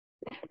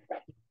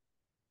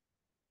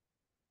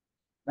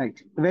Right.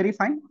 Very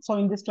fine. So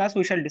in this class,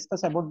 we shall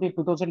discuss about the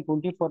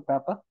 2024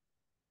 paper.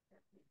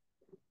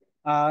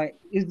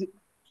 Is the,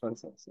 sorry.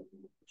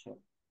 Sure.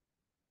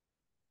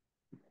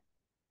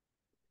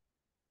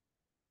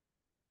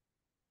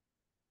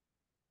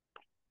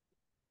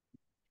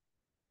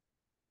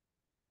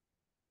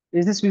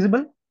 Is this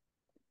visible?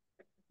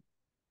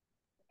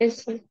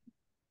 Yes, sir.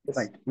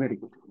 Right. Very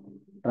good.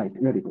 Right.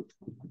 Very good.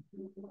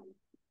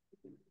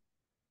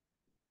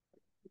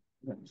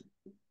 Right.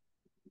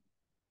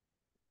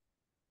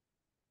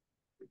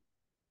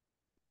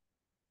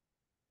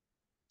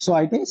 So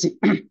అయితే see,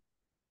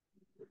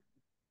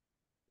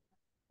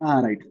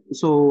 right.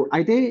 So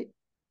అయితే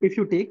if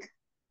you take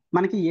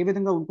మనకి ఏ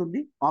విధంగా ఉంటుంది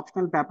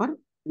optional paper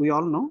we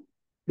all know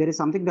there is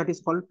something that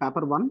is called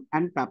paper 1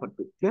 and paper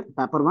 2 clear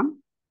paper 1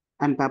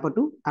 and paper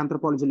 2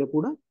 ఆంథ్రోపాలజీలో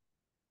కూడా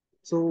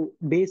so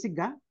basic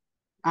గా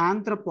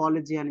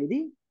anthropology అనేది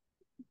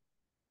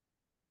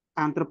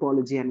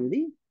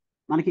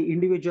మనకి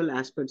individual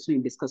aspects ని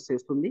డిస్కస్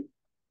చేస్తుంది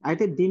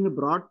అయితే దీన్ని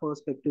బ్రాడ్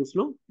పర్స్పెక్టివ్స్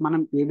లో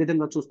మనం ఏ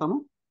విధంగా చూస్తామో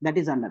దట్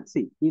ఈస్ అండర్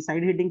సి ఈ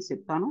సైడ్ హెడ్డింగ్స్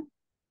చెప్తాను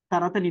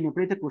తర్వాత నేను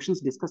ఎప్పుడైతే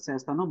క్వశ్చన్స్ డిస్కస్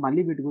చేస్తానో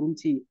మళ్ళీ వీటి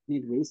గురించి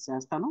నేను రేస్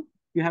చేస్తానో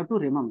you have to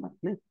remember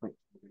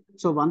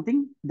so one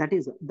thing that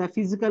is the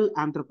physical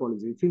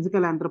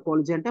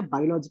anthropology అంటే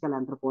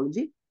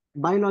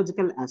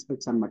బయోలాజికల్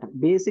ఆస్పెక్ట్స్ అన్నమాట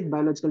బేసిక్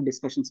బయోలాజికల్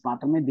డిస్కషన్స్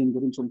మాత్రమే దీని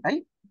గురించి ఉంటాయి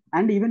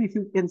and even if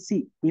you can see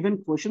even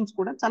questions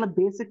కూడా చాలా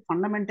బేసిక్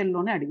ఫండమెంటల్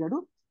లోనే అడిగాడు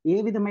ఏ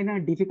విధమైన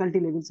డిఫికల్టీ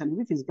లెవెల్స్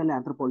అనేవి ఫిజికల్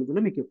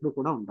ఆంథ్రోపాలజీలో మీకు ఎప్పుడు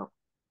కూడా ఉండవు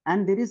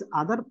and there is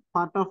other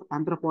part of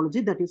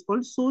anthropology that is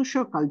called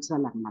socio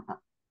cultural అన్నమాట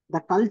the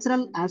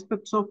cultural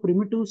aspects of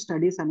primitive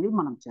studies అనేవి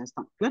మనం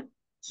చేస్తాం క్లియర్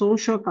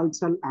సోషియో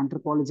కల్చరల్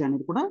ఆంథ్రోపాలజీ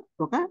అనేది కూడా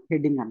ఒక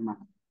హెడ్డింగ్ అన్నమాట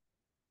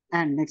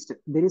and next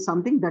there is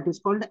something that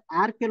is called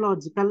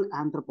archaeological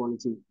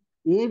anthropology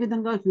ఏ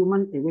విధంగా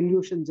human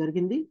evolution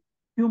జరిగింది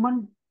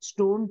హ్యూమన్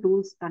స్టోన్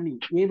టూల్స్ అని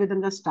ఏ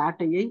విధంగా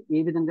స్టార్ట్ అయ్యాయి ఏ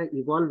విధంగా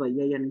ఇవాల్వ్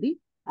అయ్యాయి అనేది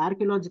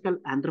ఆర్కియలాజికల్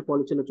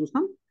ఆంథ్రోపాలజీలో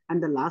చూస్తాం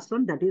and the last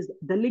one that is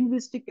the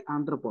linguistic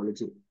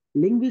anthropology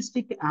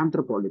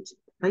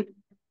right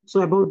so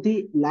about the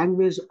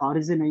language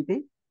origin అయితే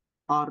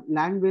ఆర్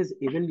లాంగ్వేజ్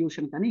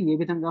ఎవల్యూషన్ కానీ ఏ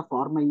విధంగా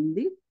ఫార్మ్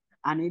అయ్యింది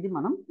అనేది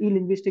మనం ఈ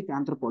లింగ్విస్టిక్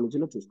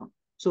ఆంథ్రోపాలజీలో చూస్తాం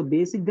సో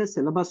బేసిక్ గా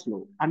సిలబస్ లో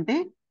అంటే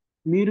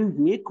మీరు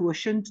ఏ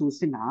క్వశ్చన్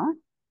చూసినా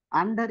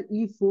అండర్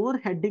ఈ 4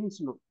 హెడ్డింగ్స్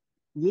లో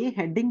ఏ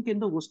హెడ్డింగ్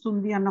కింద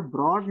వస్తుంది అన్న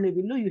బ్రాడ్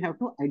లెవెల్లో యూ హ్యావ్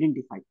టు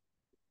ఐడెంటిఫై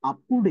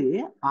అప్పుడే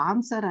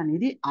ఆన్సర్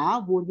అనేది ఆ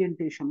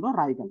ఓరియంటేషన్ లో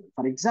రాయగలరు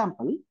for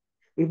example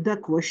if the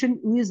question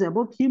is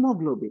about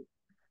haemoglobin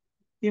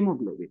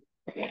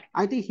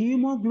అయితే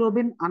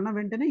హీమోగ్లోబిన్ అన్న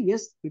వెంటనే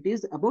yes it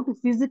is about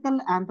physical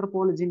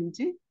anthropology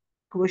నుంచి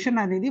క్వశ్చన్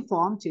అనేది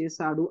ఫామ్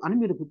చేశాడు అని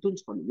మీరు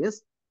గుర్తుంచుకోండి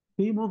ఎస్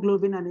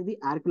హీమోగ్లోబిన్ అనేది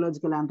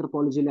ఆర్కియలాజికల్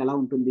ఆంథ్రోపాలజీలో ఎలా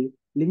ఉంటుంది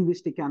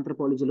లింగ్విస్టిక్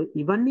ఆంథ్రోపాలజీలో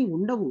ఇవన్నీ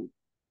ఉండవు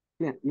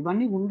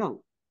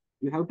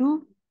you have to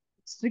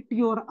strict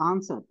your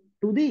answer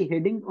to the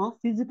heading of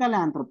physical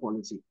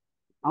anthropology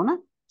అవునా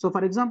so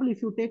for example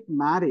if you take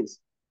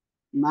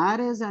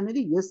marriage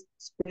అనేది ఎస్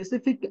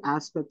స్పెసిఫిక్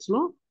ఆస్పెక్ట్స్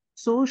లో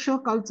సోషియో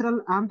కల్చరల్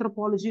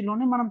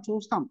ఆంథ్రోపాలజీలోనే మనం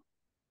చూస్తాం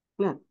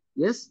క్లియర్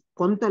ఎస్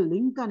కొంత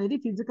లింక్ అనేది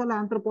ఫిజికల్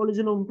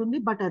ఆంథ్రోపాలజీలో ఉంటుంది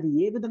బట్ అది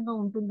ఏ విధంగా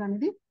ఉంటుంది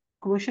అనేది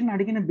క్వశ్చన్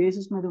అడిగిన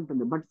బేసిస్ మీద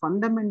ఉంటుంది బట్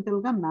ఫండమెంటల్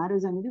గా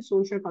మ్యారేజ్ అనేది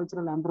సోషియో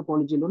కల్చరల్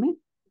ఆంథ్రోపాలజీలోనే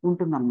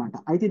ఉంటుంది అనమాట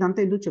అయితే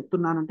ఇదంతా ఎందుకు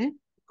చెప్తున్నానంటే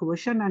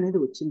క్వశ్చన్ అనేది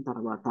వచ్చిన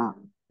తర్వాత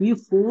ఈ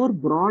 4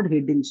 బ్రాడ్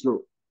హెడ్డింగ్స్ లో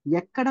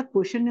ఎక్కడ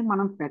క్వశ్చన్ ని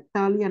మనం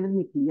పెట్టాలి అనేది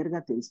మీకు క్లియర్ గా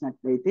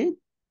తెలిసినట్లయితే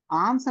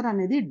ఆన్సర్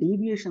అనేది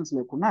డీవియేషన్స్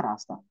లేకుండా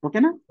రాస్తాం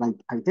ఓకేనా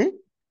రైట్ అయితే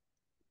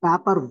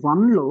పేపర్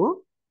 1 లో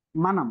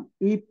మనం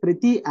ఈ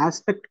ప్రతి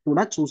ఆస్పెక్ట్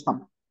కూడా చూస్తాం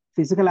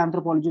ఫిజికల్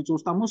ఆంథ్రోపాలజీ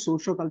చూస్తాము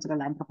సోషియో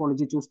కల్చరల్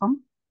ఆంథ్రోపాలజీ చూస్తాం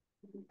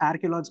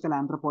ఆర్కియలాజికల్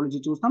ఆంథ్రోపాలజీ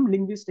చూస్తాం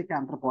లింగ్విస్టిక్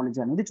ఆంథ్రోపాలజీ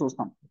అనేది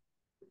చూస్తాం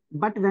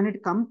but when it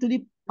come to the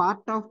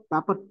part of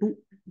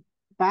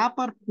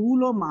paper 2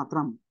 లో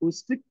మాత్రం వి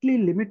strictly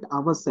limit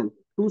our self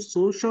to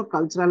socio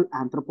cultural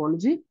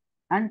anthropology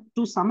and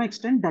to some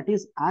extent that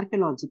is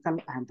archaeological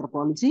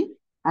anthropology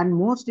and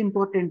most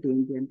important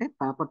ఏంటి అంటే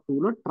paper 2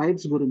 లో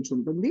tribes గురించి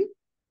ఉంటుంది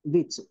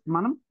which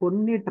మనం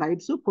కొన్ని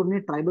tribes కొన్ని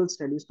ట్రైబల్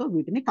స్టడీస్ తో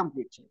వీటిని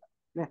కంప్లీట్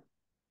చేయాలి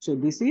so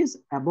this is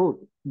about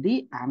the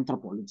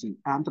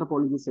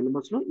anthropology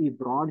syllabus లో ఈ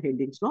బ్రాడ్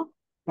హెడ్డింగ్స్ లో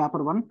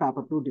పేపర్ 1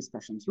 పేపర్ 2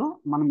 డిస్కషన్స్ లో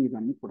మనం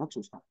ఇవన్నీ కూడా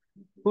చూస్తాం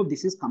so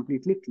this is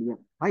completely clear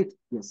right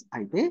yes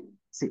అయితే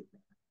see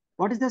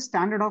what is the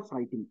standard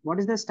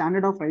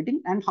of writing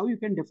and how you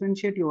can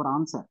differentiate your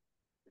answer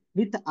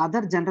with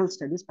other general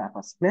studies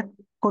papers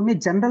కొన్ని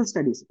general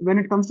studies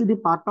when it comes to the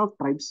part of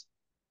tribes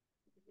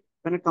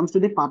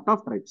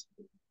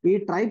ఈ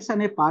tribes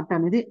అనే part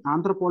అనేది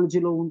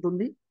ఆంథ్రోపాలజీలో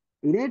ఉంటుంది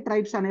ఇదే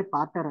tribes అనే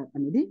part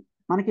అనేది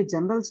మనకి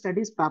general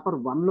studies paper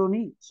 1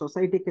 లోని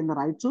సొసైటీ కింద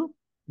రాయొచ్చు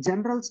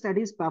జనరల్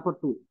స్టడీస్ పేపర్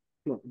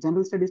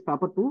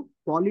 2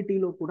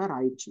 పాలిటీలో కూడా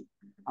రాయొచ్చు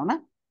అవునా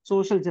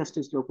సోషల్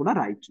జస్టిస్ లో కూడా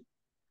రాయొచ్చు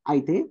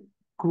అయితే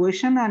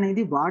క్వశ్చన్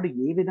అనేది వాడు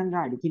ఏ విధంగా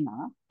అడిగినా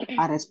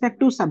ఆ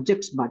రెస్పెక్టివ్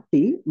సబ్జెక్ట్స్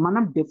బట్టి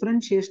మనం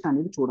డిఫరెన్షియేషన్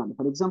అనేది చూడాలి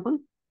ఫర్ ఎగ్జాంపుల్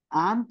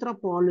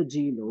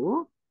ఆంథ్రోపాలజీలో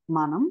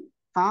మనం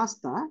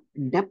కాస్త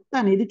డెప్త్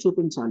అనేది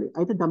చూపించాలి.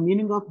 అయితే ద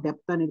మీనింగ్ ఆఫ్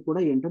డెప్త్ అనేది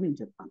కూడా ఏంటో నేను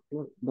చెప్తాను.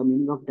 ద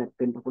మీనింగ్ ఆఫ్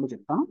డెప్త్ ఏంటో కూడా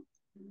చెప్తాను.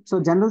 So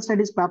general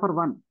studies paper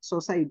 1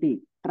 society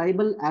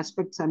tribal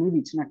aspects అనేవి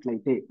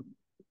ఇచ్చినట్లయితే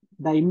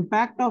the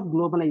impact of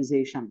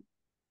globalisation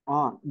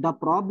are the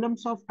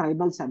problems of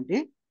tribals అంటే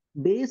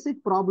బేసిక్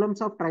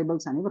ప్రాబ్లమ్స్ ఆఫ్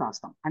ట్రైబల్స్ అనేవి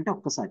రాస్తాం. అంటే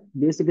ఒక్కసారి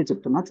బేసిక్ గా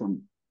చెప్తున్నా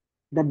చూడండి.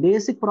 The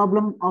basic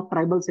problem of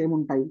tribals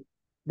ఏముంటాయి?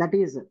 That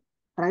is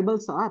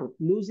tribals are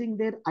losing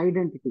there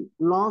identity,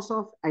 loss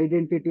of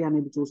identity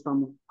అనేది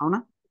చూస్తాము. అవునా?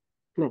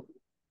 క్లియర్.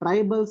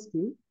 ట్రైబల్స్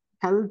కి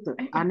హెల్త్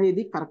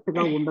అనేది కరెక్ట్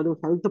గా ఉండదు,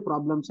 హెల్త్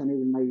ప్రాబ్లమ్స్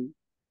అనేవి ఉన్నాయి.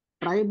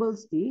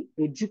 ట్రైబల్స్ కి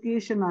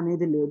ఎడ్యుకేషన్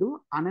అనేది లేదు,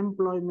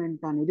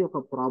 అన్ఎంప్లాయ్మెంట్ అనేది ఒక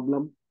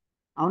ప్రాబ్లం.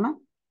 అవునా?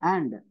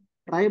 అండ్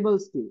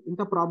ట్రైబల్స్ కి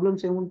ఇంకా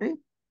ప్రాబ్లమ్స్ ఏముంటాయి?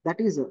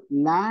 That is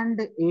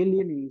land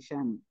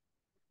alienation.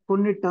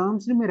 కొన్ని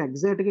టర్మ్స్ ని మీరు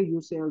ఎగ్జాక్ట్ గా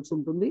యూజ్ చేయాల్సి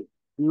ఉంటుంది.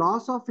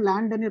 లాస్ ఆఫ్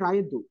ల్యాండ్ అని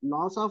రాయొద్దు.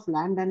 లాస్ ఆఫ్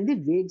ల్యాండ్ అనేది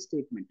వేగ్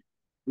స్టేట్మెంట్.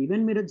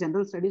 ఈవెన్ మీరు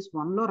జనరల్ స్టడీస్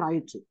 1 లో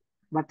రాయొచ్చు,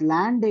 బట్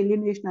ల్యాండ్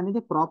ఏలియనేషన్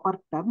అనేది ప్రాపర్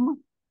టర్మ్.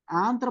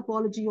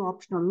 ఆంథ్రపాలజీ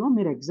ఆప్షనల్ లో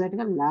మీరు ఎగ్జాక్ట్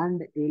గా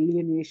ల్యాండ్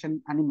ఏలియనేషన్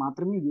అని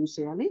మాత్రమే యూజ్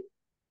చేయాలి.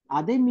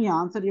 అదే మీ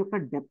ఆన్సర్ యొక్క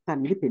డెప్త్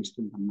అనేది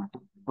పెంచుతుంది అనమాట.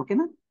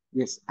 ఓకేనా?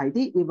 ఎస్.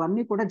 అయితే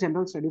ఇవన్నీ కూడా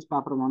జనరల్ స్టడీస్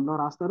పేపర్ 1 లో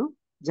రాస్తారు,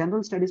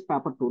 జనరల్ స్టడీస్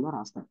పేపర్ 2 లో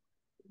రాస్తారు.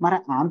 మరి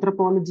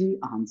ఆంథ్రపాలజీ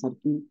ఆన్సర్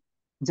కి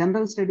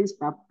జనరల్ స్టడీస్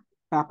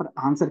పేపర్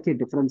ఆన్సర్ కి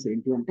డిఫరెన్స్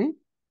ఏంటి అంటే,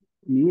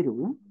 మీరు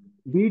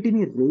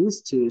వీటిని రేస్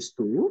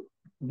చేస్తూ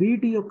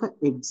వీటి యొక్క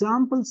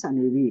ఎగ్జాంపుల్స్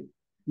అనేవి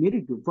మీరు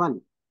ఇవ్వాలి.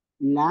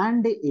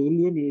 ల్యాండ్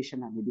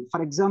ఏలియనేషన్ అనేది,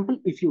 for example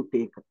if you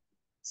take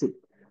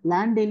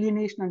land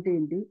alienation అంటే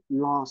ఏంటి?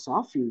 Loss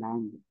of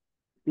land.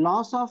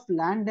 Loss of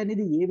land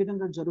అనేది ఏ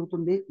విధంగా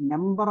జరుగుతుంది?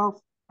 నెంబర్ ఆఫ్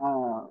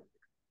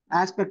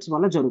ఆస్పెక్ట్స్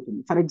వల్ల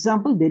జరుగుతుంది. For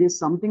example there is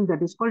something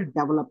that is called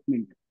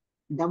development.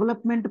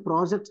 Development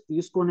projects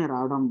తీసుకొని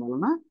రావడం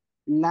వలన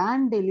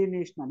ల్యాండ్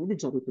ఎలినేషన్ అనేది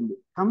జరుగుతుంది.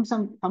 Come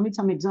with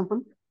some example.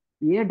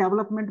 A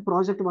development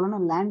project వలన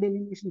ల్యాండ్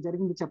ఎలినేషన్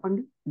జరిగింది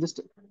చెప్పండి. Just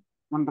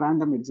one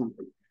random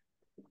example.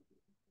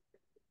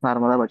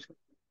 Narmada Bachao.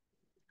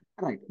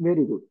 Right,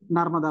 very good.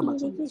 Narmada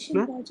Bachao.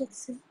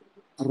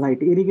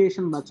 Right,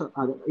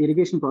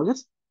 irrigation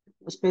projects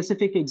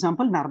specific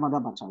example Narmada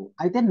Bachao.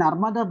 అయితే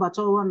నర్మదా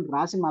బచావ్ అని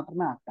రాసి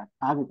మాత్రమే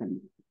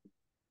ఆగకండి.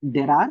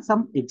 There are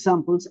some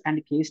examples and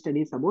case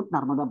studies about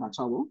Narmada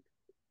Bachao.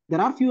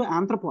 There are few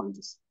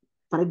anthropologists.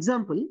 For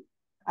example,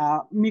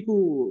 మీకు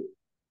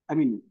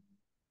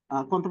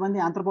కొంతమంది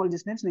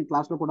anthropologist names నేను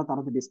class లో కూడా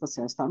తర్వాత డిస్కస్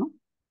చేస్తాను.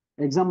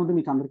 ఎగ్జామ్ ముందు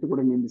మీకు అందరికీ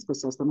కూడా నేను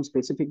డిస్కస్ చేస్తాను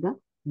స్పెసిఫిక్ గా.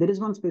 There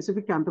is one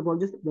specific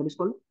anthropologist that is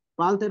called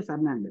Waltair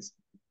Fernandes.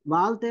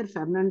 Waltair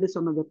Fernandes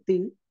అన్న వ్యక్తి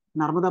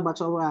నర్మదా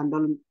బచావో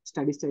ఆందోళన్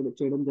స్టడీస్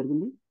చేయడం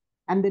జరిగింది.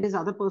 And there is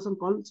other person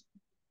called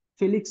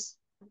Felix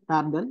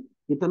టార్డల్,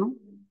 ఇతను.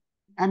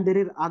 And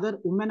there is other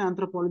women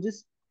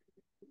anthropologist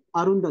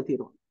Arundhati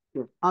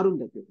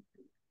Roy.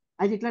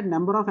 అయితే ఇట్లా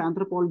నెంబర్ ఆఫ్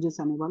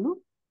ఆంథ్రోపాలజిస్ట్ అనేవాళ్ళు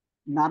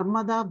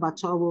నర్మదా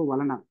బచావో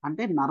వలన,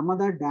 అంటే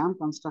నర్మదా డ్యామ్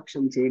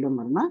కన్స్ట్రక్షన్ చేయడం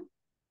వలన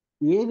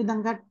ఏ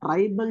విధంగా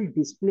ట్రైబల్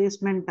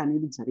డిస్ప్లేస్మెంట్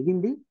అనేది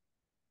జరిగింది,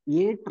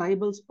 ఏ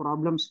ట్రైబల్స్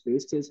ప్రాబ్లమ్స్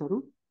ఫేస్ చేశారు,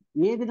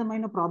 ఏ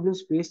విధమైన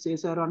ప్రాబ్లమ్స్ ఫేస్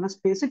చేశారు అన్న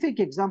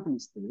స్పెసిఫిక్ ఎగ్జాంపుల్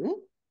ఇస్తే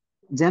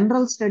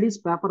జనరల్ స్టడీస్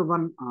పేపర్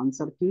 1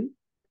 ఆన్సర్ కి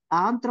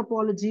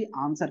ఆంథ్రోపాలజీ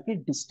ఆన్సర్ కి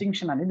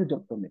డిస్టింక్షన్ అనేది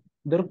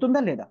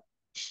దొరుకుతుందా లేదా?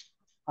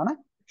 అవునా?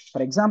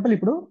 ఫర్ ఎగ్జాంపుల్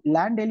ఇప్పుడు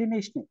ల్యాండ్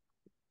ఎలినేషన్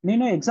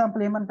నేను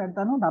ఎగ్జాంపుల్ ఏమని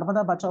పెడతాను?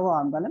 నర్మదా బచావో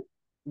ఆందోళన్,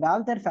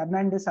 వాల్తేర్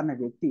ఫెర్నాండెస్ అన్న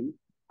వ్యక్తి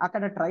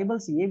అక్కడ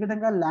ట్రైబల్స్ ఏ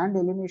విధంగా ల్యాండ్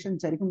ఎలినేషన్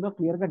జరిగిందో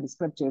క్లియర్ గా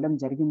డిస్క్రైబ్ చేయడం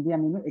జరిగింది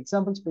అని నేను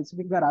ఎగ్జాంపుల్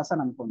స్పెసిఫిక్ గా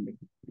రాశాను అనుకోండి.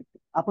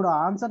 అప్పుడు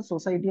ఆన్సర్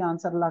సొసైటీ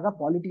ఆన్సర్ లాగా,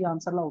 పాలిటీ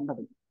ఆన్సర్ లా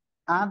ఉండదు,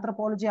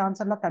 ఆంథ్రోపాలజీ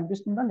ఆన్సర్ లా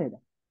కనిపిస్తుందా లేదా?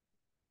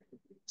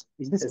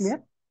 Is this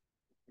clear?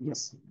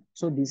 Yes.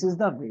 So this is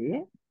the way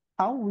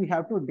how we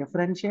have to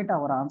differentiate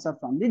our answer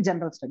from the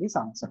general studies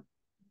answer.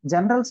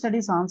 General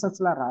studies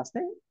answers లా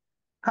రాస్తే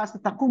కాస్త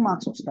తక్కువ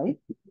marks వస్తాయి.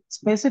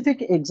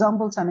 Specific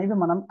examples అనేవి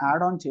మనం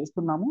add on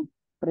చేస్తున్నాము,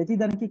 ప్రతి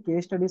దానికి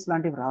కేస్ స్టడీస్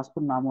లాంటివి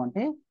రాస్తున్నాము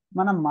అంటే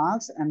మన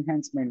మార్క్స్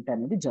ఎన్హాన్స్మెంట్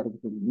అనేది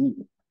జరుగుతుంది.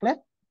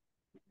 Clear?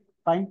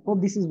 Fine.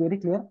 Hope this is very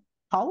clear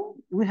how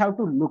we have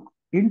to look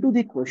in to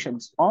the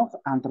questions of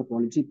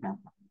anthropology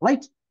paper.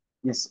 Right?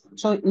 Yes.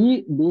 So ఈ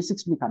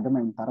బేసిక్స్ మీకు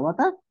అర్థమైన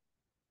తర్వాత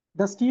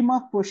the scheme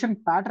of question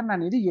pattern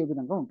అనేది ఏ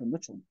విధంగా ఉంటుందో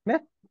చూడండి.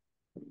 క్లియర్?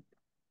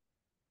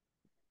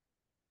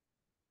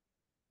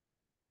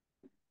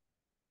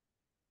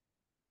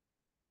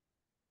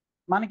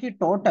 మనకి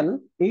టోటల్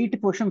 8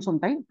 క్వశ్చన్స్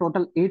ఉంటాయి.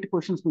 టోటల్ 8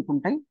 క్వశ్చన్స్ మీకు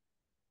ఉంటాయి.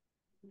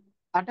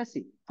 అంటే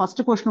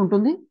ఫస్ట్ క్వశ్చన్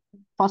ఉంటుంది.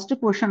 ఫస్ట్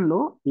క్వశ్చన్ లో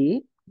ఏ,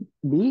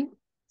 బి,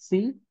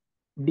 సి,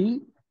 డి,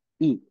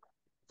 ఈ.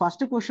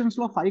 ఫస్ట్ క్వశ్చన్స్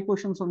లో 5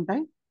 క్వశ్చన్స్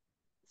ఉంటాయి.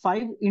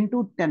 5 into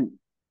 10,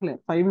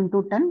 5 into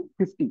 10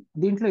 50.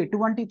 దీంట్లో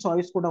ఎటువంటి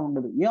చాయిస్ కూడా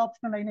ఉండదు. ఏ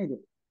ఆప్షనల్ అయినా ఇదే,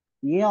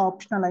 ఏ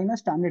ఆప్షనల్ అయినా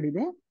స్టాండర్డ్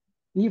ఇదే.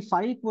 ఈ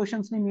 5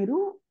 క్వశ్చన్స్ ని మీరు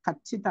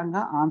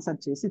ఖచ్చితంగా ఆన్సర్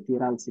చేసి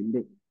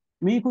తీరాల్సిందే.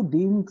 మీకు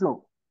దీంట్లో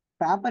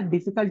పేపర్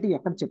డిఫికల్టీ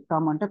ఎక్కడ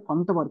చెప్తామంటే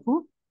కొంతవరకు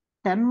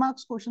 10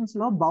 మార్క్స్ క్వశ్చన్స్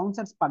లో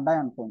బౌన్సర్స్ పడ్డాయి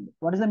అనుకోండి.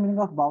 What is the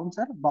meaning of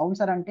bouncer?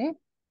 Bouncer అంటే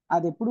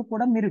అది ఎప్పుడు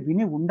కూడా మీరు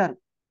విని ఉండరు,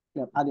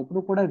 అది ఎప్పుడు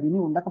కూడా విని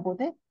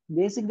ఉండకపోతే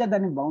బేసిక్ గా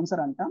దాన్ని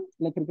బౌన్సర్ అంటాం,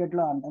 లైక్ క్రికెట్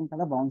లో అంటాం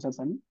కదా బౌన్సర్స్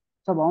అని.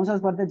 సో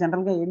బౌన్సర్స్ పడితే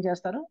జనరల్ గా ఏం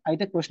చేస్తారు,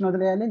 అయితే క్వశ్చన్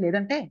వదిలేయాలి,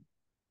 లేదంటే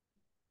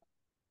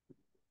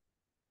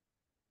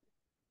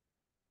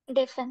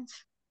డిఫెన్స్.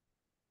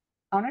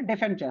 అవునా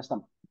డిఫెండ్ చేస్తాం.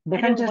 అరే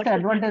డిఫెండ్ చేస్తే వాట్ ఈస్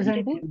అడ్వాంటేజ్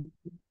డిఫెన్స్?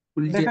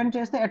 ఏంటి, డిఫెండ్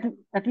చేస్తే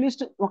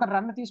అట్లీస్ట్ ఒక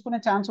రన్ తీసుకునే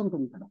ఛాన్స్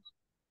ఉంటుంది కదా.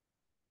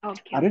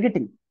 Okay are you okay.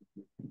 Getting?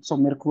 So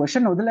మీరు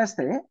క్వశ్చన్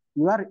వదిలేస్తే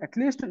you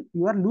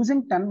are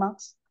losing 10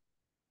 marks,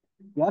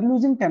 you are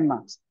losing 10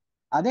 marks.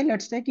 అదే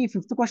లెట్స్ టేక్ ఈ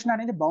ఫిఫ్త్ క్వశ్చన్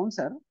అనేది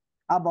బౌన్సర్,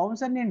 ఆ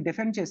బౌన్సర్ నేను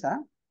డిఫెండ్ చేశా,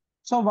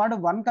 సో వాడు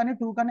 1 కానీ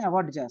 2 కానీ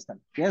అవార్డు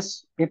చేస్తాడు. ఎస్,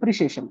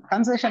 ఎప్రిషియేషన్,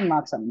 కన్సెషన్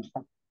మార్క్స్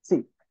అన్నమాట. C,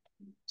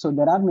 so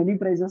there are many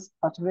prices,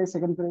 first prize,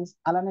 second prize,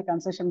 అలానే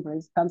కన్సెషన్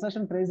ప్రైజ్.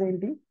 కన్సెషన్ ప్రైజ్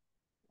ఏంటి,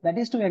 that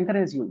is to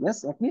encourage you,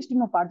 yes at least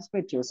నువ్వు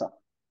పార్టిసిపేట్ చేసావు,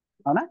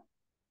 అవునా.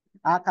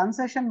 ఆ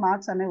కన్సెషన్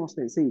మార్క్స్ అనేవి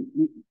వస్తాయి. సి,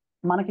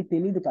 మనకి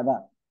తెలియదు కదా,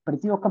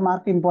 ప్రతి ఒక్క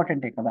మార్క్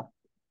ఇంపార్టెంటే కదా.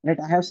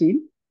 Right, I have seen,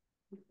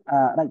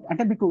 right,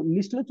 అంటే మీకు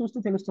లిస్ట్ లో చూస్తే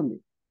తెలుస్తుంది.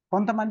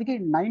 కొంతమందికి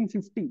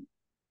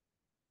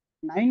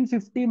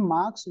 950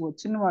 మార్క్స్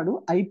వచ్చిన వాడు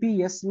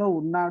ఐపీఎస్ లో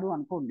ఉన్నాడు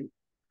అనుకోండి,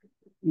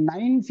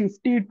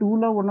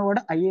 952లో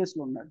ఉన్నవాడు ఐఏఎస్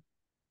లో ఉన్నాడు.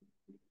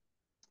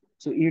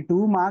 సో ఈ 2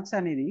 మార్క్స్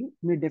అనేది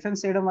మీరు డిఫెన్స్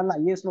చేయడం వల్ల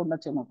ఐఏఎస్ లో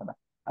ఉండొచ్చేమో కదా.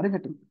 అరే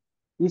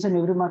each and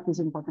every mark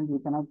is important, you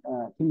cannot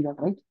think that,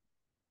 right.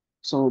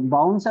 So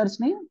bouncers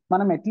ని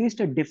మనం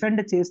అట్లీస్ట్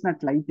డిఫెండ్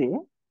చేసినట్లయితే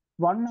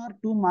 1 or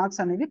 2 మార్క్స్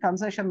అనేవి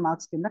కన్సెషన్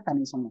మార్క్స్ కింద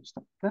కనీసం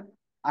వస్తాయి.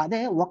 అదే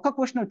ఒక్క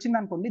క్వశ్చన్ వచ్చింది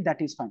అనుకోండి,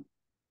 that is fine.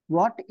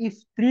 What if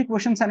 3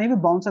 questions అనేవి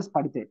బౌన్సర్స్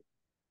పడితే,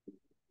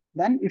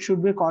 then it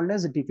should be called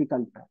as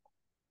difficult.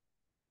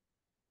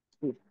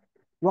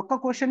 ఒక్క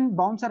క్వశ్చన్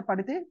బౌన్సర్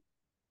పడితే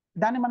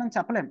దాన్ని మనం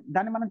చెప్పలేం,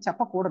 దాన్ని మనం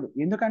చెప్పకూడదు.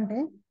 ఎందుకంటే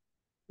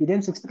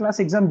ఇదేం 6th class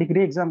exam,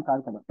 degree exam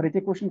కాదు కదా, ప్రతి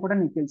క్వశ్చన్ కూడా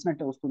నీకు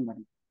తెలిసినట్టే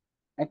వస్తుందని.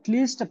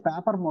 అట్లీస్ట్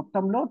పేపర్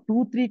మొత్తంలో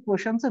 2-3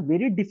 క్వశ్చన్స్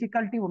వెరీ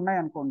డిఫికల్టీ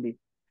ఉన్నాయనుకోండి,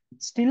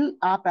 స్టిల్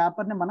ఆ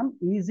పేపర్ ని మనం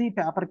ఈజీ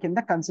పేపర్ కింద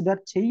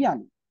కన్సిడర్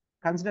చేయాలి.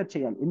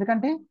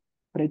 ఎందుకంటే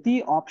ప్రతి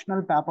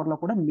ఆప్షనల్ పేపర్ లో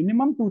కూడా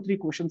మినిమం 2-3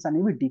 క్వశ్చన్స్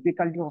అనేవి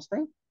డిఫికల్టీ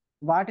వస్తాయి.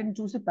 వాటిని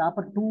చూసి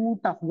పేపర్ టూ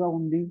టఫ్ గా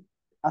ఉంది,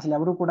 అసలు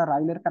ఎవరు కూడా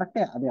రాయలేరు,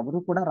 కరెక్టే, అది ఎవరు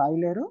కూడా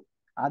రాయలేరు,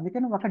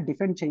 అందుకని ఒక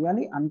డిఫెండ్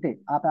చేయాలి అంతే,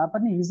 ఆ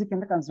పేపర్ ని ఈజీ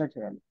కింద కన్సిడర్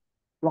చేయాలి.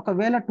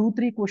 ఒకవేళ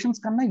 2-3 క్వశ్చన్స్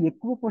కన్నా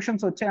ఎక్కువ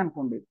క్వశ్చన్స్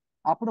వచ్చాయనుకోండి,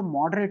 అప్పుడు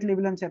మోడరేట్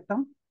లెవెల్ అని చెప్తాం,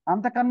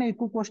 అంతకన్నా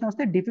ఎక్కువ క్వశ్చన్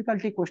వస్తే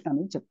డిఫికల్టీ క్వశ్చన్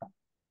అని చెప్తాం.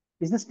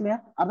 ఇస్ దిస్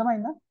క్లియర్,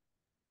 అర్థమైందా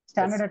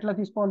స్టాండర్డ్ ఎట్లా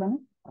తీసుకోవాలని?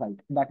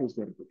 Right, that is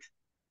very good.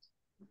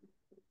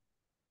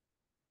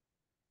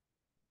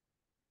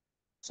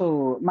 So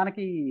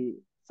మనకి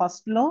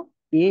ఫస్ట్ లో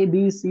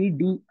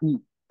ఏబిసిడిఈ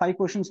 5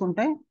 క్వశ్చన్స్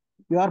ఉంటాయి.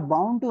 You are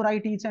bound to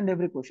right each and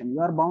every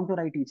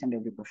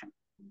question,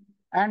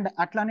 and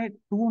అట్లానే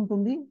 2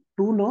 ఉంటుంది,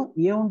 2లో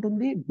ఏ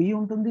ఉంటుంది, బి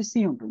ఉంటుంది, సి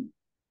ఉంటుంది.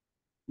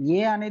 ఏ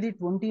అనేది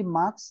 20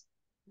 మార్క్స్,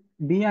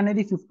 బి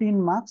అనేది 15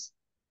 మార్క్స్,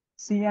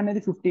 సి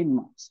అనేది 15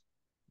 మార్క్స్.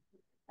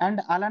 అండ్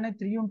అలానే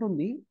 3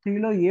 ఉంటుంది,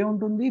 3లో ఏ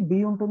ఉంటుంది, బి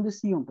ఉంటుంది,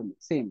 సి ఉంటుంది,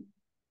 సేమ్.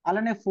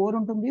 అలానే 4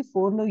 ఉంటుంది,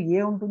 4లో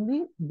ఏ ఉంటుంది,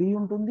 బి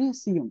ఉంటుంది,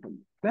 సి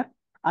ఉంటుంది. క్లియర్,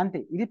 అంతే,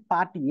 ఇది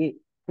part A.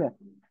 Clear.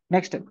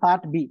 Next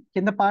part B,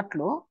 కింద పార్ట్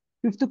లో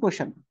ఫిఫ్త్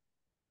క్వశ్చన్.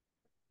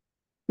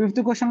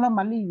 ఫిఫ్త్ క్వశ్చన్ లో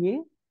మళ్ళీ ఏ,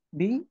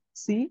 బి,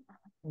 సి,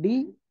 డి,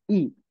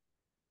 ఈ.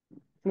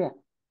 క్లియర్,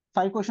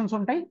 5 క్వశ్చన్స్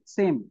ఉంటాయి,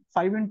 సేమ్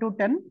 5 into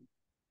 10,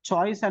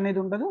 చాయిస్ అనేది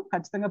ఉండదు,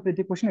 ఖచ్చితంగా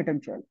ప్రతి క్వశ్చన్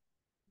అటెంప్ట్ చేయాలి.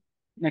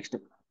 నెక్స్ట్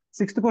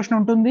సిక్స్త్ క్వశ్చన్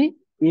ఉంటుంది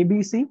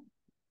ఏబిసి,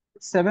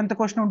 సెవెంత్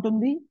క్వశ్చన్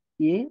ఉంటుంది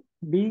ఏ,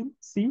 బి,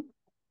 సి,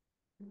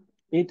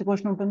 ఎయిత్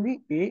క్వశ్చన్ ఉంటుంది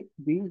ఏ,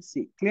 B,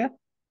 C. Clear,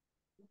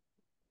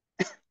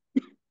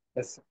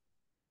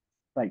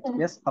 right,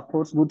 yes of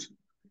course, good.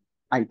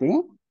 అయితే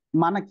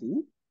మనకి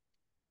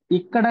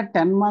ఇక్కడ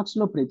 10 మార్క్స్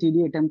లో ప్రతిదీ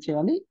అటెంప్ట్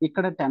చేయాలి,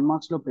 ఇక్కడ 10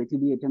 మార్క్స్ లో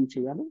ప్రతిదీ అటెంప్ట్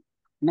చేయాలి.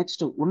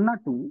 నెక్స్ట్ ఉన్న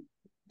 2,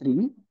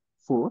 3,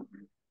 4,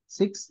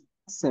 6,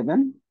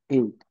 7,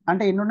 8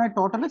 అంటే ఎన్ని ఉన్నాయి,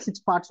 టోటల్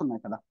 6 పార్ట్స్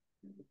ఉన్నాయి కదా.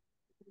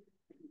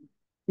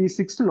 ఈ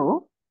 6లో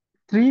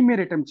 3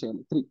 మీరు అటెంప్ట్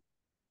చేయాలి, 3.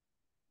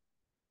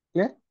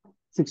 క్లియర్,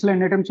 6లో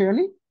ఎన్ని అటెంప్ట్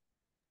చేయాలి,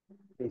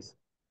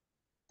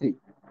 3.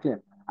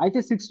 క్లియర్, అయితే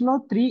 6లో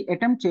 3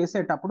 అటెంప్ట్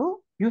చేసేటప్పుడు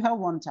యూ హ్యావ్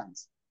 1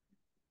 ఛాన్స్.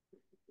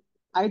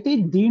 అయితే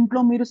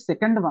దీంట్లో మీరు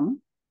second one,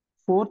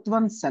 fourth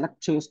one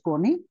select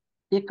చేసుకొని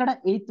ఇక్కడ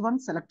ఎయిత్ వన్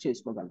సెలెక్ట్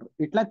చేసుకోగలరు,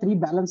 ఇట్లా 3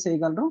 బ్యాలెన్స్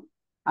చేయగలరు.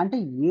 అంటే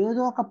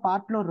ఏదో ఒక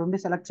పార్ట్ లో 2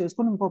 సెలెక్ట్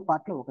చేసుకొని ఇంకో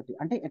పార్ట్ లో 1,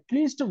 అంటే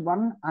అట్లీస్ట్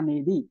 1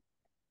 అనేది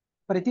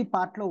ప్రతి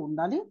పార్ట్ లో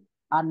ఉండాలి.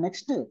 ఆ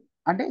నెక్స్ట్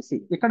అంటే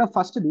ఇక్కడ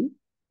ఫస్ట్ది,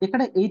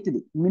 ఇక్కడ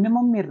ఎయిత్ది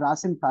మినిమం మీరు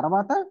రాసిన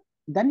తర్వాత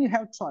దెన్ యూ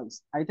హ్యావ్ చాయిస్,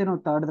 అయితే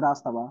నువ్వు థర్డ్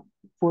రాస్తావా,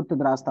 ఫోర్త్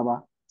రాస్తావా,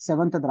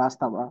 సెవెంత్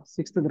రాస్తావా,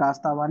 సిక్స్త్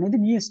రాస్తావా అనేది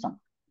నీ ఇష్టం.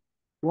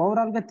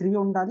 ఓవరాల్ గా 3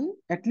 ఉండాలి,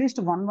 అట్లీస్ట్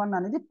 1-1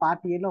 అనేది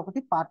పార్ట్ ఏలో ఒకటి,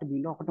 పార్ట్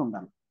బిలో ఒకటి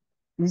ఉండాలి.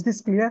 Is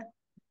this clear?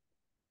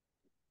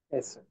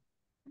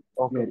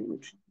 Very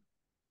good.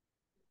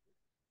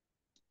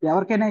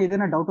 ఎవరికైనా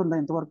ఏదైనా డౌట్ ఉందా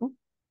ఇంతవరకు?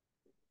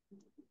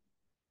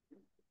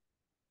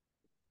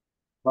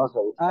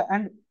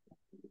 అండ్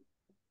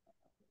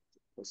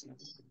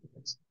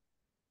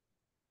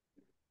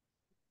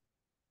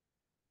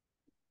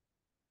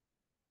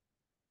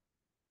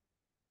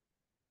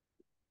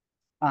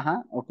ఆహా,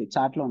 ఓకే,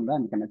 చాట్ లో ఉందా?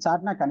 అందుకని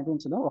చాట్ నాకు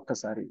కనిపించదు.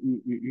 ఒక్కసారి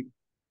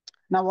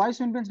నా వాయిస్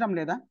వినిపించడం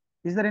లేదా?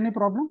 Is there any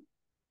problem?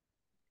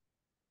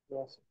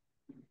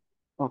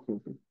 Okay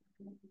okay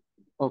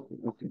okay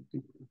okay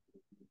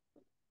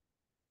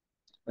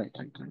right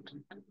right right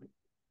right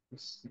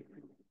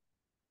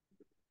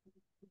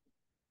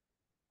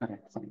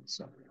right fine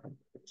sir.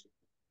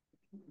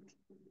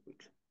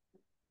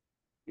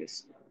 Yes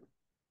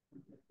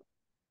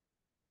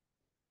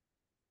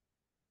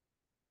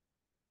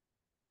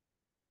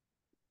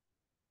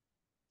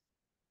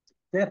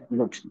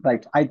good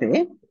right. అయితే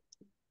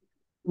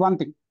వన్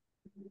థింగ్,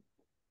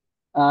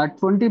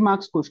 20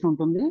 మార్క్స్ క్వశ్చన్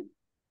ఉంటుంది,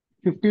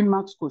 15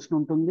 మార్క్స్ క్వశ్చన్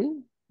ఉంటుంది,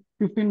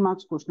 15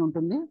 మార్క్స్ క్వశ్చన్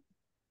ఉంటుంది.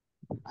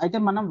 అయితే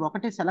మనం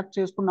ఒకటి సెలెక్ట్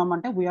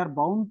చేసుకున్నామంటే we are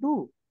bound to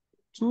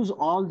choose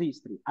all these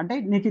three. అంటే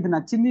నీకు ఇది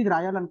నచ్చింది, ఇది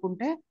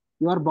రాయాలనుకుంటే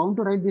you are bound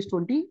to right this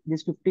 20,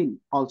 this 15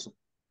 also.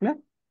 Clear?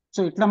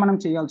 So ఇట్లా మనం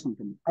చేయాల్సి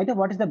ఉంటుంది. అయితే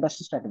what is the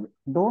best strategy?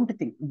 Don't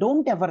think,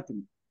 don't ever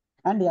think.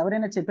 And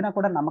ఎవరైనా చెప్పినా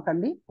కూడా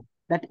నమ్మకండి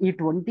దట్ ఈ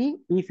 20,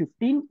 ఈ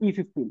 15, ఈ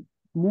 15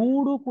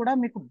 మూడు కూడా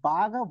మీకు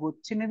బాగా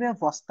వచ్చినవే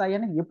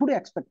వస్తాయని ఎప్పుడు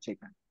ఎక్స్పెక్ట్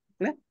చేయకండి.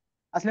 క్లియర్?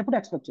 అసలు ఎప్పుడు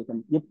ఎక్స్పెక్ట్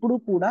చేయకండి. ఎప్పుడు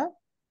కూడా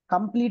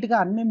కంప్లీట్ గా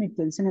అన్ని మీకు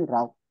తెలిసినవి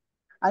రావు.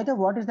 అయితే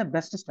what is the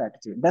best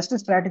strategy? Best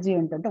strategy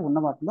ఏంటంటే ఉన్న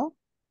వాటిలో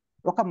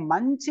ఒక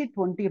మంచి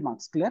 20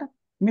 మార్క్స్, క్లియర్,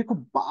 మీకు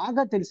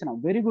బాగా తెలిసిన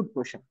వెరీ గుడ్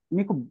క్వశ్చన్,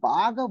 మీకు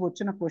బాగా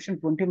వచ్చిన క్వశ్చన్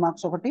 20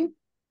 మార్క్స్ ఒకటి,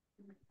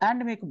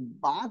 అండ్ మీకు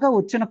బాగా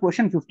వచ్చిన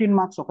క్వశ్చన్ 15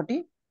 మార్క్స్ ఒకటి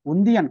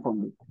ఉంది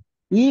అనుకోండి.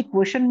 ఈ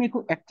క్వశ్చన్ మీకు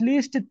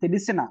అట్లీస్ట్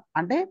తెలిసిన,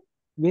 అంటే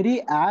వెరీ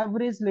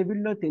యావరేజ్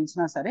లెవెల్లో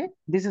తెలిసినా సరే,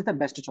 this is the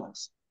best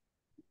choice.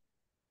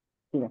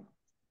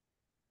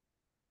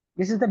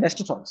 This is the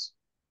best choice.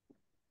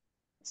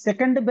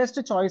 Second best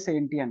choice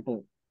ఏంటి అంటే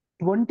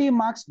 20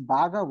 మార్క్స్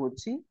బాగా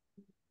వచ్చి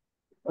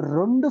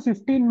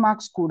 15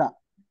 మార్క్స్ కూడా,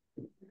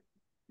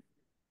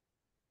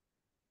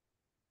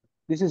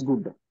 this is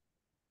good,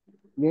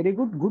 very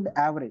good, good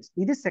average.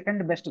 ఇది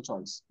second best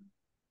choice.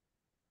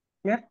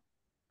 Clear?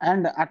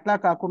 And అట్లా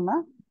కాకుండా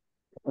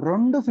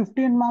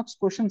 15 మార్క్స్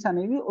క్వశ్చన్స్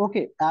అనేవి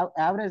okay,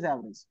 average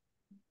average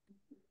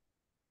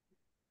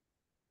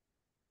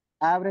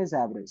average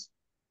average,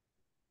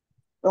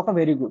 ఒక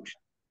very good.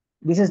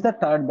 This is the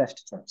third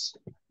best choice.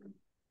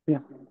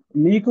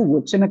 మీకు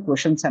వచ్చిన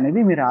క్వశ్చన్స్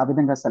అనేవి మీరు ఆ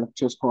విధంగా సెలెక్ట్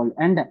చేసుకోవాలి.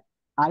 అండ్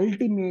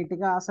అల్టిమేట్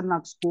గా అసలు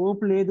నాకు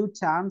స్కోప్ లేదు,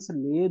 ఛాన్స్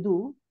లేదు,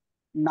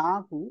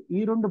 నాకు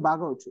ఈ రెండు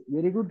బాగా వచ్చు,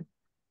 very good,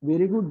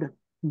 very good,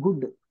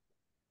 good,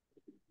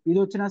 ఇది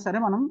వచ్చినా సరే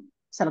మనం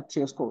సెలెక్ట్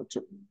చేసుకోవచ్చు.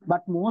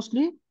 బట్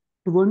మోస్ట్లీ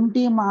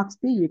 20 మార్క్స్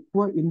కి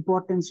ఎక్కువ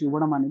ఇంపార్టెన్స్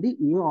ఇవ్వడం అనేది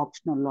ఏ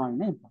ఆప్షనల్ లో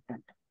అయినా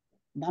important.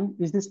 Done?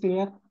 Is this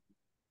clear?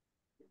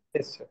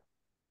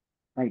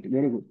 Right,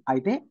 very good.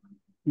 అయితే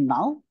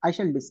నౌ ఐ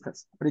షల్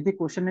డిస్కస్. ప్రతి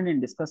క్వశ్చన్ ని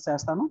నేను డిస్కస్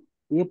చేస్తాను,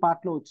 ఏ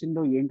పార్ట్ లో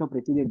వచ్చిందో ఏంటో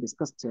ప్రతిదీ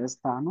డిస్కస్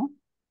చేస్తాను.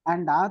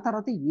 అండ్ ఆ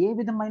తర్వాత ఏ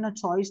విధమైన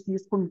చాయిస్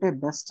తీసుకుంటే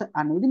బెస్ట్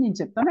అనేది నేను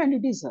చెప్తాను. And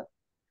it is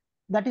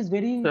that is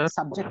very sir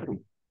subjective.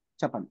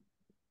 చెప్పండి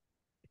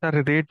సార్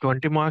ఇది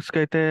 20 మార్క్స్ కి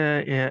అయితే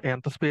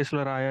ఎంత స్పేస్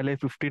లో రాయాలి,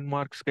 15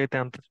 మార్క్స్ కి అయితే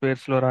ఎంత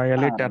స్పేస్ లో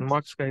రాయాలి, 10 రైట్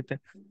మార్క్స్ కి అయితే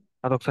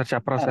అదొకసారి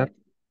చెప్పరా sir?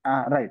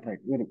 Right right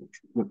right very good,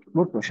 good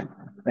good question.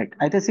 Right,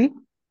 అయితే సి,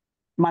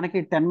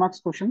 మనకి 10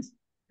 marks questions,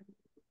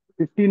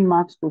 15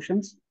 marks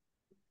questions,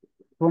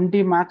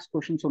 20 marks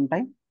questions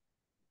ఉంటాయి.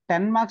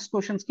 10 మార్క్స్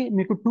క్వశ్చన్స్ కి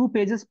మీకు 2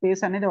 పేజెస్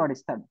స్పేస్ అనేది వాడు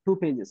ఇస్తాడు, 2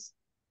 పేజెస్.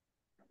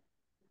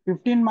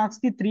 15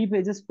 మార్క్స్ కి 3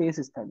 పేజెస్ స్పేస్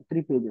ఇస్తాడు,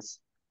 3 పేజెస్.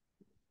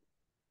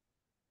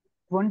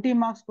 20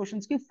 మార్క్స్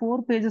క్వశ్చన్స్ కి 4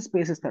 పేజెస్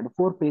స్పేస్ ఇస్తాడు,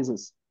 4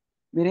 పేజెస్.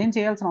 మీరేం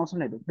చేయాల్సిన అవసరం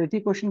లేదు. ప్రతి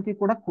క్వశ్చన్ కి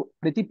కూడా,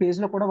 ప్రతి పేజ్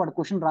లో కూడా వాడు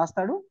క్వశ్చన్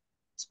రాస్తాడు,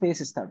 స్పేస్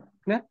ఇస్తాడు.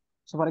 క్లియర్?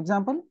 సో ఫర్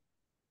ఎగ్జాంపుల్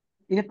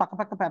ఇది పక్క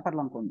పక్క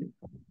పేపర్లు అనుకోండి.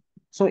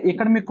 సో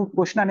ఇక్కడ మీకు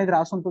క్వశ్చన్ అనేది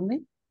రాసి ఉంటుంది,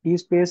 ఈ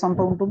స్పేస్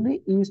అంతా ఉంటుంది,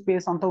 ఈ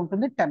స్పేస్ అంతా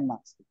ఉంటుంది, 10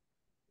 మార్క్స్.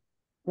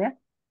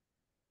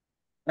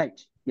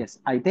 Right, yes.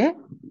 అయితే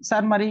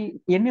సార్ మరి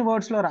ఎన్ని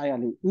వర్డ్స్ లో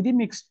రాయాలి? ఇది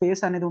మీకు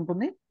స్పేస్ అనేది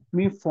ఉంటుంది,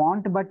 మీ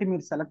ఫాంట్ బట్టి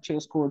మీరు సెలెక్ట్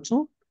చేసుకోవచ్చు.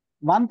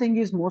 One thing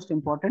is most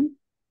important,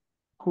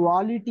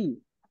 quality.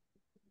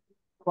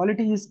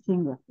 Quality is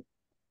king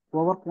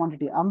over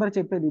quantity. అందరు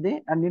చెప్పేది ఇదే,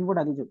 అండ్ నేను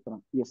కూడా అదే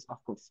చెప్తున్నాను. ఎస్,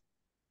 ఆఫ్ కోర్స్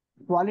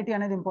క్వాలిటీ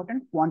అనేది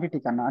ఇంపార్టెంట్ క్వాంటిటీ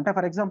కన్నా. అంటే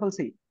ఫర్ ఎగ్జాంపుల్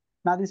సి,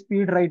 నాది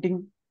స్పీడ్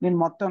రైటింగ్, నేను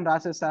మొత్తం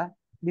రాసేసా,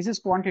 దిస్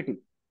ఇస్ క్వాంటిటీ.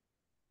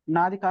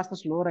 నాది కాస్త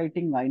స్లో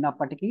రైటింగ్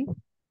అయినప్పటికీ,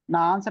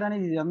 నా ఆన్సర్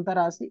అనేది ఇదంతా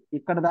రాసి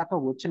ఇక్కడ దాకా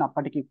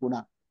వచ్చినప్పటికీ కూడా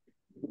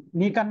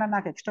నీకన్నా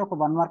నాకు ఎక్స్ట్రా ఒక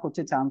 1 మార్క్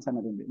వచ్చే ఛాన్స్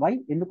అనేది ఉంది. వై?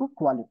 ఎందుకు?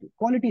 Quality.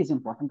 Quality is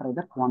important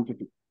రైదర్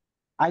quantity.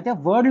 అయితే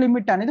వర్డ్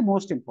లిమిట్ అనేది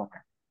మోస్ట్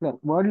ఇంపార్టెంట్.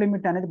 వర్డ్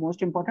లిమిట్ అనేది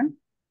మోస్ట్ ఇంపార్టెంట్.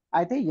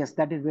 అయితే yes,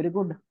 that is very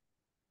good.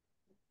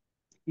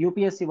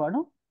 UPSC వాడు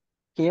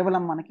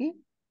కేవలం మనకి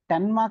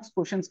 10 మార్క్స్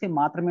క్వశ్చన్స్ కి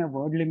మాత్రమే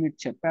వర్డ్ లిమిట్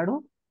చెప్పాడు.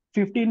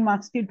 15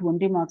 మార్క్స్ కి,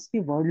 20 మార్క్స్ కి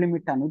వర్డ్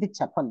లిమిట్ అనేది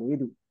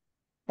చెప్పలేదు.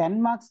 10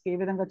 మార్క్స్ కి ఏ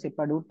విధంగా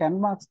చెప్పాడు? 10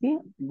 మార్క్స్ కి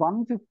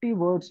 150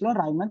 వర్డ్స్ లో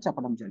రాయమని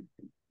చెప్పడం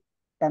జరిగింది.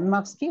 10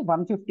 మార్క్స్ కి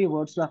 150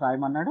 వర్డ్స్ లో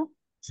రాయమన్నాడు.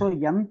 సో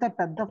ఎంత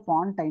పెద్ద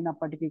ఫాంట్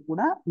అయినప్పటికీ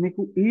కూడా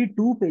మీకు ఈ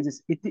 2 పేజెస్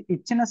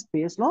ఇచ్చిన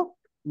స్పేస్ లో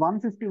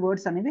 150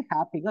 వర్డ్స్ అనేవి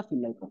హ్యాపీగా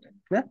ఫిల్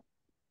అయిపోతాయి.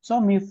 సో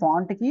మీ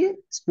ఫాంట్ కి,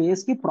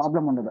 స్పేస్ కి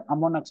ప్రాబ్లం ఉండదు.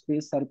 అమ్మో నాకు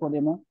స్పేస్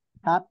సరిపోదేమో,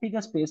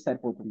 హ్యాపీగా స్పేస్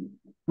సరిపోతుంది.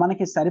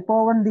 మనకి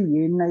సరిపోవంది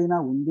ఏమైనా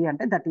ఉంది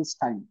అంటే దట్ ఈస్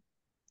టైం.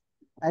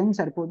 టైం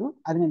సరిపోదు,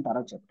 అది నేను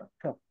తర్వాత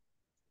చెప్తాను.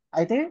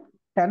 అయితే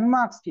 10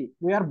 మార్క్స్ కి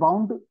we are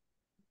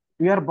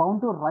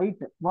bound to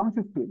right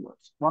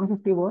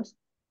 150 words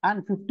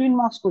and 15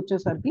 marks కి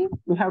వచ్చేసరికి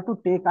వీ హ్యావ్ టు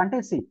టేక్ అంటే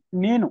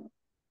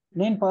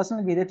నేను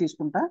పర్సనల్గా ఇదే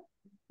తీసుకుంటా,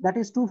 దట్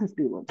ఈస్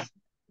 250 వర్డ్స్.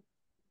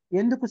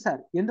 ఎందుకు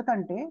సార్?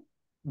 ఎందుకంటే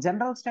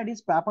జనరల్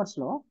స్టడీస్ పేపర్స్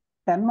లో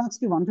 10 మార్క్స్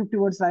కి 150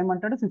 words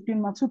రాయమంటాడు, 15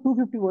 marks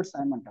 250 words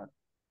రాయమంటాడు.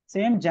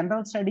 Same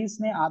general studies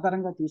ని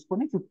ఆధారంగా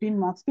తీసుకొని 15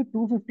 మార్క్స్ కి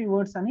 250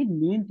 వర్డ్స్ అని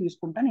నేను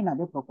తీసుకుంటా, నేను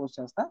అదే ప్రపోజ్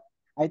చేస్తా.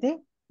 అయితే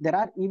there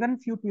are even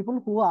few people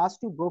who as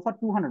to go for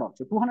 200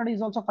 also. 200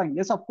 is also fine.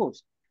 Yes of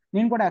course,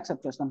 నేను కూడా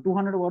యాక్సెప్ట్ చేస్తాను.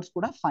 200 వర్డ్స్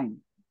కూడా ఫైన్.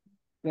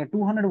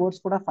 200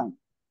 వర్డ్స్ కూడా ఫైన్.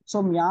 సో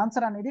మీ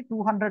ఆన్సర్ అనేది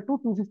 200 టు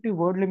 250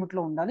 వర్డ్ లిమిట్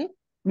లో ఉండాలి.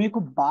 మీకు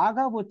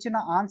బాగా వచ్చిన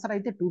ఆన్సర్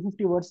అయితే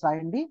 250 వర్డ్స్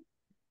రాయండి.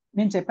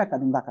 నేను చెప్పా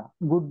కదా ఇందాక,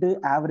 గుడ్,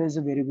 యావరేజ్,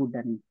 వెరీ గుడ్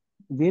అని.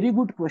 వెరీ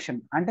గుడ్ క్వశ్చన్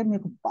అంటే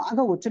మీకు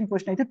బాగా వచ్చిన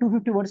క్వశ్చన్ అయితే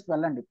 250 వర్డ్స్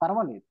వెళ్ళండి,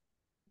 పర్వాలేదు.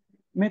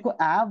 మీకు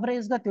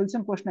యావరేజ్ గా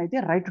తెలిసిన క్వశ్చన్ అయితే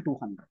right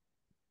 200.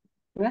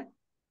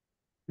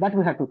 That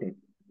we have to take.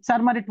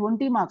 Sir మరి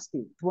 20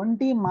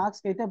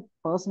 మార్క్స్ కి అయితే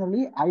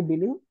personally I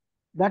believe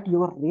that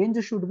your range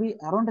should be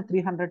around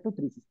 300 to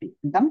 350.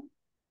 Done?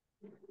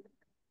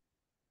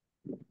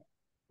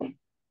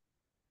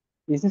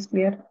 Is this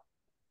clear?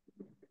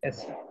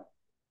 Yes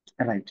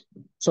right.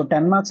 So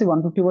 10 marks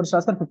 150 words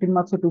రాస్తారు, 15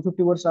 మార్క్స్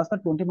 250 వర్డ్స్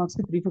రాస్తారు, 20 marks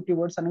 350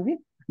 words అనేవి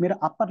మీరు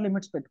upper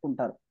limits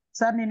పెట్టుకుంటారు.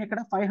 Sir నేను ఇక్కడ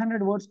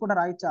 500 వర్డ్స్ కూడా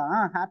రాయొచ్చా?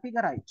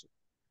 హ్యాపీగా రాయొచ్చు.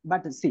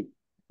 బట్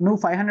నువ్వు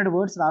 500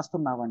 వర్డ్స్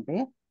రాస్తున్నావంటే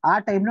ఆ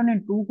టైంలో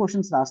నేను 2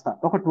 క్వశ్చన్స్ రాస్తా.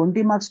 ఒక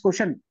 20 మార్క్స్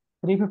క్వశ్చన్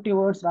 350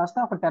 వర్డ్స్ రాస్తా,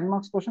 ఒక 10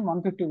 మార్క్స్ క్వశ్చన్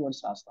 150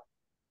 వర్డ్స్ రాస్తా.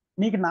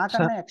 నీకు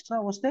నాకన్నా ఎక్స్ట్రా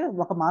వస్తే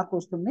 1 మార్క్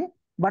వస్తుంది,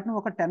 బట్ నువ్వు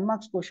ఒక 10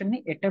 మార్క్స్ క్వశ్చన్ ని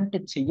అటెంప్ట్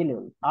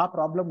చెయ్యలేవు, ఆ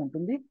ప్రాబ్లం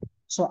ఉంటుంది.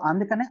 సో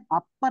అందుకనే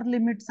అప్పర్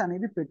లిమిట్స్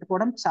అనేవి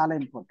పెట్టుకోవడం చాలా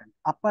ఇంపార్టెంట్.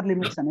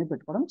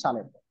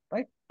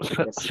 రైట్?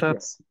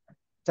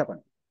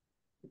 చెప్పండి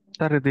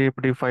సార్. ఇది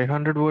ఇప్పుడు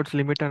 500 వర్డ్స్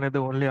లిమిట్ అనేది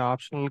ఓన్లీ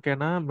ఆప్షనల్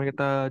కేనా,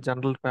 మిగతా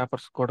జనరల్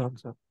పేపర్స్ కూడా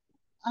సార్?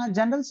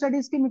 జనరల్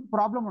స్టడీస్ కి మీకు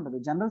ప్రాబ్లం ఉండదు.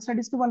 జనరల్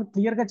స్టడీస్ కి వాళ్ళు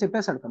క్లియర్ గా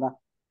చెప్పేశాడు కదా,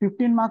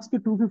 15 మార్క్స్ కి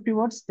 250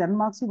 వర్డ్స్, 10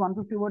 మార్క్స్ కి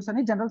 150 వర్డ్స్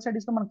అని జనరల్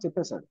స్టడీస్ లో మనకు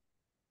చెప్పేశాడు.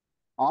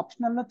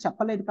 ఆప్షనల్ లో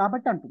చెప్పలేదు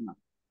కాబట్టి అంటున్నా.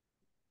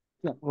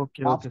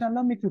 ఆప్షనల్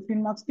లో మీకు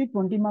 15 మార్క్స్ కి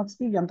 20 మార్క్స్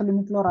కి ఎంత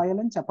లిమిట్ లో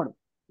రాయాలని చెప్పడు.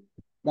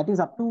 That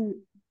is up to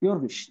your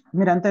wish.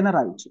 మీరు ఎంతైనా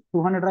రాయొచ్చు,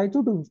 200 రాయొచ్చు,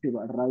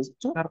 250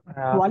 రాయొచ్చు,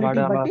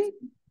 క్వాలిటీ బట్టి.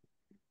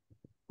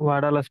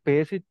 వాడు అలా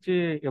స్పేస్ ఇచ్చి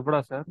ఇవ్వడా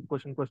సార్?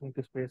 క్వశ్చన్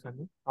కి స్పేస్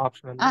అని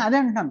ఆప్షనల్? అదే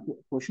అంటాను,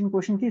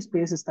 క్వశ్చన్ కి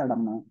స్పేస్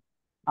ఇస్తాడమ్మా.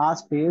 ఆ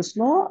స్పేస్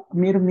లో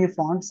మీరు మీ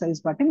ఫాంట్ సైజ్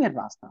బట్టి మీరు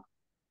రాస్తారు.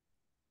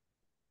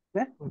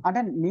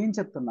 అంటే నేను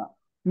చెప్తున్నా,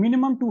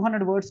 మినిమం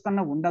 200 వర్డ్స్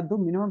కన్నా ఉండద్దు,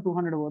 మినిమం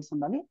 200 వర్డ్స్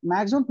ఉండాలి,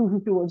 మాక్సిమం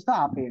 250 వర్డ్స్ తో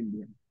ఆపేయండి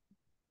అని.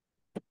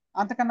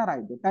 అంతకన్నా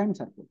రాయద్దు, టైం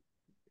సరిపోదు.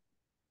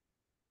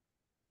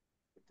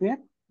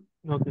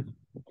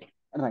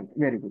 Right,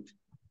 very good.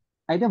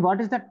 అయితే what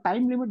is the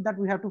time limit that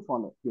we have to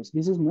follow?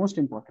 This is most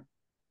important.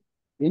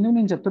 ఎందుకు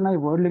నేను చెప్తున్నా ఈ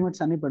వర్డ్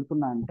లిమిట్స్ అన్ని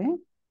పెడుతున్నా అంటే,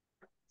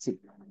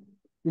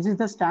 this is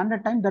the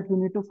standard time that you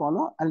need to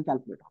follow. I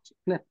calculate also.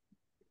 Clear?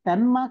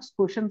 10 marks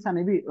questions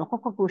అనేవి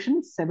ఒక్కొక్క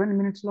question 7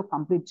 minutes లో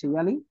కంప్లీట్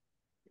చేయాలి.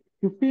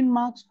 15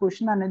 మార్క్స్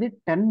క్వశ్చన్ అనేది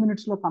 10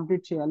 minutes లో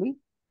కంప్లీట్ చేయాలి.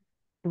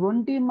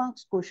 20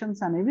 మార్క్స్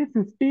క్వశ్చన్స్ అనేవి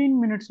 15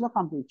 minutes లో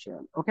కంప్లీట్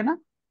చేయాలి. ఓకేనా?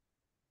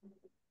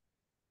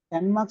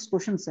 10 మార్క్స్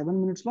క్వశ్చన్ 7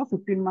 minutes లో,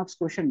 15 మార్క్స్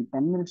క్వశ్చన్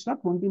 10 minutes లో,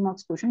 20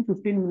 మార్క్స్ క్వశ్చన్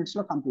 15 minutes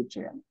లో కంప్లీట్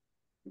చేయాలి.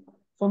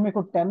 సో మీకు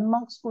 10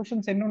 మార్క్స్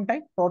క్వశ్చన్స్ ఎన్ని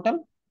ఉంటాయి టోటల్?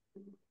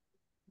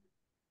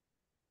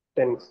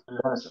 10.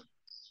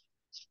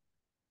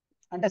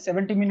 అంటే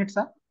 70 minutes.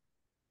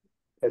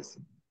 Yes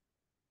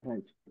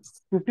right.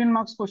 15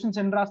 marks questions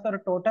ఎన్ని రాస్తారు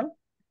టోటల్?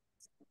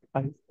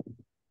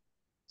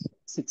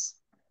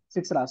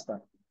 6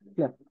 రాస్తారు.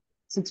 క్లియర్?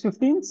 6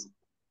 15s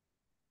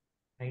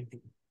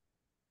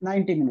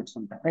 90 minutes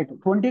ఉంటాయి. రైట్.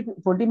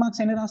 20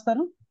 మార్క్స్ ఎన్ని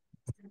రాస్తారు?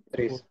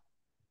 3.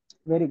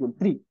 Very good.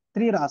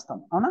 3 రాస్తాం,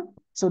 అవునా?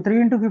 So 3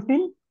 into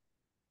 15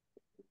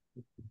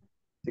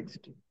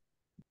 60.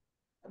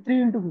 3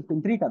 into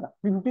 15 3 కదా,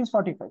 3 15s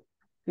 45.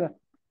 Clear?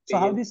 So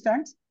how this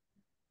stands?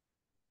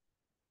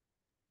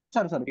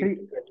 Sorry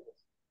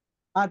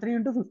 3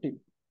 into 15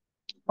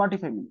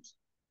 45 minutes.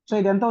 So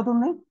ఇది ఎంత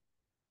అవుతుంది?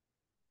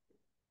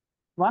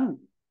 1.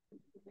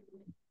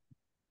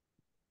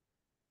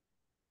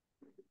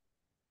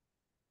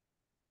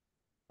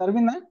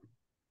 సరిపోయిందా?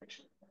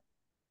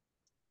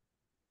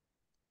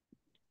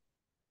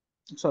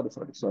 సారీ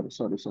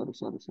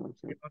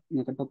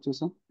నేను టచ్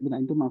చేసాం. ఇది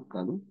 90 మార్క్స్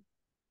కాదు,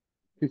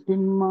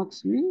 15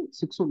 మార్క్స్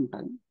 6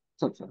 ఉంటాయి.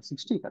 సారీ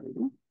 60 కాదు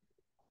ఇది.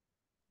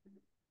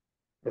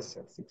 Yes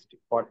sir 60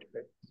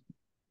 45.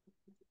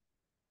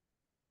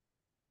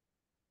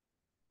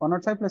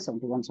 105 plus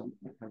 70 170.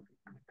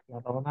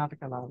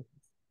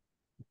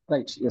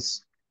 Right. Yes.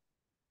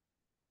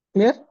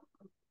 Clear?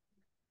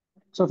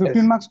 So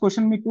 15 marks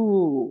question మీకు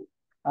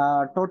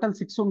టోటల్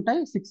 6 ఉంటాయి.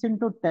 6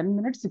 into 10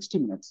 minutes 60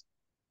 minutes.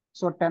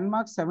 So 10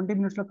 marks 70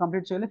 minutes లో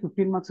కంప్లీట్ చేయాలి,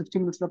 15 మార్క్స్ 60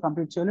 minutes లో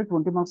కంప్లీట్ చేయాలి,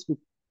 20 మార్క్స్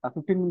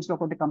 15 minutes లో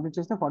ఒకటి కంప్లీట్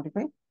చేస్తే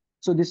 45.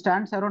 So the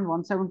stands around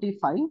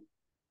 175.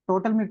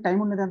 Total మీకు టైం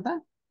ఉన్నది ఎంత?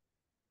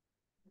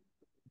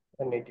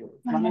 180.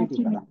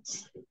 180 కదా. minutes.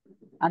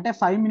 అంటే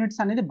 5 minutes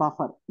అనేది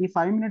బఫర్. ఈ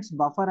 5 minutes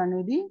బఫర్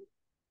అనేది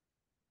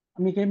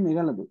మీకేం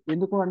మిగలదు.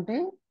 ఎందుకు అంటే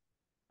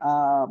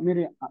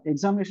మీరు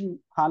ఎగ్జామినేషన్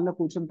హాల్లో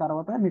కూర్చున్న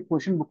తర్వాత మీకు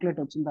క్వశ్చన్ బుక్లెట్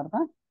వచ్చిన తర్వాత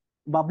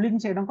బబ్లింగ్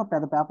చేయడం ఒక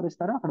పెద్ద పేపర్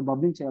ఇస్తారు, అక్కడ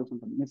బబ్లింగ్ చేయాల్సి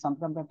ఉంటుంది. మీరు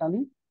సంతకం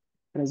పెట్టాలి,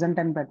 ప్రెసెంట్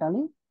అని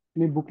పెట్టాలి,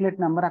 మీ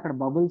బుక్లెట్ నెంబర్ అక్కడ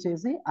బబుల్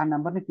చేసి ఆ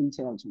నెంబర్ని ఫిల్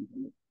చేయాల్సి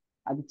ఉంటుంది.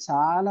 అది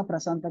చాలా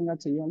ప్రశాంతంగా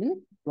చేయాలి.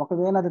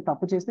 ఒకవేళ అది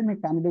తప్పు చేస్తే మీ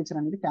క్యాండిడేచర్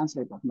అనేది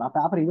క్యాన్సిల్ అయిపోతుంది, ఆ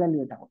పేపర్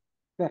ఇవాల్యుయేట్ అవ్వదు.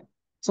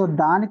 సో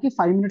దానికి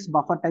 5 minutes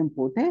బఫర్ టైం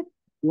పోతే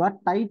you are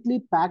tightly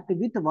packed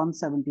with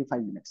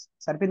 175 minutes.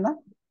 సరిపోయిందా?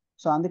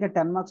 సో అందుకే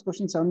 10 మార్క్స్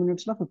క్వశ్చన్ 7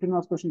 minutes లో, 15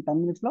 మార్క్స్ క్వశ్చన్ 10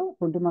 minutes లో,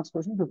 20 మార్క్స్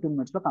క్వశ్చన్ 15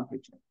 minutes లో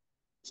కంప్లీట్ చేయాలి.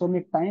 సో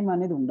మీకు టైం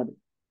అనేది ఉండదు.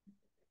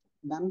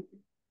 దాని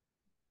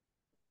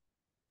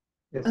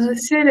Yes.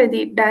 సార్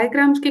అది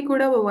డయాగ్రామ్స్ కి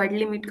కూడా వర్డ్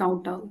లిమిట్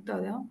కౌంట్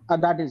అవుతుందా?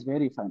 That is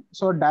very fine.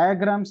 So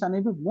diagrams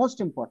అనేది మోస్ట్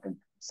ఇంపార్టెంట్.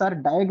 సార్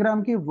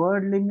డయాగ్రామ్ కి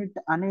వర్డ్ లిమిట్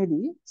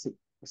అనేది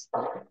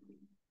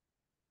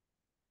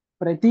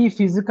ప్రతి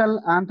ఫిజికల్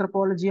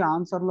ఆంథ్రపాలజీ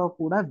ఆన్సర్ లో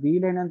కూడా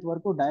వీలైనంత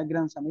వరకు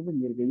డయాగ్రామ్స్ అనేవి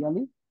మీరు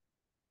వేయాలి.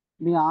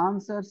 మీ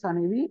ఆన్సర్స్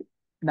అనేవి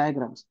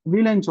డయాగ్రామ్స్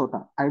వీలైన చోట.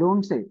 ఐ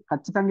డోంట్ సే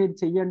ఖచ్చితంగా ఇది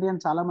చెయ్యండి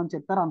అని చాలా మంది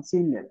చెప్తారు, అంత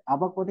సీన్ లేదు,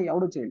 అవ్వకపోతే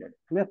ఎవడు చేయలేడు.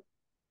 క్లియర్?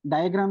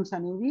 డయాగ్రామ్స్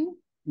అనేవి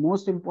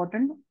మోస్ట్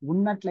ఇంపార్టెంట్.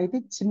 ఉన్నట్లయితే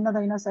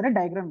చిన్నదైనా సరే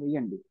డయాగ్రామ్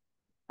వేయండి.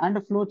 అండ్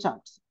ఫ్లో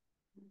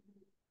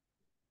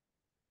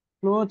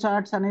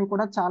చార్ట్స్ అనేవి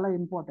కూడా చాలా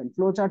ఇంపార్టెంట్.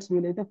 ఫ్లో చార్ట్స్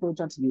వీలైతే ఫ్లో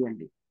చార్ట్స్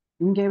గీయండి.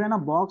 ఇంకేమైనా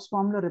బాక్స్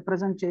ఫామ్ లో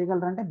రిప్రజెంట్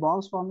చేయగలరంటే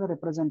బాక్స్ ఫామ్ లో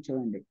రిప్రజెంట్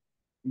చేయండి.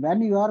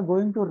 When you are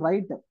going to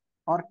right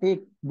are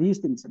take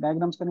these things,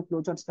 diagrams కానీ ఫ్లో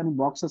చార్ట్స్ కానీ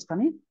బాక్సెస్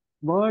కానీ,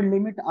 వర్డ్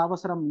లిమిట్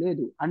అవసరం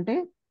లేదు. అంటే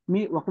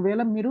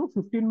ఒకవేళ మీరు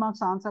 15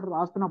 మార్క్స్ ఆన్సర్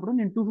రాస్తున్నప్పుడు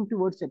నేను 250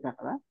 వర్డ్స్ చెప్పాను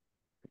కదా,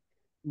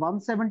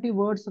 170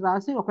 వర్డ్స్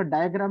రాసి ఒక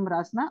డయాగ్రామ్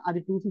రాసినా అది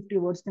 250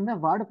 వర్డ్స్ కింద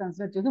వాడు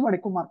కన్సిడర్ చేసి వాడు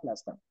ఎక్కువ మార్కులు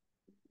వేస్తాడు.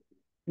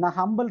 నా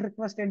హంబుల్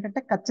రిక్వెస్ట్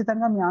ఏంటంటే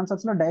ఖచ్చితంగా మీ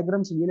ఆన్సర్స్ లో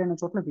డయాగ్రామ్స్ వీలైన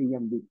చోట్ల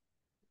వేయండి.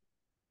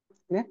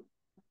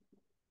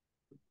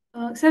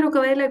 సార్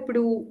ఒకవేళ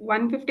ఇప్పుడు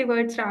 150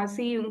 వర్డ్స్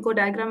రాసి ఇంకో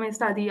డయాగ్రామ్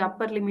వేస్తే అది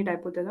అప్పర్ లిమిట్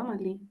అయిపోతుందా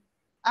మళ్ళీ?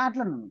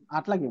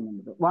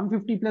 అట్లాగేముండదు.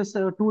 150 ప్లస్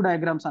 2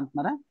 డయాగ్రామ్స్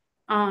అంటున్నారా?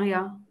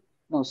 Yeah.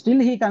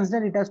 Still he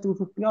consider it as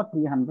 250 or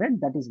 300.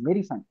 That is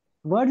very fine.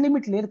 Word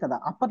limit లేదు కదా,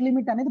 అప్పర్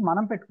లిమిట్ అనేది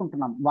మనం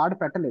పెట్టుకుంటున్నాం, వాడు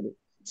పెట్టలేదు.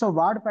 సో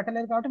వాడు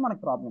పెట్టలేదు కాబట్టి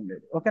మనకు ప్రాబ్లం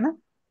లేదు. ఓకేనా?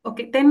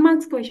 ఓకే. 10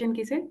 మార్క్స్ క్వశ్చన్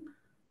కి సార్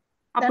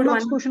 10 అప్పుడు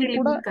మార్క్స్ క్వశ్చన్ 150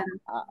 కూడా లిమిట్ కదా?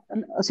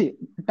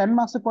 10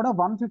 మార్క్స్ కూడా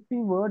 150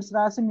 వర్డ్స్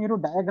రాసి మీరు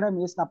డయాగ్రామ్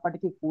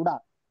వేసినప్పటికీ కూడా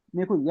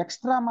మీకు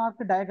ఎక్స్ట్రా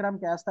మార్క్ డయాగ్రామ్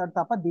వేస్తాడు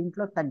తప్ప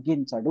దీంట్లో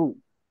తగ్గించడు.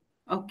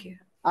 ఓకే.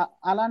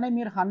 అలానే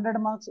మీరు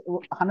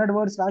 100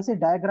 వర్డ్స్ రాసి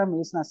డయాగ్రామ్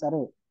వేసినా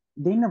సరే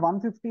దీన్ని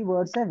 150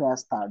 వర్డ్సే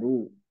వేస్తాడు.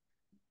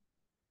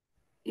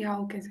 Yeah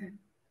okay sir.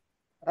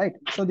 Right?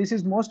 So this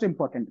is most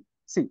important.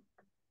 C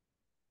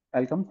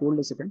welcome,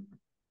 hold a second.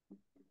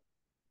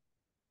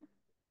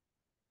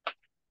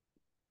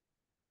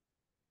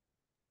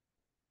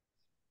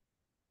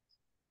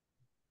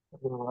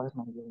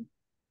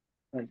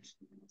 Right.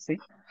 See,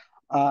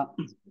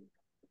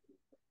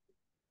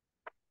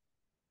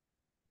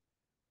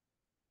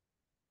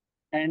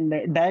 and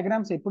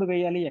diagrams ఎప్పుడు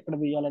వేయాలి, ఎక్కడ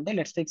వేయాలంటే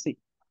let's take see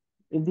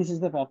if this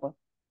is the paper,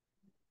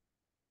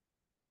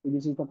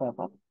 this is the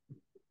paper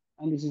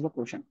and this is the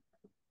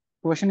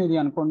question ఇది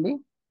అనుకోండి.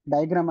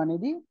 Diagram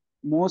అనేది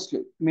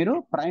mostly మీరు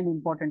prime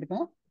important గా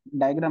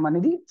diagram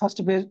అనేది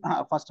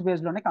ఫస్ట్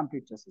పేజ్ లోనే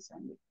కంప్లీట్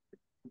చేసేసేయండి.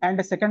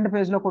 అండ్ సెకండ్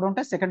పేజ్ లో కూడా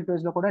ఉంటే సెకండ్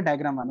పేజ్ లో కూడా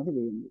డయాగ్రామ్ అనేది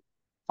వేయండి.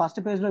 ఫస్ట్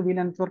పేజ్ లో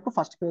వీలైనంత వరకు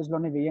ఫస్ట్ పేజ్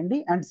లోనే వేయండి.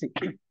 అండ్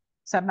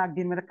సార్ నాకు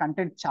దీని మీద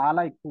కంటెంట్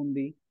చాలా ఎక్కువ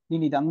ఉంది,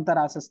 నేను ఇదంతా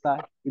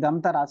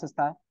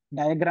రాసేస్తా,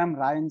 డయాగ్రామ్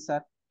రాయను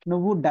సార్.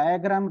 నువ్వు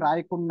డయాగ్రామ్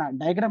రాయకుండా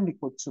డయాగ్రామ్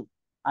నీకు వచ్చు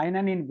అయినా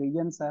నేను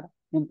వెయ్యను సార్,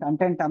 నేను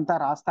కంటెంట్ అంతా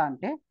రాస్తా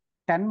అంటే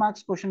 10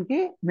 మార్క్స్ క్వశ్చన్ కి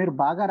మీరు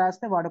బాగా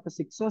రాస్తే వాడు ఒక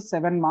 6 or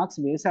 7 మార్క్స్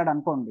వేసాడు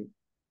అనుకోండి.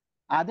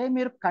 అదే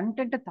మీరు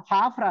కంటెంట్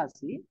హాఫ్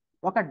రాసి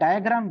ఒక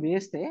డయాగ్రామ్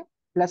వేస్తే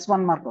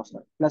 +1 మార్క్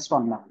వస్తుంది,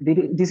 +1 mark.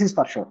 This is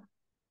for sure.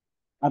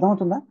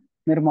 అర్థమవుతుందా?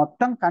 మీరు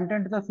మొత్తం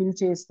కంటెంట్ తో ఫిల్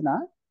చేసిన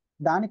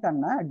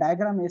దానికన్నా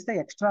డయాగ్రామ్ వేస్తే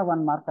ఎక్స్ట్రా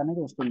 1 మార్క్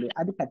అనేది వస్తుంది.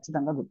 అది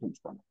ఖచ్చితంగా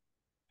గుర్తుంచుకోండి.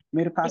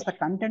 మీరు కాస్త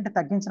కంటెంట్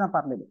తగ్గించినా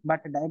పర్లేదు,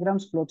 బట్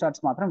డయాగ్రామ్స్ ఫ్లో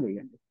చార్ట్స్ మాత్రం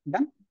వేయండి.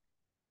 Done?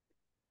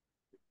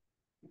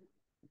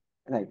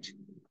 Right,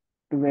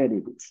 very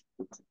good.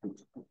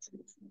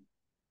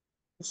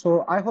 So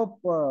I hope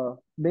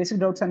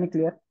basic doubts అన్ని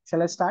clear.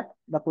 Shall I start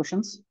the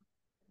questions?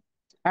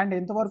 And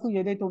ఎంతవరకు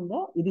ఏదైతే ఉందో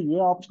ఇది ఏ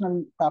ఆప్షనల్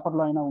పేపర్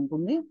లో అయినా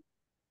ఉంటుంది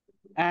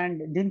అండ్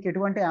దీనికి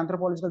ఎటువంటి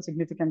ఆంథ్రోపాలజికల్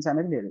సిగ్నిఫికెన్స్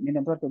అనేది లేదు. నేను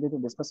ఎంతవరకు ఏదైతే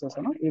డిస్కస్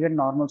చేశానో ఈవెన్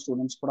నార్మల్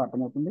స్టూడెంట్స్ కూడా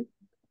అర్థమవుతుంది.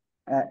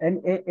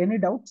 Any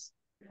doubts?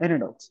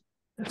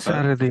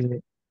 సార్ ఇది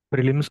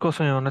ప్రిలిమ్స్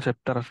కోసం ఏమన్నా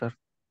చెప్తారా సార్?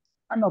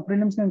 అండ్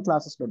ప్రిలిమ్స్ నేను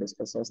క్లాసెస్ లో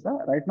డిస్కస్ చేస్తా.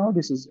 Right now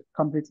this is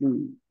completely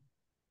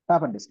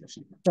paper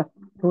discussion.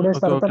 2 days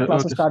తర్వాత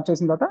క్లాసెస్ స్టార్ట్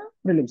చేసిన తర్వాత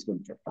ప్రిలిమ్స్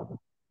గురించి చెప్తాం.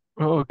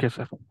 Okay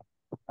sir.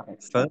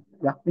 సార్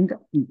ఇంకా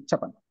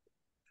చెప్పండి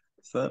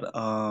సార్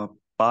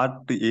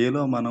పార్ట్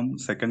ఏలో మనం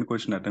సెకండ్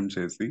క్వశ్చన్ అటెంప్ట్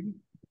చేసి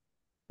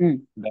ఉమ్,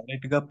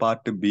 డైరెక్ట్ గా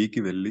పార్ట్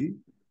బికి వెళ్ళి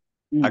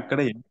ఉమ్, అక్కడ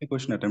ఎయిత్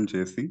క్వశ్చన్ అటెంప్ట్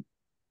చేసి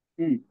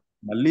ఉమ్,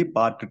 మళ్ళీ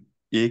పార్ట్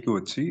ఏకి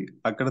వచ్చి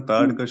అక్కడ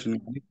థర్డ్ ఉమ్. క్వశ్చన్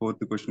కానీ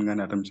ఫోర్త్ క్వశ్చన్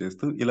కానీ అటెంప్ట్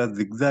చేస్తూ ఇలా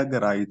జిగ్జాగ్ గా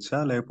రాయొచ్చా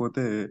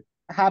లేకపోతే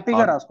హ్యాపీగా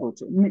ఆర్డర్?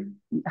 రాసుకోవచ్చు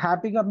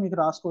హ్యాపీగా మీకు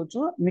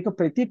రాసుకోవచ్చు. మీకు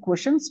ప్రతి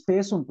క్వశ్చన్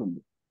స్పేస్ ఉంటుంది,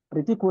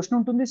 ప్రతి క్వశ్చన్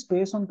ఉంటుంది,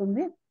 స్పేస్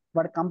ఉంటుంది.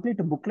 వాడు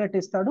కంప్లీట్ బుక్లెట్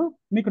ఇస్తాడు,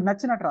 మీకు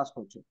నచ్చినట్టు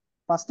రాసుకోవచ్చు.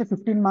 ఫస్ట్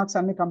 15 మార్క్స్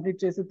అన్ని కంప్లీట్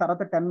చేసి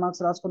తర్వాత 10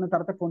 మార్క్స్ రాసుకుని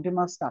తర్వాత 20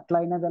 మార్క్స్ అట్లా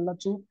అయినా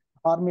వెళ్ళొచ్చు.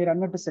 ఆర్ మీరు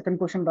అన్నట్టు సెకండ్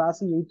క్వశ్చన్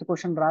రాసి ఎయిత్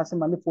క్వశ్చన్ రాసి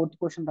మళ్ళీ ఫోర్త్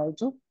క్వశ్చన్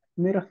రాయొచ్చు.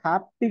 మీరు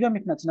హ్యాపీగా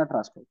మీకు నచ్చినట్టు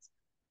రాసుకోవచ్చు.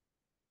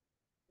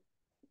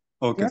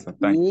 Okay sir,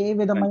 thank A you.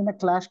 విధమైన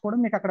క్లాష్ కూడా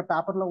మీకు అక్కడ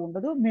పేపర్ లో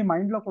ఉండదు, మీ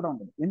మైండ్ లో కూడా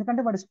ఉండదు.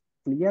 ఎందుకంటే వాడు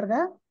క్లియర్ గా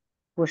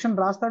క్వశ్చన్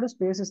రాస్తాడు,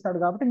 స్పేస్ ఇస్తాడు,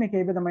 కాబట్టి మీకు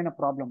ఏ విధమైన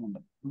ప్రాబ్లం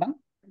ఉండదు. Done.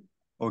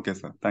 Okay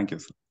sir, thank you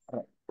sir.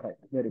 Right,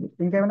 right, very good.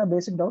 ఇంకేమైనా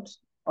basic doubts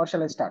or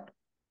shall I start?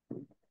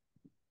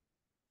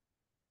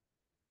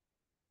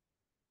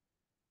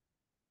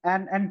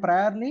 And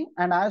ప్రయర్లీ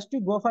and as to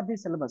go for the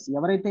syllabus,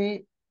 ఎవరైతే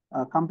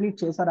కంప్లీట్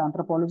చేశారో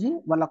ఆంథ్రోపాలజీ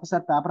వాళ్ళు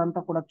ఒకసారి పేపర్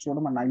అంతా కూడా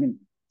చూడమని, ఐ మీన్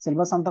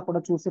సిలబస్ అంతా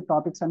కూడా చూసి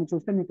టాపిక్స్ అన్ని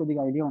చూస్తే మీకు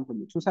కొద్దిగా ఐడియా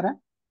ఉంటుంది. చూసారా?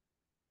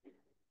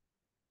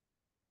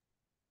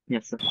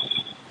 Yes, sir.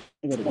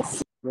 Very good,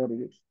 very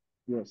good.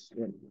 Yes,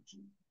 very good.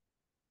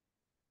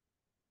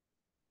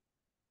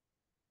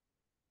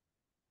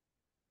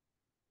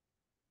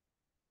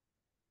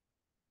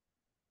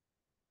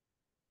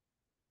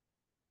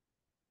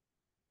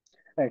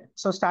 Right.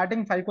 So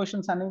starting 5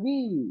 questions అనేవి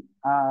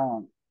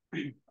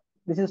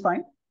this is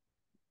fine.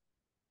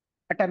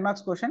 10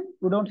 marks question,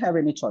 you don't have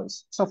any choice.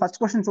 So first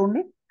question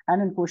చూడండి. అండ్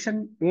నేను క్వశ్చన్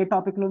ఏ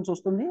టాపిక్ నుంచి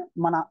వస్తుంది,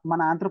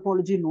 మన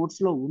ఆంథ్రోపాలజీ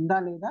నోట్స్ లో ఉందా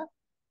లేదా,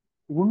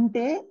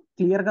 ఉంటే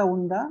క్లియర్ గా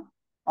ఉందా,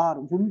 ఆర్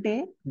ఉంటే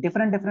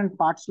డిఫరెంట్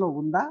పార్ట్స్ లో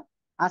ఉందా,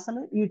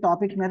 అసలు ఈ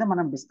టాపిక్ మీద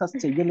మనం డిస్కస్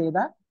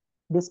చెయ్యలేదా,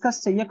 డిస్కస్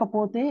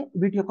చెయ్యకపోతే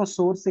వీటి యొక్క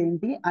సోర్స్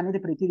ఏంటి అనేది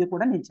ప్రతిదీ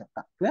కూడా నేను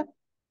చెప్తాను.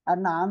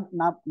 అండ్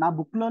నా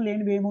బుక్ లో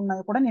లేనివి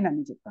ఏమున్నాయో కూడా నేను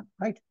అన్ని చెప్తాను.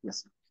 Right? Yes.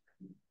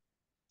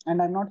 And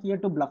I'm not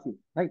here to bluff you.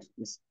 Right?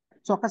 Yes.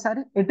 So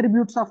ఒక్కసారి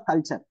attributes of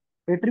culture.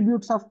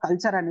 Attributes of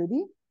culture అనేది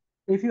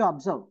ఇఫ్ యూ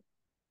అబ్జర్వ్,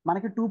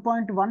 మనకి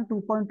 2.1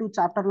 2.2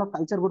 చాప్టర్ లో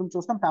కల్చర్ గురించి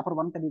చూస్తాం. పేపర్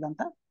 1 కదా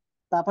ఇదంతా.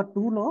 పేపర్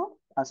 2లో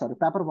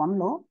పేపర్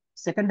 1లో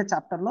సెకండ్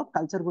చాప్టర్ లో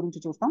కల్చర్ గురించి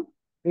చూస్తాం.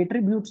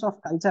 అట్రిబ్యూట్స్ ఆఫ్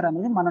కల్చర్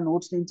అనేది మన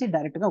నోట్స్ నుంచి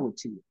డైరెక్ట్ గా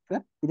వచ్చింది.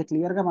 ఇది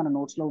క్లియర్ గా మన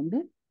నోట్స్ లో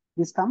ఉంది.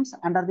 This comes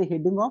under the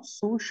heading of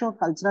socio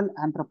cultural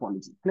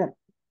anthropology. Clear?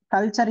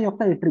 Culture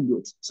యొక్క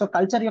అట్రిబ్యూట్స్. సో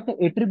కల్చర్ యొక్క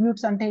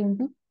అట్రిబ్యూట్స్ అంటే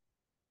ఏంటి?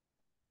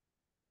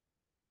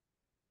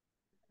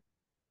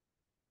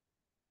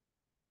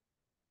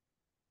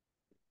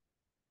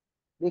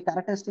 ది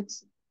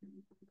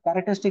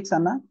క్యారెక్టరిస్టిక్స్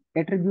అన్న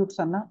అట్రిబ్యూట్స్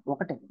అన్న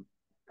ఒకటే.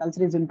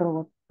 Culture is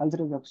introvert,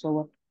 culture is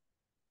extrovert,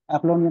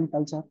 అప్లోనియన్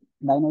culture,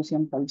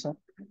 డైనోసియన్ culture,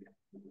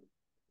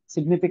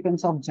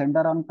 significance of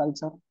gender on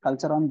culture,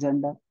 culture on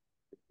gender,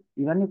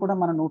 ఇవన్నీ కూడా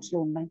మన నోట్స్ లో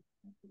ఉన్నాయి.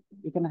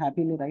 You can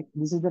happily right.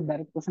 This is the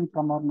direct question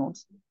from our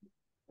notes.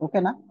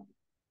 ఓకేనా?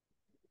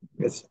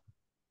 Yes.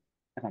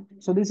 Right.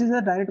 So this is the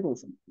direct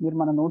question. మీరు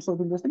మన notes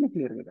open చేస్తే మీకు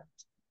క్లియర్ గా.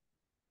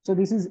 So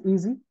this is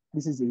easy,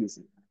 this is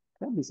easy,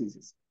 this is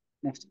easy.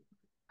 Next,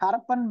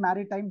 Harappan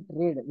maritime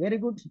trade. Very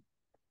good.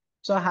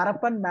 So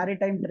Harappan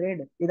maritime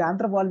trade ఇది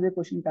anthropology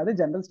question కాదు,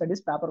 general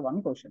studies paper 1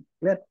 question.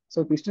 Clear?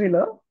 So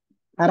హిస్టరీలో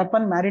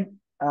Harappan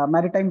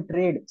maritime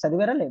trade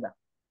చదివారా లేదా?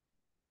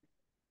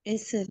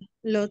 Yes, sir.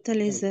 Lothal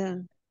is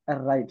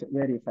right,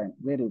 very fine,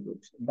 very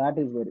good, that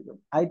is very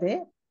good. అయితే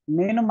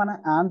నేను మన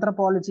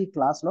anthropology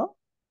class లో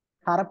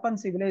Harappan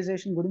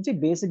civilisation గురించి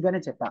బేసిక్ గానే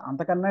చెప్పా.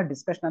 అంతకన్నా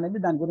డిస్కషన్ అనేది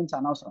దాని గురించి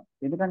అనవసరం.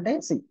 ఎందుకంటే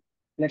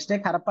let's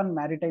take Harappan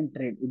maritime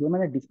trade.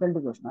 ఇదేమైనా డిఫికల్టీ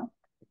క్వశ్చన్?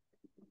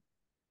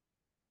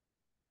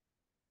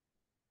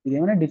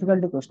 ఇదేమైనా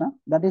difficulty question?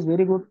 That is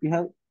very good. You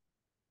have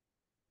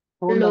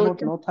told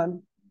about Lothal.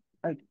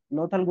 Right,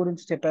 Lothal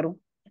గురించి చెప్పారు.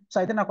 సో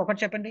అయితే నాకు ఒకటి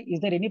చెప్పండి,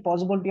 is there any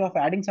possibility of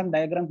adding some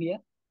diagram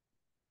here?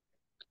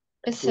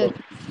 Yes, sir.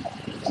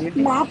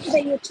 Map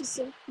వేయొచ్చు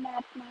sir.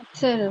 Map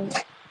Sir,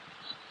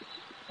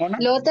 అవునా?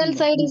 Lothal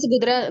side is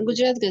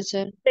Gujarat, కదా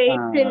sir.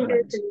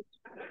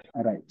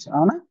 Right,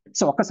 అవునా?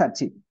 సో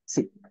ఒక్కసారి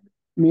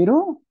మీరు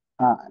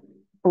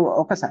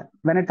ఒకసారి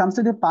when it comes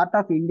to the part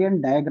of Indian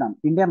diagram,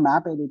 India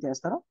map ఏదైతే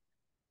చేస్తారో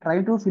try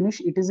to finish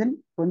it is in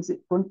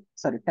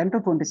 10 to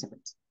 20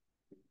 seconds.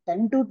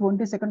 10 to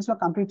 20 seconds లో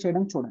complete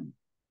చేయడం చూడండి.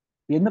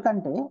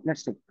 ఎందుకంటే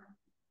లెట్స్ టేక్,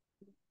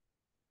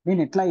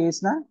 నేను ఇట్లా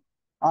వేసినా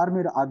ఆర్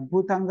మీరు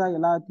అద్భుతంగా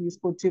ఇలా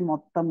తీసుకొచ్చి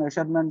మొత్తం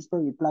మెషర్మెంట్స్ తో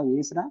ఇట్లా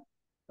వేసినా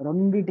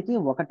రెండింటికి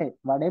ఒకటే.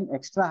 వాడేం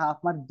ఎక్స్ట్రా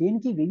హాఫ్ మార్క్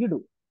దేనికి వెయ్యడు.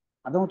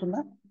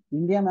 అర్థమవుతుందా?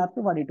 ఇండియా మ్యాప్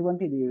వాడు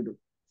ఎటువంటి వేయడు.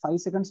 5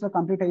 seconds లో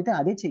కంప్లీట్ అయితే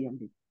అదే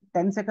చేయండి.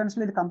 10 seconds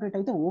లో ఇది కంప్లీట్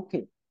అయితే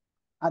ఓకే.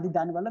 అది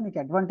దానివల్ల మీకు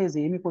అడ్వాంటేజ్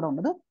ఏమి కూడా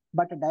ఉండదు.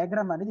 బట్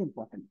డయాగ్రామ్ అనేది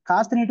ఇంపార్టెంట్.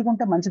 కాస్త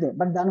నీటుకుంటే మంచిదే,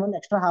 బట్ దానివల్ల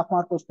ఎక్స్ట్రా హాఫ్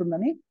మార్క్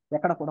వస్తుందని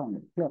ఎక్కడ కూడా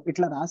ఉండదు.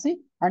 ఇట్లా రాసి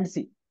and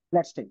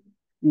let's take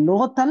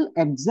Lothal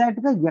exact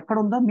గా ఎక్కడ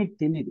ఉందో మీకు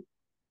తెలియదు.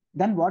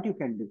 Then what you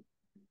can do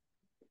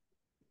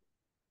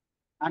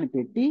అని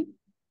పెట్టి,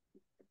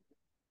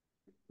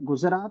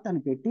 గుజరాత్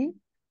అని పెట్టి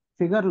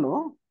ఫిగర్ లో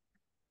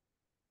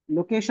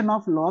location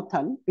of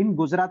Lothal in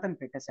Gujarat అని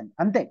పెట్టేసండి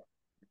అంతే.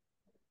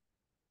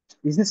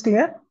 Is this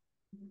clear?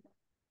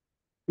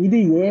 ఇది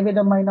ఏ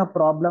విధమైన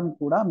ప్రాబ్లం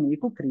కూడా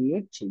మీకు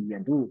క్రియేట్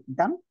చెయ్యదు.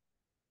 డన్.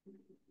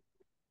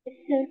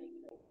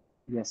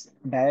 ఎస్,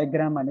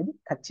 డయాగ్రామ్ అనేది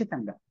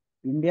ఖచ్చితంగా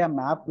ఇండియా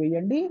మ్యాప్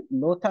వేయండి,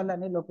 లోథల్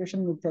అనే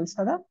లొకేషన్ మీకు తెలుసు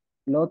కదా,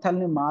 లోథల్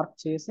ని మార్క్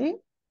చేసి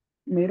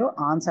మీరు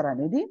ఆన్సర్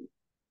అనేది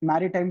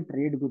మ్యారిటైమ్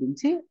ట్రేడ్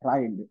గురించి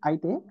రాయండి.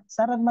 అయితే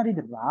సార్ అది మరి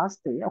ఇది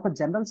రాస్తే ఒక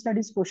జనరల్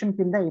స్టడీస్ క్వశ్చన్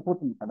కింద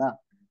అయిపోతుంది కదా.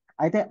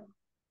 అయితే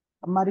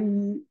మరి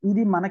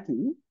ఇది మనకి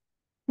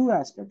two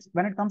aspects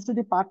when it comes to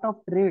the part of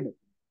trade.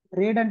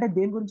 Trade అంటే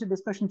దేని గురించి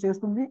డిస్కషన్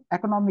చేస్తుంది?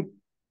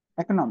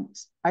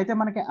 ఎకనామిక్స్. అయితే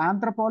మనకి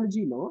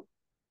ఆంథ్రపాలజీలో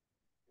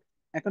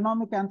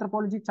ఎకనామిక్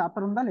ఆంథ్రపాలజీ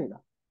చాప్టర్ ఉందా లేదా?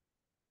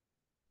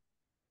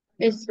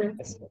 Yes, sir.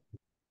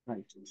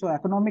 Right. So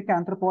economic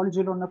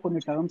ఆంథ్రపాలజీలో ఉన్న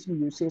కొన్ని టర్మ్స్ ని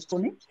యూజ్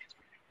చేసుకొని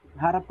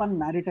హరప్పన్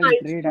మ్యారిటైమ్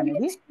ట్రేడ్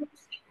అనేది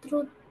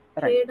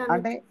రైట్.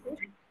 అంటే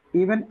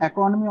even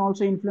economy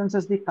also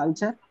influences the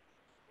culture.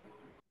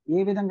 ఏ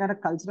విధంగా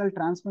కల్చరల్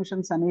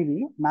ట్రాన్స్మిషన్స్ అనేవి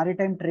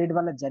మ్యారిటైమ్ ట్రేడ్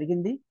వల్ల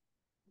జరిగింది.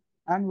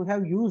 And we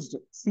have used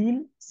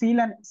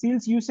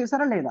seals use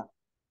చేశారా లేదా?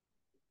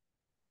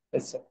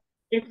 Yes, sir.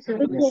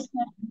 Yes.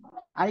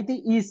 అయితే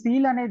ఈ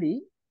సీల్ అనేది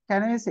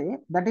can I say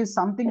that is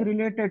something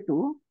related to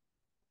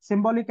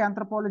symbolic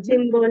anthropology.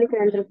 Symbolic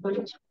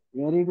anthropology.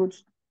 Very good.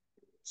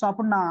 So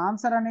అప్పుడు నా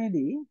ఆన్సర్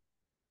అనేది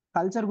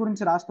కల్చర్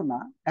గురించి రాస్తున్నా,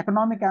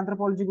 ఎకనామిక్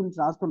ఆంథ్రపాలజీ గురించి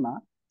రాస్తున్నా,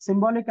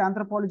 సింబాలిక్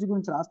ఆంథ్రపాలజీ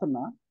గురించి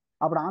రాస్తున్నా,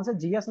 అప్పుడు ఆన్సర్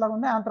జిఎస్ లాగా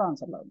ఉంది,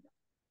 ఆన్సర్ లాగా ఉంది.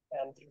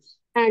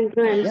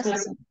 Yes.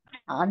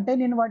 అంటే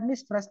నేను వాటిని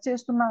స్ట్రెస్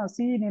చేస్తున్నా.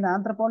 నేను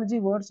ఆంథ్రపాలజీ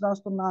వర్డ్స్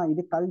రాస్తున్నా,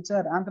 ఇది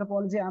కల్చర్,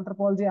 ఆంథ్రపాలజీ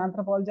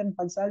అని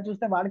 10 సార్లు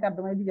చూస్తే వాడికి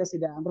అర్థమైంది ఎస్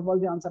ఇది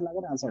ఆంథ్రపాలజీ ఆన్సర్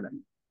లాగా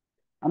రాశాడని.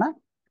 అవునా?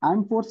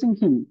 I'm forcing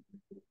him.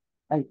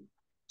 Right.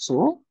 So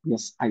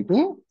yes, అయితే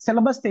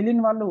సిలబస్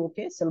తెలియని వాళ్ళు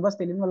ఓకే, సిలబస్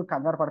తెలియని వాళ్ళు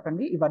కంగారు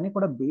పడకండి. ఇవన్నీ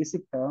కూడా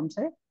బేసిక్ టర్మ్స్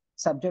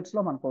సబ్జెక్ట్స్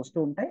లో మనకు వస్తూ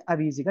ఉంటాయి,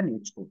 అవి ఈజీగా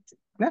నేర్చుకోవచ్చు.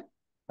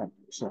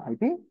 సో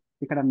అయితే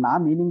ఇక్కడ నా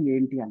మీనింగ్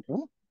ఏంటి అంటే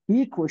ఈ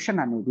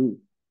క్వశ్చన్ అనేది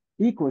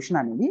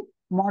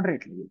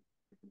మోడరేట్ లెవెల్.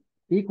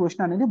 ఈ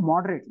క్వశ్చన్ అనేది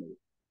మోడరేట్ లెవెల్.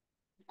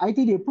 అయితే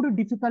ఇది ఎప్పుడు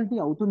డిఫికల్టీ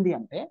అవుతుంది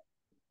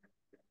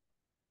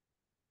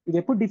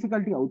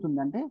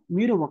అంటే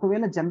మీరు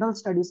ఒకవేళ జనరల్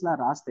స్టడీస్ లా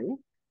రాస్తే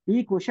ఈ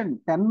క్వశ్చన్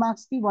 10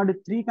 మార్క్స్ కి వాడు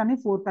 3 కానీ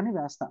 4 కానీ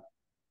వేస్తారు.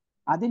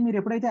 అదే మీరు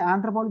ఎప్పుడైతే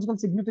ఆంథ్రపాలజికల్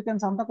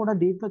సిగ్నిఫికెన్స్ అంతా కూడా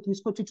దీంట్లో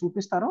తీసుకొచ్చి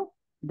చూపిస్తారో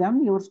then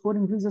your score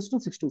increases to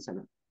 6 to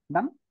 7.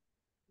 Done.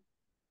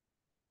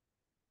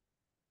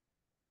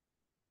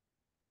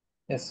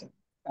 Yes, sir.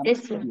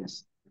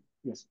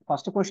 Yes.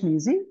 First question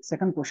easy,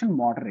 second question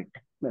moderate.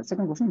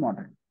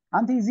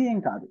 అంత ఈజీ ఏం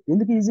కాదు.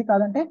 ఎందుకు ఈజీ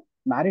కాదంటే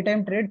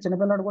మ్యారిటైమ్ ట్రేడ్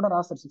చిన్నపిల్లాడు కూడా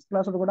రాస్తాడు, 6th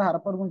క్లాస్ కూడా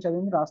హరప్పర్ గురించి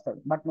చదివింది రాస్తాడు.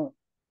 బట్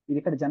ఇది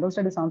ఇక్కడ జనరల్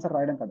స్టడీస్ ఆన్సర్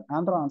రాయడం కదా,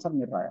 ఆన్సర్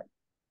మీరు రాయాలి.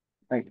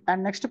 Right.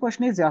 And next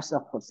question is just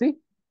of course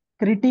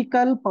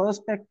critical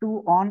perspective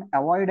on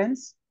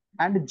avoidance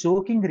and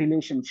joking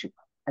relationship.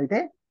 అయితే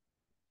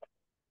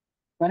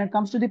when it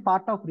comes to the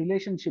part of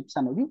relationships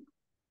అనేది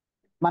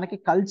మనకి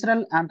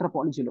cultural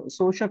ఆంథ్రపాలజీలో,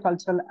 socio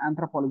cultural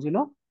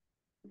ఆంథ్రపాలజీలో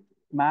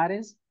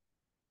marriage,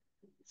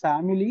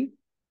 family,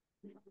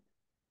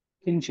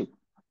 kinship,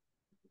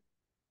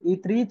 ఈ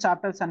 3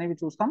 chapters అనేవి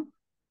చూస్తాం.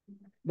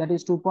 That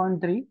is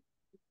 2.3,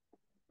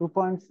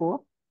 2.4,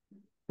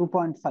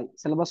 2.5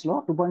 syllabus లో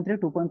 2.3,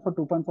 2.4,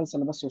 2.5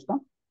 syllabus చూస్తాం.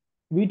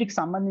 వీటికి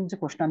సంబంధించి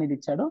క్వశ్చన్ అనేది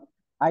ఇచ్చాడు.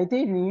 అయితే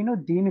నేను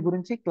దీని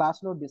గురించి క్లాస్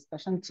లో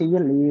డిస్కషన్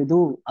చేయలేదు.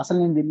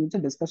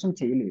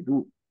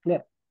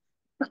 క్లియర్?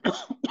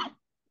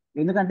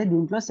 ఎందుకంటే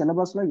దీంట్లో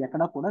సిలబస్ లో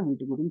ఎక్కడా కూడా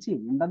వీటి గురించి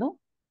ఉండదు.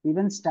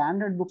 ఈవెన్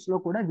స్టాండర్డ్ బుక్స్ లో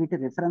కూడా వీటి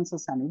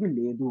రిఫరెన్సెస్ అనేవి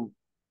లేదు.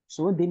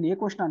 సో దీన్ని ఏ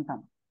క్వశ్చన్ అంటాం?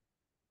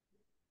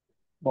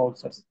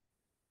 Bouncers.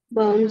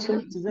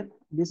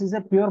 This is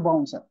a pure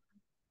bouncer.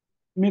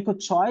 మీకు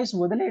చాయిస్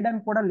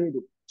వదిలేయడానికి కూడా లేదు.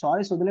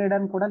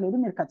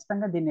 మీరు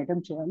ఖచ్చితంగా దీన్ని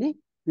అటెంప్ట్ చేయాలి.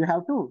 You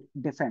have to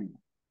defend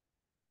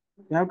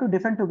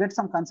to get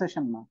some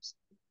concession marks.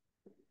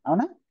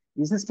 అవునా?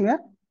 Is this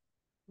clear?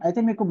 అయితే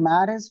మీకు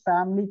మ్యారేజ్,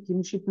 ఫ్యామిలీ,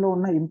 కిన్షిప్ లో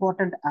ఉన్న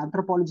ఇంపార్టెంట్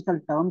ఆంథ్రోపాలజికల్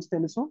టర్మ్స్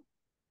తెలుసు,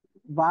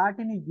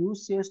 వాటిని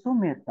యూజ్ చేస్తూ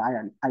మీరు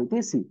రాయాలి. అయితే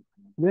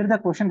wear the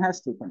question has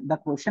taken, the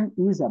question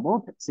is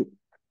about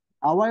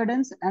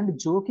avoidance and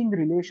joking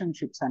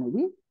relationships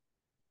అనేది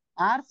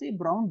ఆర్సి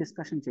బ్రౌన్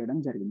డిస్కషన్ చేయడం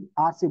జరిగింది.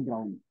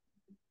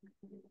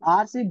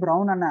 ఆర్సి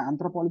బ్రౌన్ అన్న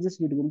ఆంథ్రోపాలజిస్ట్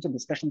వీటి గురించి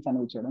డిస్కషన్స్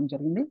అనేవి చేయడం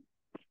జరిగింది.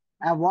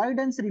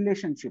 అవాయిడెన్స్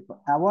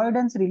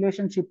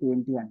రిలేషన్షిప్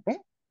ఏంటి అంటే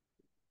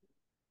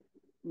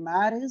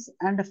మ్యారేజ్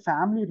అండ్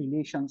ఫ్యామిలీ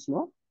రిలేషన్స్ లో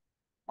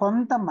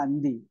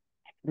కొంతమంది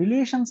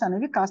రిలేషన్స్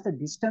అనేవి కాస్త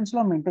డిస్టెన్స్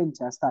లో మెయింటైన్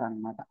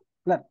చేస్తారనమాట.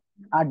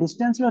 ఆ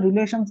డిస్టెన్స్ లో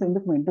రిలేషన్స్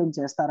ఎందుకు మెయింటైన్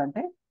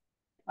చేస్తారంటే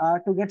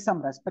టు గెట్ సమ్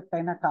రెస్పెక్ట్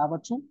అయినా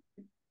కావచ్చు,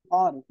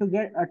 are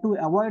to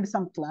avoid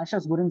some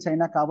clashes గురించి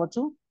అయినా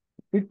కావచ్చు.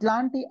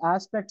 ఇట్లాంటి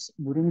ఆస్పెక్ట్స్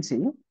గురించి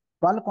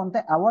వాళ్ళు కొంత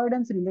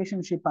అవాయిడెన్స్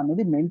రిలేషన్షిప్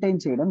అనేది మెయింటైన్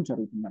చేయడం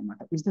జరుగుతుంది అనమాట.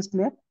 Is this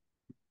clear?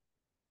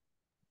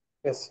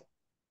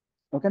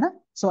 ఓకేనా?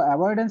 సో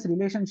అవాయిడెన్స్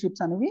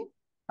రిలేషన్షిప్స్ అనేవి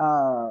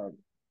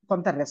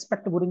కొంత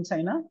రెస్పెక్ట్ గురించి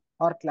అయినా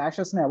ఆర్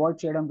క్లాషెస్ ని అవాయిడ్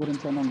చేయడం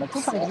గురించి అయినా ఉండొచ్చు.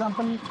 ఫర్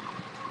ఎగ్జాంపుల్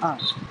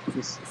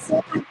ఎస్ సో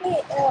అంటే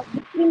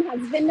between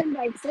husband and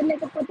wife sir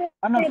లేకపోతే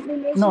నో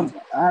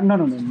రిలేషన్షిప్ నో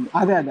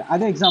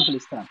అదే ఎగ్జాంపుల్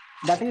ఇస్తాను.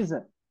 That is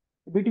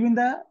between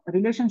the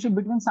relationship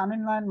between son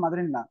in law and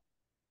mother in law,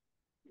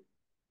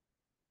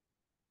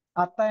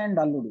 అత్త అండ్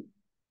అల్లుడు.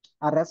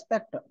 ఆ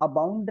రెస్పెక్ట్, ఆ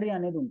బౌండరీ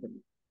అనేది ఉంటుంది.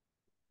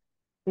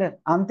 క్లియర్?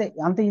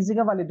 అంత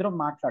ఈజీగా వాళ్ళిద్దరూ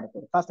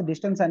మాట్లాడతారు, కాస్త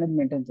డిస్టెన్స్ అనేది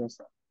మెయింటైన్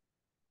చేస్తారు.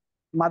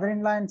 Mother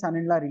in law and son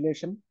in law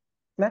relation.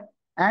 Clear?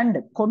 And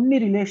కొన్ని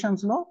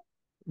రిలేషన్స్ లో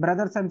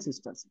బ్రదర్స్ అండ్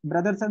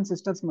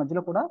సిస్టర్స్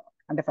మధ్యలో కూడా,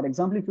 అంటే for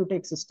example if you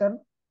take sister,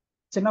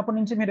 చిన్నప్పటి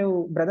నుంచి మీరు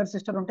బ్రదర్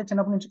సిస్టర్ ఉంటే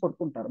చిన్నప్పటి నుంచి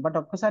కొట్టుకుంటారు. బట్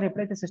ఒక్కసారి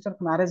ఎప్పుడైతే సిస్టర్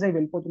మ్యారేజ్ అయి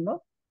వెళ్ళిపోతుందో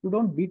యూ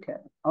డోంట్ బీట్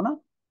హెర్. అవునా?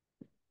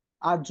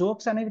 ఆ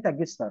జోక్స్ అనేవి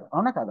తగ్గిస్తారు.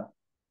 అవునా కదా?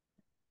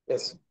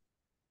 Yes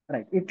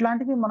right.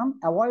 ఇట్లాంటివి మనం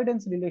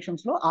అవాయిడెన్స్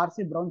రిలేషన్స్ లో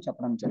ఆర్సి బ్రౌన్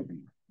చెప్పడం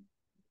జరిగింది.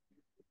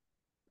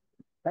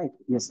 రైట్.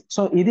 ఎస్.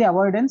 సో ఇది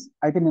అవాయిడెన్స్.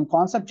 అయితే నేను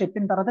కాన్సెప్ట్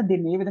చెప్పిన తర్వాత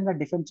దీన్ని ఏ విధంగా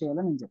డిఫెండ్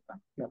చేయాలో నేను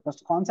చెప్తాను.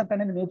 ఫస్ట్ కాన్సెప్ట్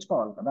అనేది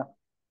నేర్చుకోవాలి కదా.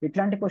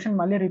 ఇట్లాంటి క్వశ్చన్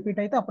మళ్ళీ రిపీట్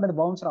అయితే అప్పుడు అది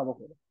bounce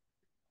రావకూడదు.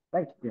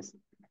 Right. Yes.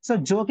 So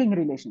joking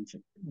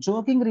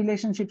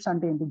relationships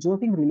అంటే ఏంటి?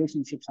 జోకింగ్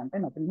రిలేషన్షిప్స్ అంటే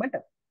nothing but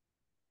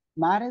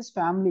marriage,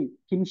 family,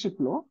 kinship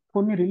లో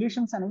కొన్ని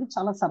రిలేషన్స్ అనేవి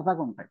చాలా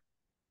సరదాగా ఉంటాయి.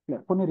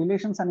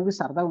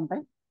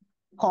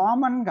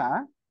 కామన్ గా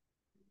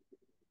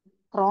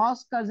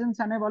క్రాస్ కజిన్స్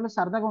అనే వాళ్ళు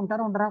సరదాగా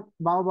ఉంటారు ఉండరా?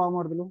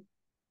 బావమరుదులు.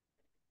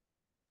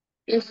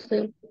 Yes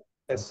sir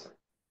yes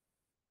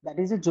that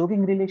is a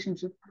joking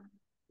relationship.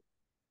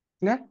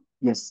 Clear?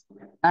 Yes.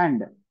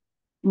 And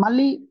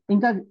మళ్ళీ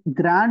ఇంకా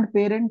grand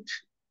parent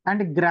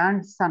and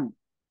grand son,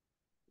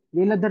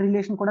 వీళ్ళిద్దరి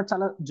రిలేషన్ కూడా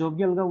చాలా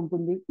జోవియల్ గా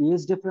ఉంటుంది,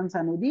 ఏజ్ డిఫరెన్స్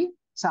అనేది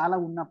చాలా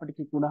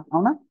ఉన్నప్పటికీ కూడా.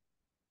 అవునా?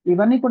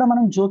 ఇవన్నీ కూడా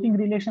మనం జోకింగ్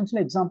రిలేషన్స్ లో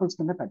ఎగ్జాంపుల్స్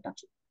కింద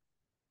పెట్టచ్చు.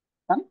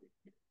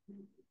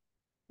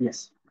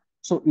 ఎస్.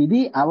 సో ఇది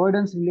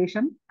avoidance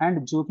relation and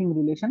joking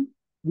relation.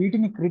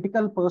 వీటిని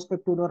క్రిటికల్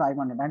పర్స్పెక్టివ్ లో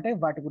రాయమన్నాడు. అంటే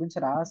వాటి గురించి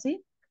రాసి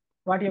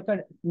వాటి యొక్క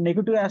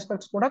నెగిటివ్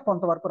ఆస్పెక్ట్స్ కూడా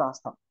కొంతవరకు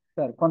రాస్తాం.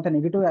 సరే, కొంత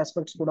నెగిటివ్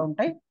ఆస్పెక్ట్స్ కూడా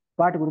ఉంటాయి,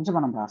 వాటి గురించి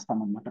మనం రాస్తాం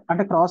అనమాట.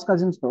 అంటే క్రాస్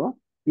కజిన్స్ తో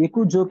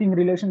ఎక్కువ జోకింగ్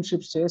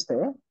రిలేషన్షిప్స్ చేస్తే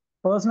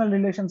పర్సనల్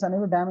రిలేషన్స్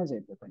అనేవి డ్యామేజ్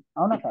అయిపోతాయి.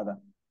 అవునా కాదా?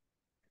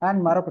 అండ్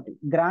మరొకటి,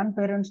 గ్రాండ్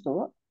పేరెంట్స్ తో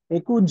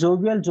ఎక్కువ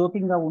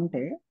జోకింగ్ గా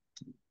ఉంటే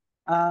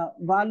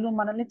వాళ్ళు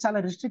మనల్ని చాలా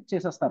రిస్ట్రిక్ట్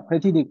చేసేస్తారు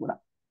ప్రతిదీ కూడా.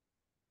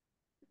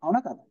 అవునా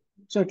కదా?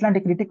 సో ఇట్లాంటి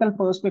క్రిటికల్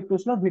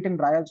పర్స్పెక్టివ్స్ లో వీటిని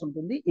రాయాల్సి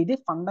ఉంటుంది. ఇది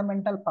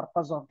fundamental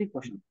purpose of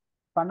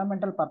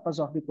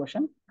the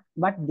question.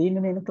 But దీన్ని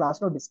నేను క్లాస్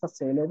లో డిస్కస్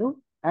చేయలేదు.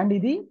 అండ్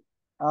ఇది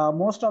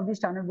most of the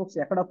standard books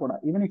ఎక్కడ కూడా,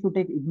 even if you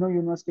take IGNOU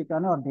university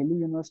కానీ ఆర్ ఢిల్లీ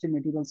యూనివర్సిటీ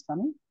మెటీరియల్స్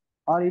కానీ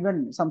are even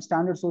some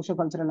standard socio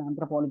cultural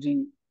anthropology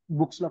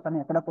books లో కానీ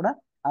ఎక్కడ కూడా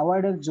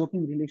అవాయిడెన్స్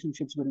జోకింగ్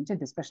రిలేషన్షిప్స్ గురించి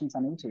డిస్కషన్స్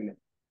అనేవి చేయలేదు.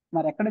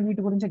 మరి ఎక్కడ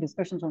వీటి గురించి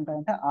డిస్కషన్స్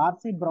ఉంటాయంటే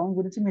ఆర్సి బ్రౌన్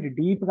గురించి మీరు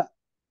డీప్ గా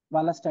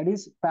వాళ్ళ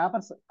స్టడీస్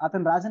పేపర్స్,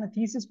 అతను రాసిన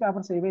థీసిస్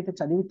పేపర్స్ ఏవైతే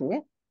చదివితే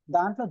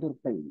దాంట్లో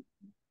దొరుకుతాయి.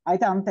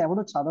 అయితే అంత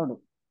ఎవడు చదవడు.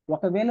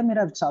 ఒకవేళ మీరు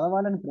అది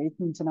చదవాలని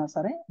ప్రయత్నించినా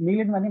సరే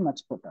మిగిలినవన్నీ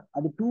మర్చిపోతారు.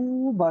 అది టూ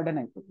బర్డెన్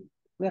అయిపోతుంది.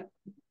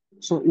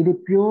 సో ఇది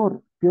ప్యూర్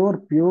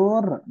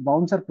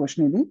బౌన్సర్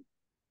క్వశ్చన్ ఇది.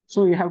 So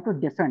you have to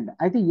defend.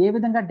 అయితే ఏ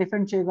విధంగా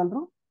డిఫెండ్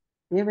చేయగలరు?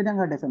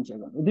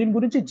 దీని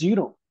గురించి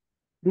జీరో,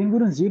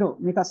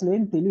 మీకు అసలు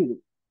ఏం తెలియదు.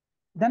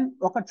 దెన్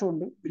ఒకటి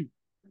చూడండి.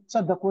 So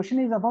the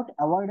question is about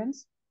avoidance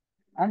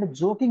and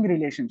joking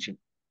relationship.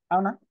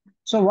 అవునా?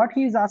 So what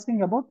he is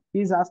asking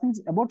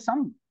about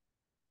some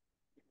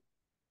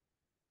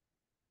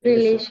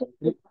relation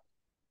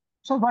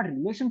so వాడు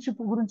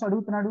రిలేషన్షిప్ గురించి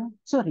అడుగుతున్నాడు.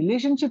 సో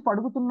రిలేషన్షిప్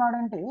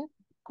అడుగుతున్నాడంటే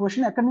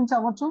క్వశ్చన్ ఎక్కడి నుంచి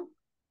అవ్వచ్చు?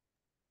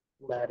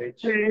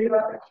 మ్యారేజ్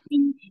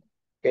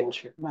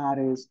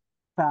మ్యారేజ్,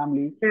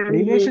 ఫ్యామిలీ,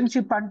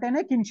 రిలేషన్షిప్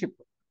అంటేనే కిన్షిప్.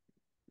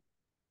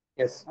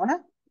 ఎస్ అవునా?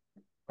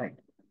 రైట్.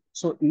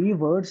 సో ఈ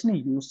వర్డ్స్ ని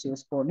యూజ్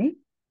చేసుకొని,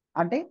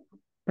 అంటే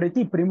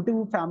ప్రతి ప్రిమిటివ్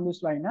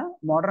ఫ్యామిలీస్ లో అయినా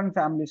మోడర్న్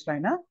ఫ్యామిలీస్ లో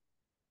అయినా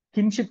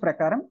కిన్షిప్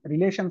ప్రకారం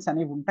రిలేషన్స్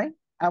అనేవి ఉంటాయి.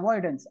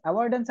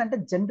 అవాయిడెన్స్ అంటే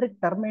జనరిక్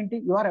టర్మ్ ఏంటి?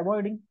 You are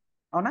avoiding.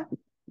 అవునా?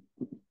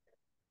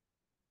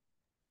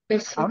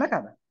 అవునా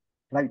కదా?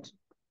 రైట్.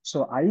 సో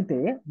అయితే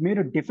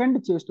మీరు డిఫెండ్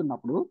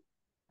చేస్తున్నప్పుడు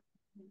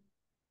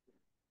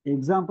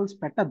ఎగ్జాంపుల్స్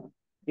పెట్టద్దు.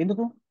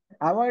 ఎందుకు?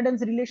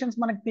 అవాయిడెన్స్ రిలేషన్స్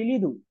మనకు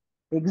తెలియదు.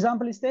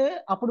 ఎగ్జాంపుల్ ఇస్తే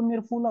అప్పుడు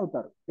మీరు ఫూల్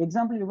అవుతారు.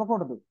 ఎగ్జాంపుల్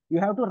ఇవ్వకూడదు. You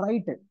have to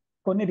right.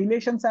 కొన్ని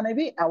రిలేషన్స్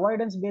అనేవి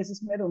అవాయిడెన్స్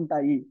బేసిస్ మీద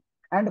ఉంటాయి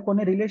అండ్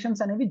కొన్ని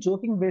రిలేషన్స్ అనేవి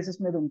జోకింగ్ బేసిస్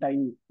మీద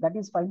ఉంటాయి. That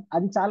is fine.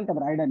 అది చాలు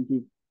కదా రాయడానికి.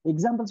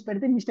 ఎగ్జాంపుల్స్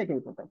పెడితే మిస్టేక్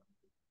అయిపోతాయి.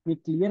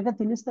 మీకు క్లియర్ గా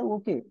తెలిస్తే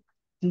ఓకే.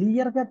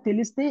 క్లియర్ గా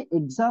తెలిస్తే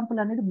ఎగ్జాంపుల్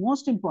అనేది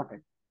మోస్ట్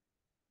ఇంపార్టెంట్.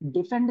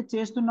 డిఫెండ్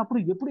చేస్తున్నప్పుడు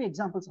ఎప్పుడు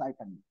ఎగ్జాంపుల్స్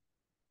రాయకండి.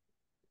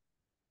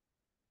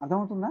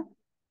 అర్థమవుతుందా?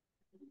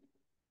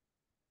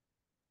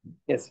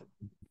 Yes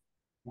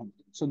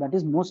so that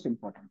is most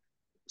important.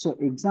 So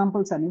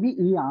examples అనేవి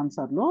ఈ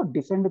ఆన్సర్ లో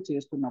డిఫెండ్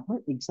చేస్తున్నప్పుడు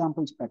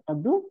ఎగ్జాంపుల్స్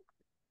పెట్టద్దు.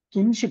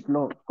 కిన్షిప్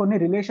లో కొన్ని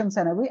రిలేషన్స్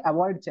అనేవి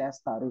అవాయిడ్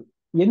చేస్తారు.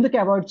 ఎందుకు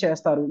అవాయిడ్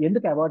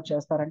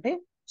చేస్తారంటే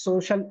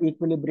సోషల్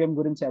ఈక్విలిబ్రియం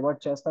గురించి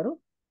అవాయిడ్ చేస్తారు.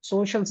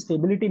 సోషల్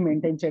స్టెబిలిటీ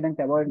మెయింటైన్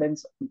చేయడానికి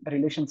అవాయిడెన్స్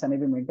రిలేషన్స్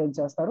అనేవి మెయింటైన్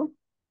చేస్తారు.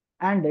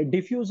 అండ్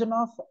డిఫ్యూజన్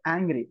ఆఫ్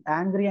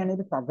యాంగ్రీ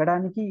అనేది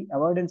తగ్గడానికి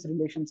అవాయిడెన్స్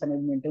రిలేషన్స్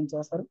అనేది మెయింటైన్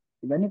చేస్తారు.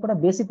 ఇవన్నీ కూడా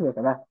బేసిక్ వే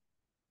కదా.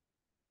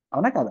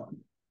 అవునా కదా?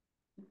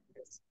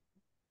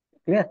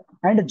 Clear.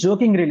 And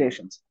joking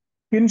relations,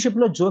 kinship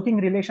లో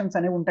జోకింగ్ రిలేషన్స్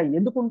అనేవి ఉంటాయి.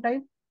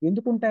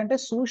 ఎందుకు ఉంటాయి అంటే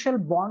social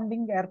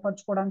bonding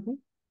ఏర్పరచుకోవడానికి,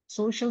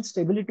 social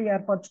stability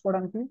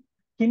ఏర్పరచుకోవడానికి,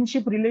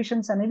 kinship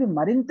relations అనేవి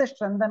మరింత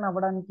స్ట్రెంథన్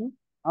అవ్వడానికి.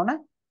 అవునా?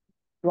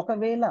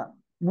 ఒకవేళ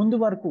ముందు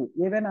వరకు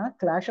ఏవైనా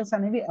క్లాషెస్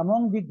అనేవి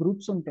అమాంగ్ ది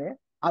గ్రూప్స్ ఉంటే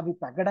అవి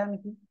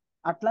తగ్గడానికి.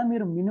 అట్లా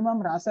మీరు మినిమం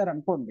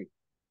రాశారనుకోండి,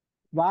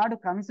 వాడు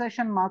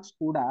కన్సెషన్ మార్క్స్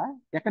కూడా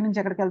ఎక్కడి నుంచి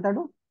ఎక్కడికి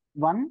వెళ్తాడు,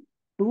 1,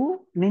 2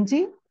 నుంచి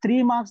 3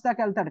 మార్క్స్ దాకా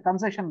వెళ్తాడు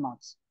concession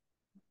marks.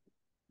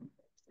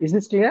 Is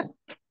this clear?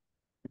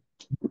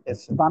 Yes,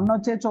 sir. 1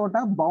 వచ్చే చోట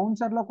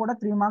బౌన్సర్ లో కూడా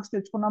 3 marks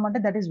తెచ్చుకున్నామంటే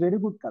that is very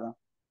good కదా.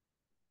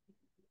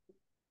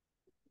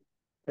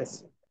 Yes.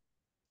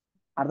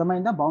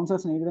 అర్థమైందా?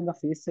 బౌన్సర్స్ ఏ విధంగా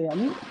ఫేస్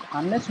చేయాలి,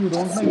 unless you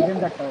don't know even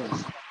the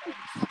terms.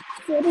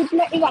 Sir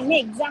ఇట్లా ఇవన్నీ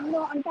ఎగ్జామ్ లో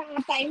అంటే ఆ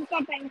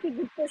టైంకి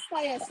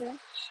గుర్తొస్తాయా sir?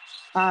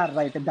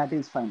 Right, that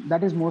is fine,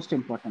 that is most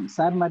important.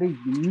 Sir మరి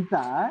ఇంత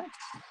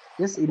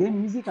ఎస్ ఇదేం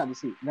ఈజీ కాదు.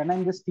 See when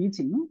I'm just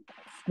teaching,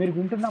 మీరు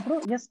వింటున్నప్పుడు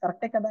ఎస్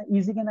కరెక్టే కదా,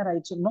 ఈజీగానే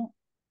రాయొచ్చు. నో,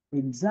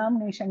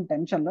 ఎగ్జామినేషన్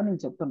టెన్షన్ లో నేను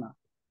చెప్తున్నా,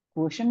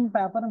 క్వశ్చన్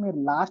పేపర్ మీరు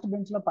లాస్ట్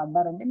బెంచ్ లో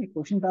పడ్డారంటే మీ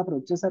క్వశ్చన్ పేపర్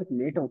వచ్చేసరికి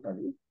లేట్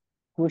అవుతుంది.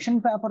 క్వశ్చన్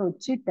పేపర్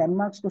వచ్చి 10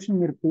 మార్క్స్ క్వశ్చన్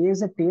మీరు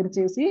పేజ్ టేర్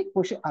చేసి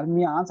క్వశ్చన్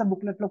మీ ఆన్సర్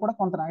బుక్లెట్ లో కూడా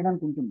కొంత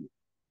రాయడానికి ఉంటుంది.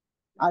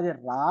 అది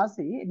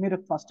రాసి మీరు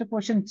ఫస్ట్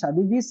క్వశ్చన్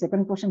చదివి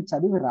సెకండ్ క్వశ్చన్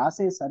చదివి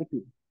రాసేసరికి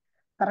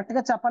కరెక్ట్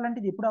గా చెప్పాలంటే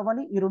ఇది ఎప్పుడు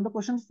అవ్వాలి, ఈ 2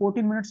 క్వశ్చన్స్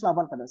 14 minutes లో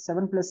అవ్వాలి కదా,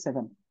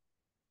 7+7.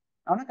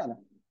 అవునా కదా?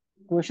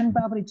 క్వశ్చన్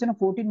పేపర్ ఇచ్చిన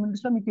 14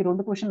 minutes లో మీకు ఈ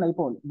 2 క్వశ్చన్లు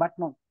అయిపోవాలి. బట్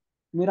నో,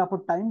 మీరు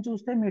అప్పుడు టైం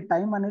చూస్తే మీ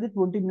టైం అనేది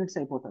 20 minutes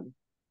అయిపోతుంది.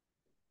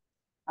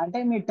 అంటే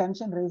మీ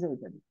టెన్షన్ రేజ్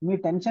అవుతుంది. మీ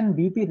టెన్షన్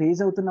బీపీ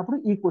రేజ్ అవుతున్నప్పుడు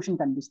ఈ క్వశ్చన్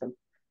కనిపిస్తుంది,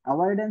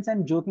 avoidance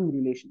and joking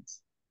relations.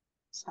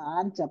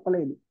 Sir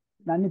చెప్పలేదు,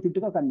 నన్ను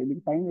తిట్టుకోకండి,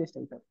 మీకు టైం వేస్ట్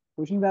అవుతుంది.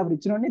 క్వశ్చన్ పేపర్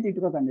ఇచ్చినోడిని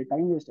తిట్టుకోకండి,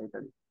 టైం వేస్ట్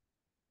అవుతుంది.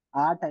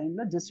 ఆ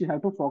టైంలో just you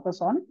have to focus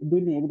on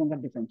దీన్ని ఏ విధంగా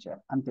డిఫెండ్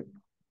చేయాలి అంతే.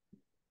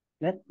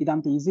 ఇది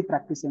అంత ఈజీ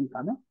ప్రాక్టీస్ ఏం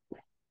కాదు.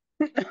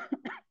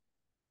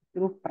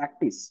 త్రూ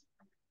ప్రాక్టీస్,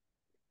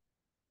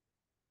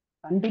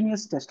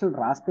 కంటిన్యూస్ టెస్టులు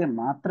రాస్తే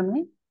మాత్రమే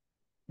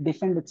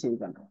డిఫెండ్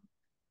చేయగలరు.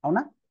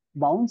 అవునా?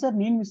 బౌన్సర్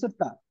నేను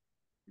విసురుతా,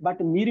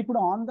 బట్ మీరు ఇప్పుడు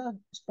ఆన్ ద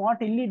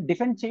స్పాట్ వెళ్ళి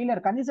డిఫెండ్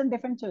చేయలేరు, కనీసం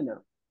డిఫెండ్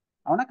చేయలేరు.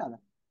 అవునా కదా?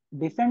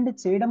 డిఫెండ్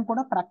చేయడం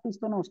కూడా ప్రాక్టీస్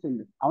తోనే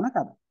వస్తుంది. అవునా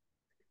కదా?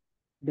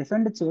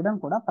 డిఫెండ్ చేయడం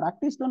కూడా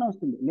ప్రాక్టీస్ తోనే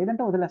వస్తుంది,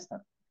 లేదంటే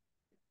వదిలేస్తారు.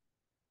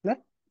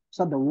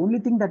 So the only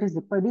thing that is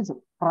required is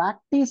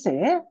ప్రాక్టీసే.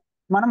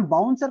 మనం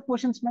బౌన్సర్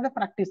క్వశ్చన్స్ మీద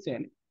ప్రాక్టీస్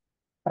చేయాలి.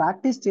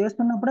 ప్రాక్టీస్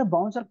చేస్తున్నప్పుడే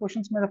బౌన్సర్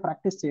క్వశ్చన్స్ మీద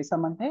ప్రాక్టీస్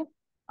చేసామంటే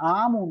ఆ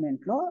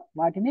మూమెంట్ లో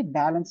వాటిని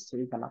బ్యాలెన్స్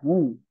చేయగలము.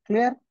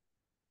 Clear?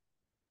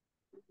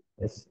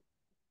 Yes.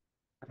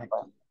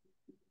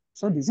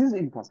 So this is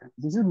important,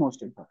 this is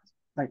most important.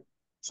 Right.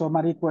 So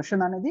మరి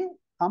క్వశ్చన్ అనేది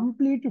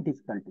కంప్లీట్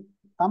డిఫికల్టీ.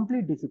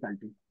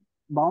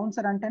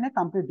 బౌన్సర్ అంటేనే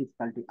కంప్లీట్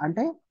డిఫికల్టీ.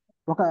 అంటే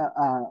ఒక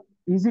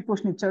ఈజీ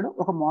క్వశ్చన్ ఇచ్చాడు,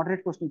 ఒక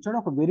మోడరేట్ క్వశ్చన్ ఇచ్చాడు,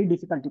 ఒక వెరీ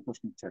డిఫికల్టీ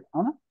క్వశ్చన్ ఇచ్చాడు.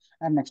 అవునా?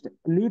 And next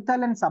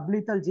lethal and sub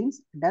lethal jeans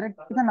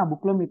direct గా నా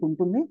బుక్ లో మీకు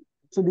ఉంటుంది.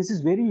 So this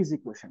is very easy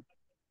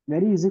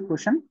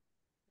question.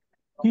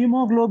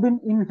 Haemoglobin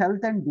in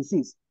health and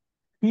disease.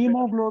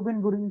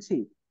 Haemoglobin గురించి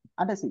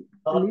అంటే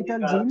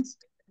lethal jeans,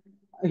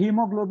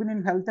 haemoglobin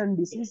in health and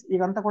disease,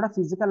 ఇవంతా కూడా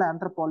ఫిజికల్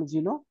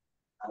ఆంథ్రోపాలజీలో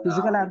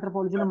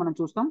మనం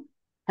చూస్తాం.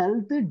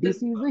 హెల్త్,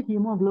 డిసీజ్,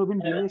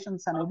 హీమోగ్లోబిన్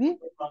రిలేషన్స్ అనేది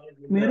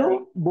మీరు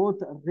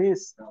బోత్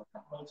రేస్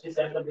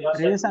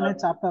అనే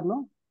చాప్టర్ లో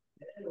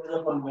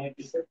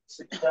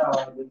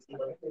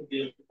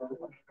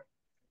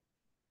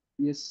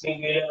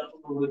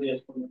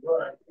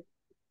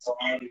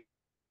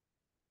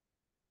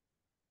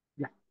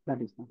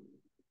that is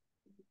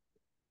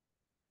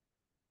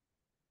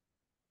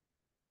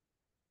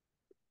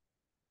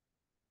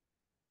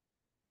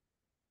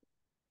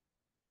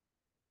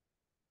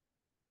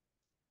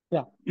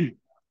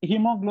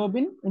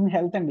haemoglobin in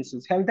health and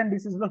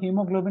disease లో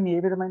హీమోగ్లోబిన్ ఏ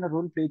విధమైన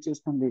రోల్ ప్లే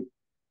చేస్తుంది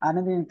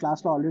అనేది నేను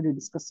క్లాస్ లో ఆల్రెడీ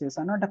డిస్కస్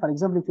చేశాను. అంటే for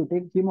example if you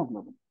take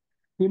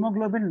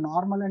haemoglobin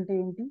normal అంటే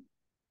ఏంటి?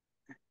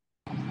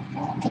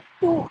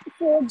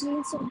 4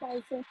 genes ఉంటాయి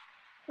sir.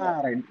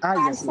 Right,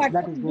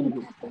 that is very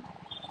good.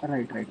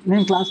 Right.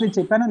 నేను క్లాస్ లో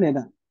చెప్పానా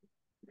లేదా?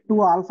 2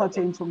 ఆల్ఫా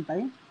చైన్స్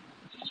ఉంటాయి,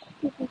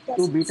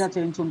 2 బీటా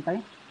చైన్స్ ఉంటాయి.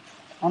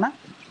 అవునా?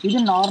 ఇది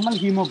నార్మల్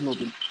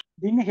హీమోగ్లోబిన్.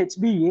 దీన్ని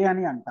హెచ్బిఏ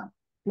అని అంటాం.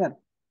 క్లియర్?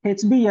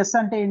 హెచ్బిఎస్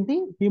అంటే ఏంటి?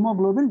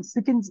 హీమోగ్లోబిన్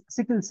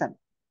సికిల్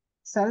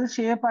సెల్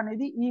షేప్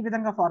అనేది ఈ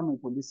విధంగా ఫార్మ్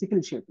అయిపోతుంది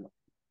సికిల్ షేప్ లో.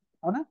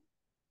 అవునా?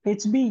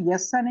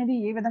 హెచ్బిఎస్ అనేది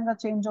ఏ విధంగా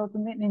చేంజ్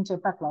అవుతుంది నేను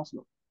చెప్పా క్లాస్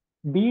లో.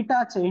 బీటా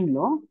చైన్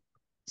లో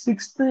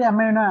 6th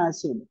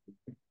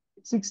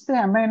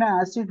అమైనో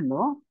యాసిడ్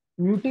లో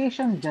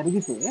మ్యూటేషన్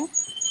జరిగితే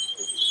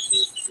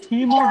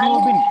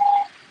హీమోగ్లోబిన్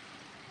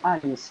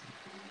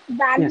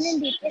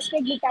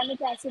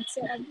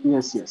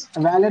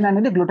వాలిన్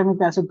అనేది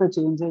గ్లూటామిక్ యాసిడ్ తో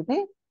చేంజ్ అయితే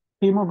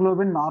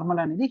హీమోగ్లోబిన్ నార్మల్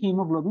అనేది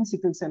హీమోగ్లోబిన్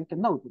సికిల్ సెల్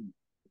కింద అవుతుంది.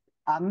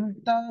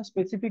 అంత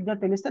స్పెసిఫిక్ గా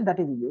తెలిస్తే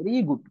దట్ ఈస్ వెరీ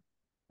గుడ్.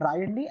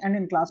 రాయండి. అండ్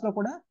నేను క్లాస్ లో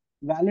కూడా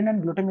వాలిన్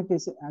అండ్ గ్లూటామిక్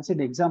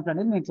యాసిడ్ ఎగ్జాంపుల్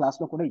అనేది నేను క్లాస్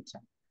లో కూడా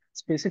ఇచ్చాను.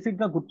 స్పెసిఫిక్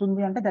గా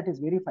గుర్తుంది అంటే that is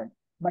very fine.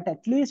 But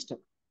at least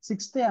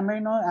 6th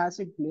amino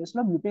acid place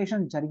లో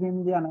మ్యూటేషన్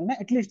జరిగింది అని అయినా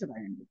అట్లీస్ట్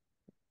రాయండి.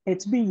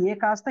 హెచ్బిఏ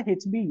కాస్త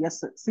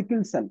హెచ్బిఎస్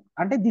సికిల్ సెల్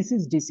అంటే this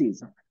is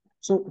disease.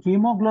 So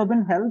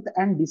haemoglobin health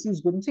and disease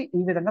గురించి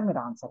ఈ విధంగా మీరు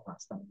ఆన్సర్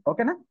రాస్తారు.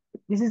 ఓకేనా?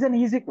 This is an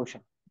easy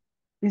question.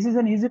 This is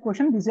an easy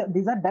question.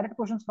 These are direct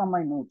questions from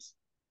my notes.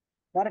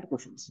 Direct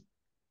questions.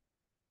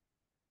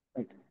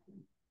 Right.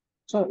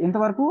 So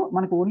ఇంతవరకు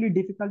మనకు only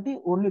difficulty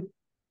only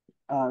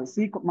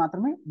C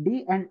మాత్రమే. D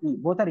and ఈ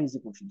both are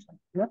easy questions.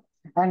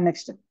 And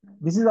next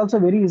this is also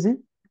very easy.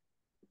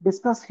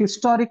 Discuss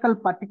historical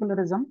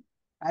పర్టికులరిజం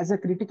as a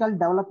critical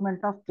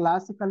development of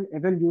classical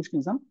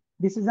evolutionism.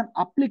 This is an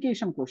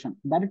application question.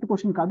 Direct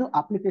question కాదు,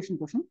 application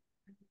question.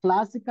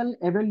 Classical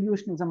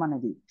evolutionism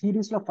అనేది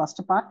theories లో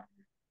first part,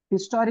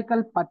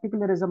 historical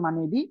పర్టికులరిజం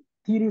అనేది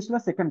theories లో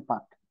second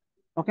part.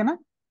 ఓకేనా?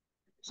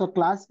 So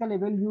classical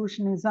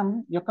ఎవల్యూషనిజం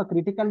యొక్క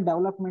critical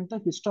development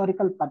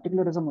historical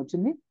పర్టికులరిజం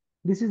వచ్చింది.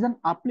 This is an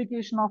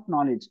application of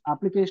knowledge.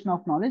 Application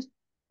of knowledge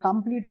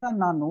complete గా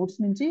నా నోట్స్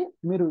నుంచి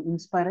మీరు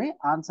ఇన్స్పైర్ అయ్యి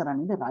ఆన్సర్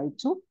అనేది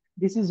రాయొచ్చు.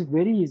 This is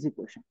very easy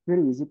question.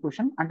 Very easy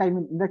question అంటే ఐ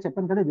మీన్ ఇందాక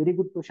చెప్పాను కదా, very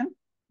good question.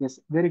 Yes,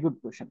 very good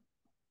question.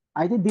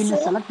 అయితే దీన్ని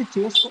సెలెక్ట్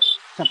చేసుకో.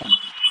 చెప్పండి.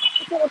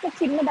 ఒక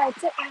చిన్న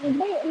డౌట్ సార్.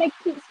 అంటే like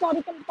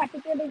historical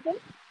పర్టికులరిజం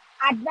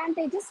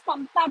advantages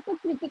compare to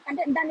critic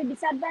అంటే దాని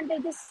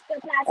disadvantages,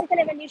 classical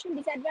evolution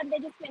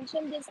disadvantages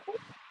mention చేస్తే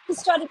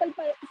హిస్టారికల్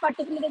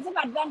పర్టికులరిజం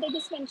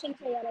అడ్వాంటేజెస్ మెన్షన్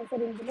చేయాలి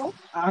సార్ ఇందులో.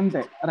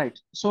 అంతే, రైట్.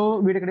 సో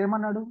వీడు ఇక్కడ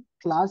ఏమన్నాడు,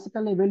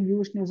 క్లాసికల్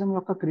ఎవల్యూషనిజం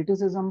యొక్క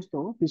క్రిటిసిజమ్స్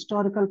తో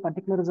హిస్టారికల్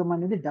పర్టికులరిజం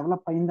అనేది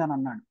డెవలప్ అయిందని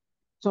అన్నాడు.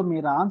 సో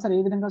మీరు ఆన్సర్ ఏ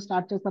విధంగా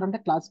స్టార్ట్ చేస్తారంటే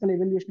క్లాసికల్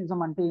ఎవల్యూషనిజం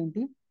అంటే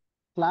ఏంటి,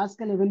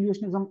 క్లాసికల్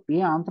ఎవల్యూషనిజం ఏ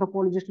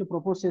ఆంథ్రోపాలజిస్టులు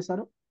ప్రపోజ్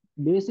చేశారు,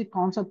 basic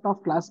concept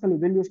of classical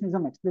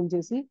ఎవల్యూషనిజం explain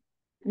చేసి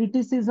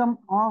క్రిటిసిజం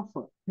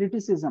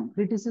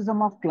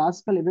ఆఫ్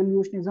క్లాసికల్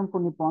ఎవల్యూషనిజం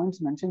కొన్ని పాయింట్స్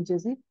మెన్షన్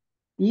చేసి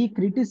ఈ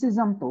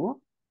క్రిటిసిజం తో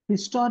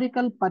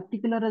హిస్టారికల్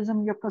పర్టికులరిజం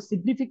యొక్క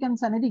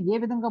సిగ్నిఫికెన్స్ అనేది ఏ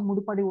విధంగా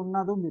ముడిపడి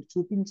ఉన్నదో మీరు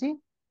చూపించి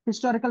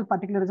హిస్టారికల్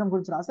పర్టికులరిజం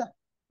గురించి రాసి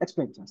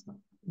ఎక్స్ప్లెయిన్ చేస్తాం.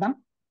 డన్.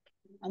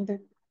 అంతే.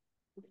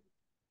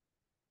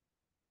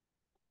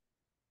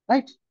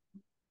 రైట్.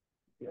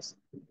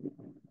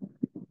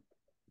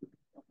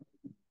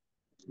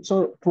 సో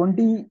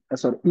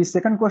ఈ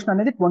సెకండ్ క్వశ్చన్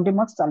అనేది 20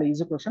 మార్క్స్, చాలా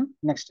easy question.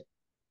 Next,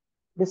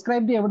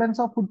 describe the evidence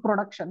of food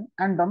production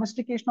and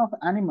domestication of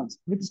animals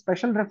with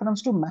special reference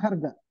to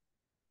Mehergar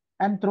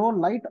and throw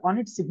light on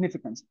its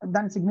significance.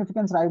 దాని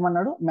significance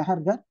రాయమన్నాడు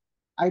Mehrgarh.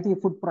 అయితే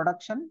food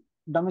production,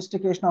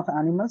 domestication of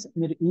animals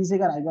మీరు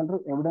ఈజీగా రాయగలరు.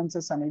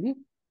 Evidences అనేవి,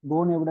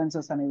 bone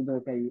evidences అనేవి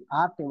దొరికాయి,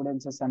 art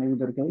evidences అనేవి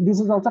దొరికాయి.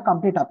 This is also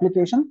complete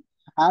application.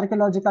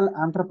 Archaeological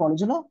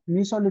ఆంథ్రోపాలజీలో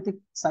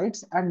Mesolithic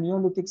sites and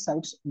neolithic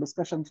sites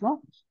discussions లో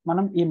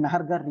మనం ఈ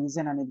మెహర్గర్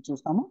రీజన్ అనేది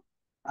చూస్తాము.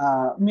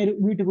 మీరు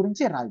వీటి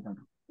గురించి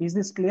రాయగలరు. Is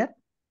this clear?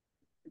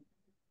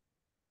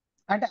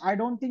 అంటే I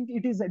don't think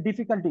it is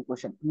difficulty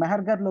question.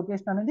 Mehrgarh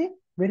location అనేది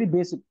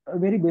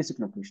వెరీ బేసిక్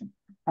లొకేషన్.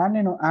 అండ్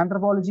నేను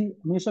ఆంథ్రోపాలజీ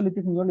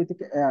మీసోలిథిక్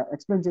నియోలిథిక్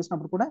ఎక్స్ప్లెయిన్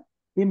చేసినప్పుడు కూడా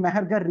ఈ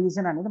మెహర్గర్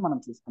రీజన్ అనేది మనం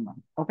చూసుకుందాం.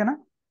 ఓకేనా?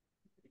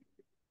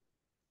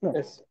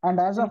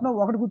 అండ్ యాజ్ ఆఫ్ నౌ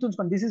ఒకటి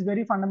గుర్తుంచుకోండి, this is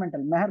very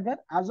fundamental. Mehrgarh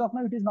as of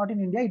now it is not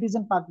in India, it is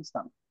in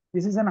Pakistan.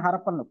 This is an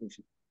Harappan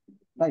location.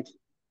 Right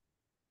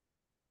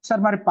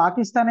sir. మరి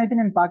పాకిస్తాన్ అయితే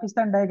నేను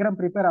పాకిస్తాన్ డయాగ్రామ్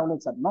ప్రిపేర్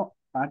అవ్వలేదు సార్. నో,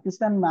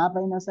 పాకిస్తాన్ మ్యాప్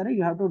అయినా సరే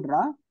you have to draw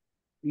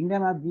India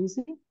map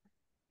గీసి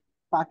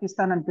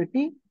పాకిస్తాన్ అని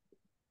పెట్టి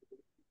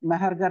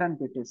మెహర్గర్ అని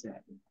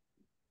పెట్టేసేయాలి.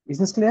 Is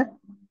this clear?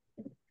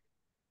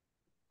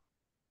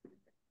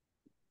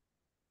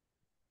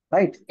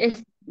 Right.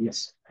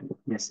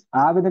 Yes.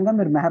 ఆ విధంగా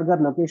మీరు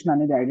మెహర్గర్ లొకేషన్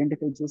అనేది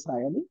ఐడెంటిఫై చేసి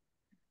రాయాలి.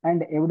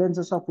 And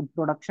evidences of food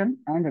production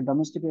and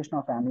domestication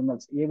of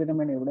animals ఏ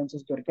విధమైన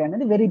ఎవిడెన్సెస్ దొరికాయి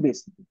అనేది వెరీ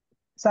బేసిక్.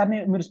 సార్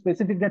మీరు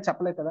స్పెసిఫిక్ గా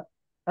చెప్పలేదు కదా.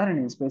 సరే,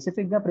 నేను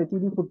స్పెసిఫిక్ గా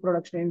ప్రతిదీ ఫుడ్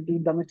ప్రొడక్షన్ ఏంటి,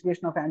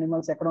 డొమెస్టికేషన్ ఆఫ్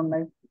యానిమల్స్ ఎక్కడ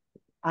ఉన్నాయి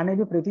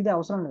అనేది ప్రతిదీ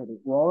అవసరం లేదు.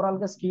 ఓవరాల్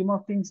గా స్కీమ్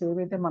ఆఫ్ థింగ్స్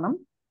ఏవైతే మనం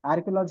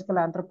ఆర్కియలాజికల్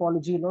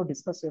ఆంథ్రోపాలజీలో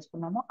డిస్కస్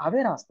చేసుకున్నామో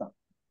అవే రాస్తాం.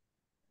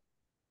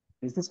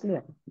 Is this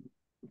clear?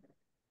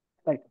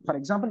 Right. For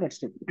example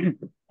next,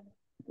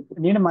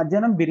 నేను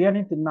మధ్యాహ్నం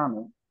బిర్యానీ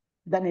తిన్నాను.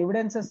 దాని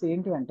ఎవిడెన్సెస్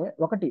ఏంటి అంటే,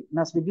 ఒకటి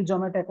నా స్విగ్గీ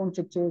జొమాటో అకౌంట్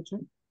చెక్ చేయొచ్చు.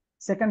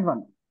 సెకండ్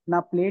వన్, నా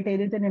ప్లేట్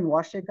ఏదైతే నేను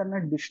వాష్ చేయకుండా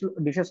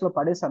డిషెస్ లో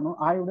పడేసాను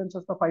ఆ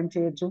ఎవిడెన్సెస్ తో ఫైండ్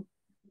చేయొచ్చు.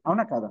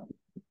 అవునా కదా?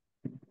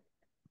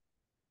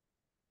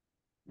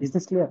 Is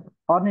this clear?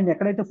 ఆర్ నేను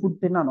ఎక్కడైతే ఫుడ్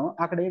తిన్నానో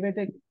అక్కడ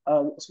ఏవైతే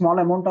స్మాల్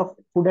అమౌంట్ ఆఫ్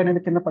ఫుడ్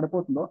అనేది కింద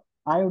పడిపోతుందో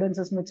ఆ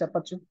ఎవిడెన్సెస్ మీరు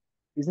చెప్పచ్చు.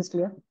 Is this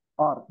clear?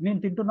 ఆర్ నేను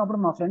తింటున్నప్పుడు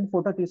మా ఫ్రెండ్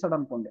ఫోటో తీసాడు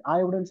అనుకోండి, ఆ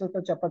ఎవిడెన్సెస్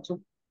తో చెప్పచ్చు.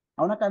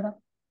 అవునా కదా?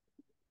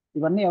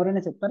 ఇవన్నీ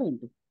ఎవరైనా చెప్తారా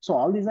ఏంటి? So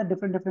all these are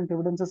different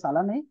evidences.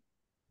 అలానే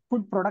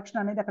ఫుడ్ ప్రొడక్షన్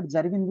అనేది అక్కడ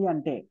జరిగింది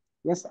అంటే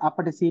ఎస్,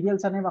 అప్పటి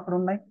సీరియల్స్ అనేవి అక్కడ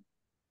ఉన్నాయి.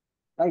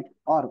 రైట్.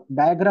 ఆర్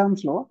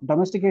డయాగ్రామ్స్ లో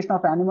డొమెస్టికేషన్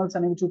ఆఫ్ యానిమల్స్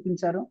అనేవి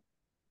చూపించారు.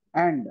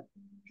 అండ్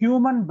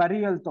హ్యూమన్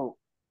బరియల్ తో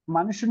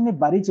మనుషుల్ని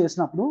బరి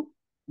చేసినప్పుడు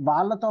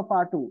వాళ్ళతో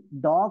పాటు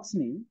డాగ్స్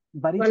ని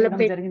బరి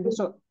చేయడం జరిగింది.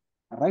 So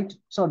right.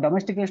 So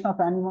domestication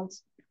of animals.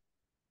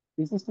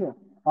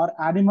 Or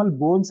animal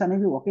bones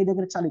అనేవి ఒకే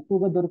దగ్గర చాలా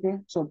ఎక్కువగా దొరికాయి.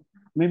 So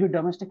maybe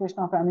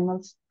domestication of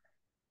animals.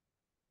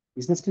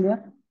 Is this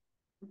clear?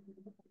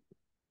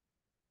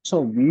 So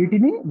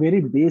వీటిని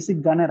వెరీ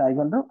బేసిక్ గానే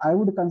రాయగలరు. I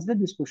would consider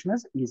this question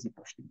as easy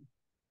question.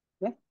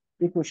 Okay,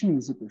 ఈ question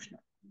easy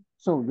question.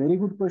 So very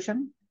good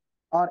question,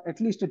 are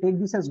at least take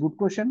this as good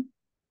question.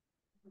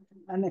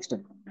 And next,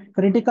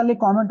 critically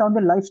comment on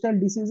the lifestyle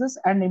diseases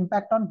and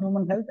impact on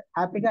human health.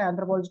 హ్యాపీగా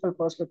anthropological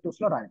perspectives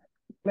లో రాయండి.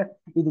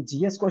 ఇది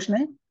GS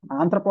question.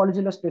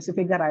 ఆంథ్రోపాలజీలో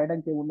specific గా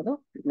రాయడానికి ఏమి ఉండదు.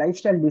 Life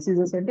style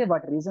diseases ఏంటి,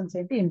 వాటి రీజన్స్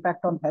ఏంటి,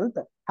 ఇంపాక్ట్ ఆన్ హెల్త్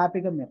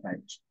హ్యాపీగా మీరు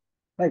రాయొచ్చు.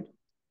 Right.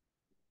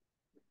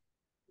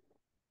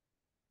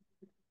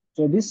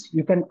 So this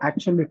you can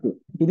actually do.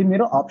 ఇది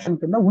మీరు ఆప్షన్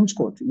కింద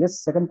ఉంచుకోవచ్చు. ఎస్,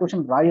 సెకండ్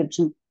క్వశ్చన్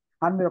రాయొచ్చు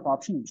అని మీరు ఒక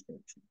ఆప్షన్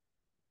ఉంచుకోవచ్చు.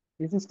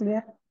 This is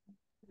clear.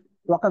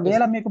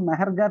 ఒకవేళ మీకు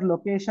మెహర్గర్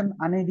లొకేషన్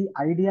అనేది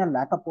ఐడియా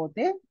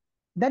లేకపోతే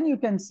then you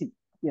can C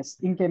S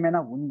ఇంకేమైనా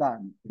ఉందా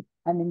అని.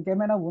 అండ్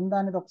ఇంకేమైనా ఉందా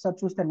అనేది ఒకసారి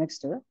చూస్తే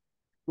next,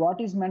 what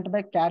is meant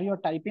by క్యారియో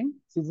typing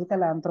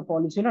physical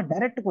ఆంథ్రోపాలజీలో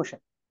direct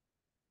question.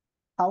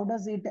 How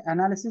does it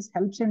analysis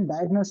helps in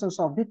diagnosis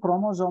of the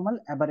chromosomal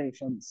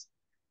aberrations.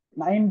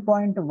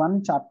 9.1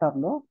 chapter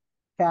లో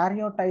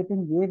క్యారియో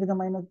టైపింగ్ ఏ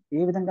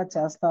విధంగా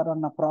చేస్తారు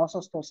అన్న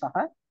ప్రాసెస్ తో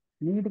సహా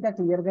నీట్ గా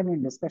క్లియర్ గా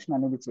నేను డిస్కషన్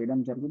అనేది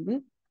చేయడం జరిగింది.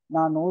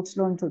 నా నోట్స్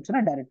లోంచి వచ్చిన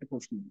డైరెక్ట్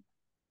క్వశ్చన్.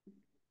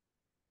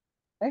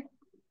 రైట్,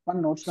 మన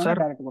నోట్స్ లో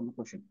డైరెక్ట్ ఉన్న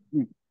క్వశ్చన్.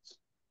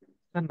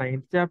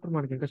 నైన్త్ చాప్టర్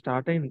మనకి ఇంకా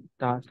స్టార్ట్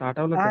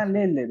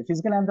అవ్వలేదు. లేదు,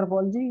 ఫిజికల్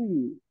ఆంథ్రోపాలజీ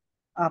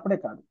అప్పుడే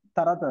కాదు,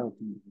 తర్వాత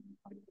అవుతుంది.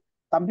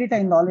 కంప్లీట్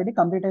అయింది ఆల్రెడీ.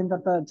 కంప్లీట్ అయిన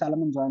తర్వాత చాలా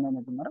మంది జాయిన్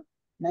అయినట్టున్నారు.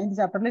 9th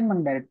చాప్టర్ లో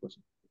మనకి డైరెక్ట్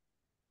క్వశ్చన్.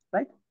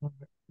 Right,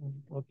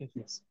 okay.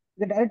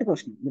 ఇది direct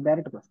question.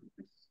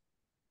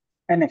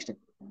 And next,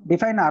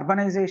 define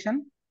urbanisation,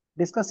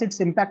 discuss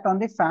it's impact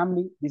on the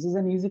family. This is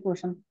an easy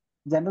question.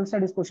 General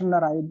studies question లో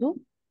రాయొద్దు,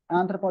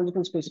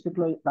 ఆంథ్రోపాలజికల్ స్పెసిఫిక్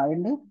లో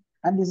రాయండి.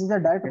 And this is a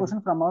direct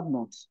question from our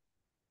notes.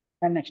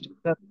 And next,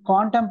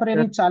 contemporary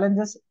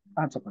challenges.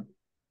 చెప్పండి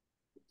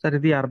sir.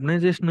 ఇది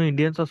urbanisation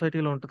Indian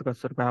సొసైటీలో ఉంటుంది కదా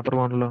sir, paper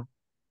 1 లో.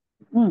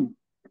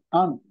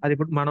 అవును, అది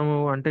ఇప్పుడు మనం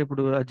అంటే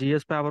ఇప్పుడు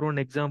జిఎస్ పేపర్ 1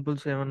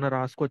 ఎగ్జాంపుల్స్ ఏమన్నా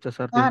రాసుకోవచ్చా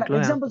సార్ దీంట్లో?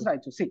 ఎగ్జాంపుల్స్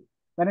రాయొచ్చు. C,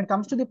 when it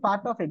comes to the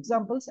part of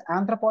examples,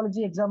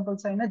 anthropology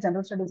examples అయినా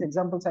జనరల్ స్టడీస్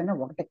ఎగ్జాంపుల్స్ అయినా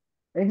ఒకటే.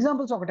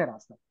 ఎగ్జాంపుల్స్ ఒకటే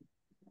రాస్తాం.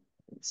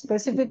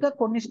 స్పెసిఫిక్ గా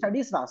కొన్ని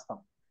స్టడీస్ రాస్తాం.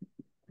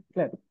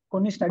 క్లియర్.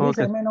 కొన్ని స్టడీస్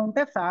ఏమైనా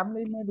ఉంటే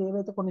ఫ్యామిలీ మీద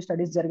ఏవైతే కొన్ని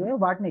స్టడీస్ జరిగాయో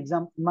వాటిని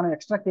మనం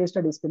ఎక్స్ట్రా కేస్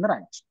స్టడీస్ కింద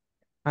రాయొచ్చు.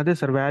 అదే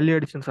సార్, వాల్యూ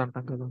ఎడిషన్స్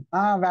అంటాం కదా.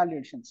 వాల్యూ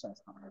ఎడిషన్స్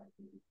రాస్తాం.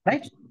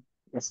 Right.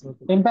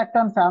 Impact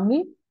on family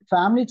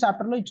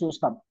chapter లో ఇది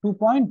చూస్తాం.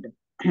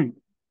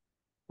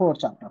 2.4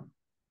 చాప్టర్.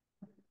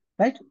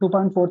 రైట్,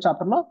 2.4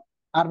 చాప్టర్ లో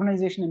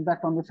urbanisation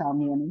impact on the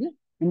family అనేది,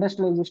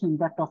 ఇండస్ట్రియలైజేషన్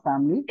ఇంపాక్ట్ ఆఫ్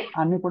ఫ్యామిలీ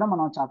అన్ని కూడా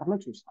మనం చాప్టర్ లో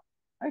చూస్తాం.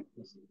 Right.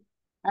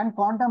 And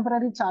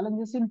contemporary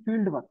challenges in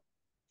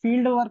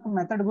field work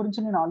method గురించి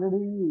నేను ఆల్రెడీ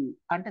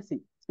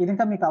ఇది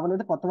ఇంకా మీకు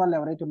అవ్వలేదు, కొత్త వాళ్ళు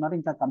ఎవరైతే ఉన్నారో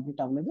ఇంకా కంప్లీట్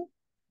అవ్వలేదు.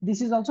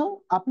 This is also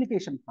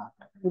application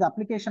part. ఇది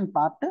అప్లికేషన్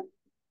పార్ట్.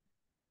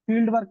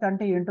 ఫీల్డ్ వర్క్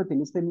అంటే ఏంటో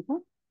తెలిస్తే మీకు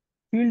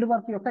ఫీల్డ్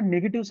వర్క్ యొక్క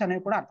నెగిటివ్స్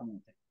అనేవి కూడా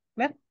అర్థమవుతాయి.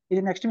 క్లియర్.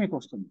 ఇది నెక్స్ట్ మీకు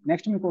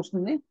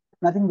వస్తుంది.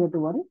 Nothing go to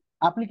worry.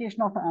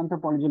 Application of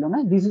ఆంథ్రోపాలజీలోనే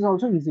this is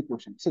also easy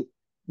question.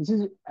 This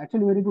is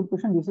actually very good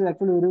question. This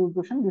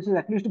is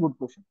at least good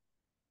question.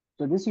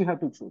 So this you have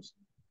to choose.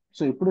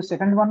 So ఇప్పుడు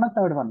second one,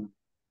 third one.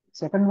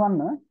 Second one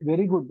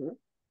very good,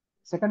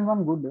 second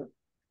one good,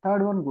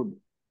 third one good.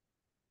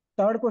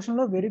 Third question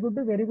లో very good,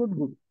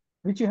 good.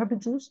 Which you have to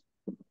choose?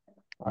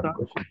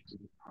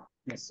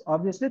 Yes,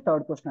 obviously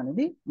third question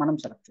అనేది మనం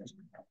select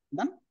చేసుకుంటాం.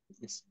 Done.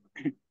 Yes.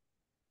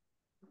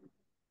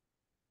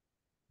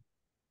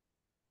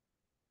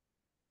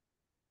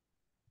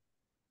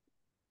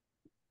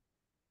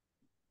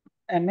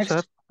 And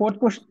next fourth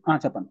question.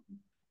 చెప్పండి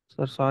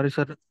sir. Sorry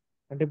sir,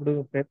 అంటే ఇప్పుడు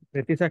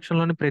ప్రతి section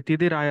లోని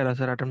ప్రతిదీ రాయాలా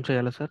సార్, అటెంప్ట్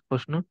చేయాలా సార్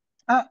క్వశ్చన్?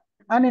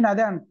 నేను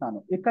అదే అంటున్నాను.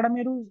 ఇక్కడ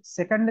మీరు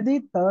సెకండ్ది,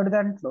 థర్డ్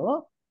దాంట్లో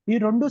ఈ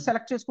రెండు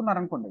సెలెక్ట్ చేసుకున్నారు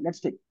అనుకోండి.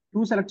 లెట్స్ టేక్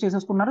 2 సెలెక్ట్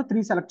చేసేసుకున్నారు,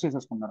 3 సెలెక్ట్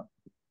చేసేసుకున్నారు.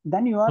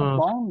 Then you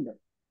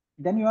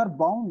are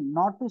bound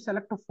not to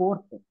select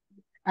 4th.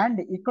 And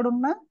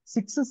ఇక్కడున్న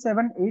 6,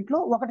 7, 8 లో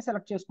ఒకటి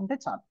సెలెక్ట్ చేసుకుంటే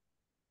చాలు.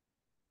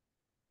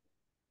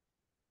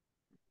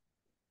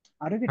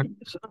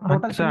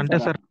 అంటే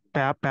సార్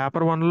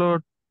పేపర్ 1 లో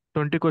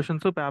 20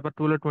 క్వశ్చన్స్, పేపర్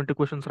 2 లో 20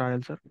 క్వశ్చన్స్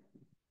రాయాలి సార్?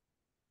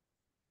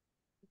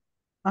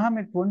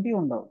 మీకు 20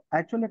 ఉండవు.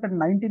 యాక్చువల్లీ ఇక్కడ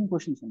 19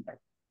 క్వశ్చన్స్ ఉంటాయి.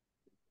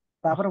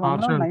 పేపర్ 1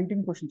 లో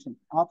 19 క్వశ్చన్స్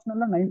ఉంటాయి. ఆప్షనల్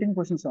లో 19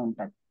 క్వశ్చన్స్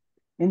ఉంటాయి.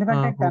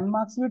 ఎందుకంటే 10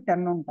 మార్క్స్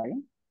 10 ఉంటాయి,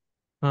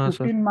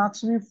 15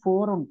 మార్క్స్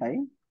 4 ఉంటాయి,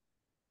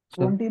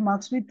 20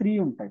 మార్క్స్ 3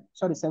 ఉంటాయి.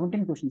 సారీ,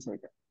 17 క్వశ్చన్స్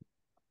అయితే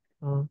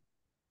 4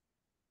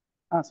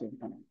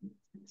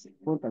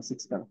 కాదు,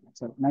 6 కదా.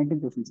 సారీ, 19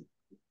 క్వశ్చన్స్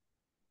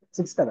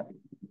 6 కదా.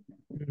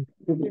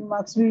 15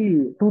 మార్క్స్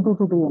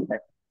 2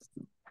 ఉంటాయి.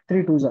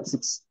 3 2s are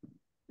 6.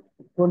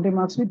 20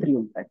 మార్క్స్ 3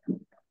 ఉంటాయి.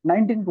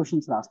 19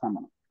 క్వశ్చన్స్ రాస్తాం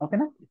మనం.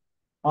 ఓకేనా?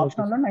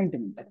 ఆప్షనల్ లో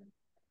 19 ఉంటాయి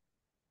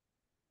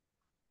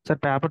సార్.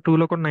 పేపర్ 2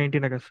 లో కూడా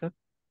 19 కదా సార్?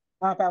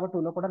 పేపర్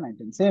 2 లో కూడా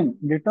 19. Same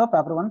ditto.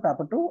 Paper 1,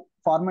 paper 2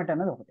 format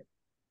అనేది ఒకటి.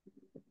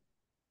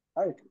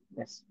 రైట్.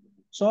 ఎస్.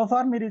 సో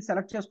ఫార్ మీరు ఇది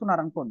సెలెక్ట్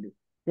చేసుకున్నారు అనుకోండి.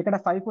 ఇక్కడ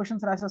 5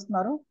 క్వశ్చన్స్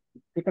రాసేస్తున్నారు,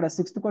 ఇక్కడ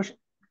 6th question.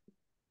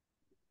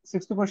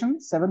 6th question,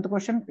 7th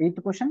question, 8th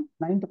question,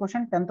 9th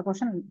question, 10th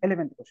question,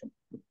 11th question.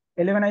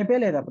 11 అయిపోయి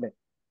లేదు అప్పుడే.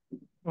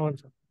 అవును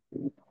sir.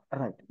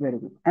 Right, very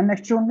good. And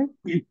next చూడండి,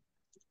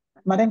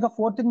 మరి ఇంకా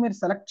 4th మీరు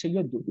సెలెక్ట్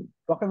చెయ్యొద్దు.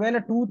 ఒకవేళ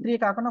 2, 3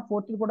 కాకుండా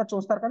 4th కూడా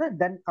చూస్తారు కదా,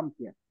 then come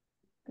here.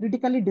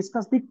 Critically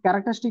discuss the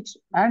characteristics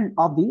and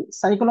of the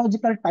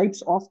psychological types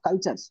of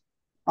cultures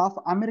of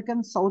American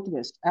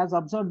Southwest as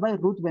observed by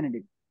Ruth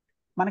Benedict.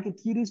 మనకి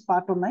థీరీస్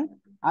పార్ట్ ఉన్నాయి.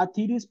 ఆ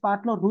థీరీస్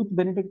పార్ట్ లో రూత్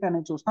బెనిడిక్ట్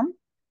అనేది చూస్తాం.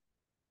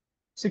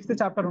 6th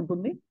చాప్టర్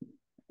ఉంటుంది,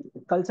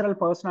 కల్చరల్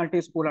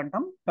పర్సనాలిటీ స్కూల్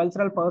అంటాం.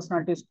 Cultural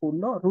personality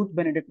స్కూల్లో Ruth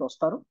Benedict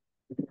వస్తారు.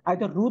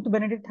 అయితే Ruth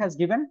Benedict has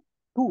given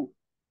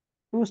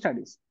two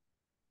studies.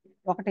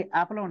 ఒకటి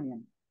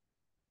అపోలోనియన్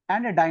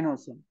అండ్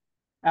డైనోసియన్.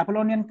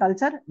 అపోలోనియన్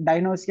కల్చర్,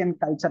 డైనోసియన్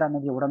కల్చర్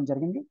అనేది ఇవ్వడం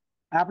జరిగింది.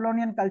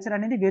 అపోలోనియన్ కల్చర్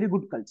అనేది very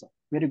good culture,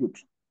 very good.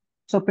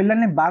 So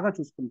పిల్లల్ని బాగా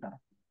చూసుకుంటారు.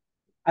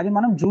 అది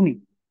మనం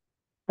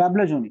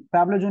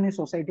పాబ్లోజూని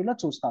సొసైటీలో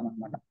చూస్తాం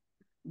అనమాట.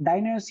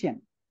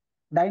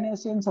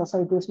 డైనోసియన్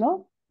సొసైటీస్ లో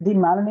ది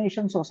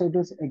మాలినేషన్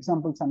సొసైటీస్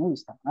ఎగ్జాంపుల్స్ అనేవి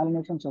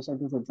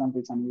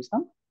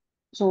ఇస్తాం.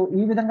 సో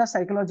ఈ విధంగా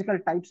సైకలాజికల్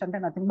టైప్స్ అంటే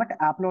నథింగ్ బట్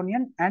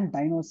అపోలోనియన్ అండ్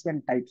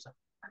డైనోసియన్ టైప్స్.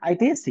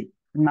 అయితే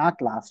నా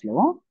క్లాస్ లో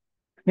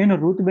నేను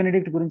రూత్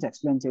బెనిడిక్ట్ గురించి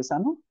ఎక్స్ప్లెయిన్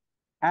చేశాను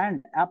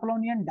అండ్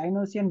అపోలోనియన్,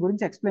 డైనోసియన్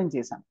గురించి ఎక్స్ప్లెయిన్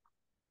చేశాను.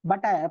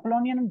 బట్ ఆ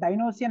అపోలోనియన్,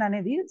 డైనోసియన్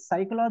అనేది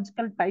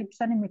సైకలాజికల్ టైప్స్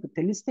అని మీకు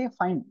తెలిస్తే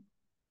ఫైన్,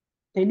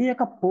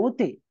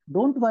 తెలియకపోతే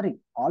డోంట్ వరీ,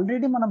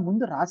 ఆల్రెడీ మనం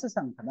ముందు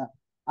రాసేసాం కదా,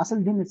 అసలు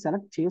దీన్ని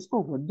సెలెక్ట్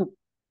చేసుకోవద్దు.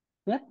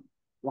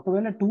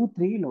 ఒకవేళ 2,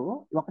 3లో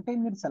ఒకటే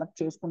మీరు సెలెక్ట్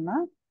చేసుకున్నా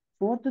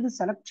 4th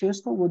సెలెక్ట్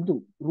చేసుకోవద్దు.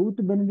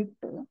 రూత్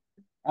బెనిడిక్ట్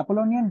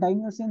అపోలోనియన్,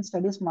 డైనోసియన్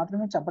స్టడీస్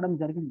మాత్రమే చెప్పడం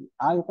జరిగింది.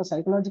 ఆ యొక్క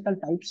సైకలాజికల్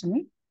టైప్స్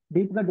ని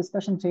డీప్ గా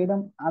డిస్కషన్ చేయడం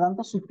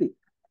అదంతా సుత్తి.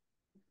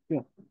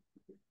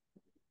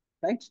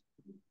 Right.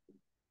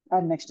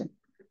 And next,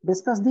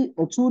 discuss the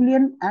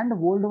Acheulean and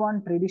Woldwan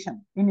tradition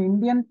in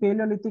Indian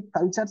Paleolithic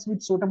cultures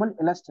with suitable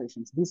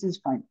illustrations. This is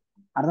fine.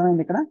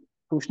 అర్థమైంది. ఇక్కడ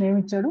క్వశ్చన్ ఏమి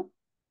ఇచ్చాడు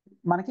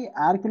మనకి,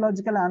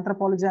 ఆర్కియలాజికల్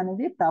ఆంథ్రోపాలజీ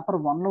అనేది పేపర్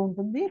 1 లో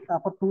ఉంటుంది,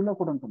 పేపర్ 2 లో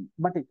కూడా ఉంటుంది.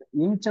 బట్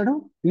ఏమి ఇచ్చాడు,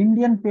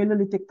 ఇండియన్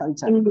పేలియోలిథిక్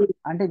కల్చర్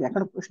అంటే ఇది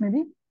ఎక్కడ క్వశ్చన్,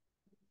 ఇది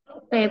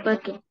పేపర్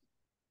 2.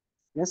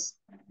 ఎస్,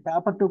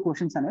 పేపర్ 2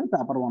 క్వశ్చన్స్ అనేవి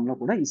పేపర్ 1 లో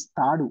కూడా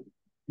ఇస్తాడు.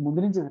 ముందు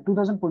నుంచి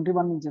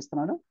 2021 నుంచి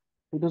ఇస్తున్నాడు.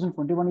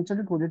 2021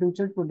 ఇచ్చాడు, 22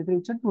 ఇచ్చాడు, 23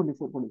 ఇచ్చాడు,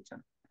 24 కూడా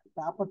ఇచ్చాడు.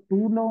 పేపర్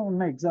 2 లో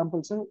ఉన్న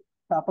ఎగ్జాంపుల్స్,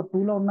 పేపర్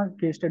 2 లో ఉన్న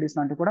కేస్ స్టడీస్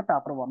లాంటివి కూడా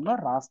పేపర్ 1 లో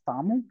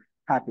రాస్తాము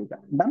హ్యాపీగా.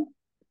 డన్.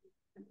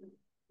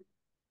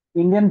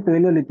 ఇండియన్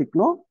పేలియోలిథిక్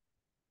లో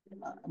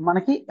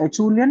మనకి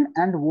ఎచూలియన్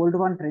అండ్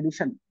ఓల్డ్వాన్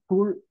ట్రెడిషన్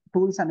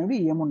టూల్స్ అనేవి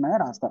ఏమున్నాయో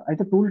రాస్తారు.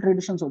 అయితే టూల్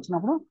ట్రెడిషన్స్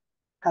వచ్చినప్పుడు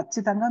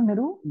ఖచ్చితంగా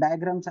మీరు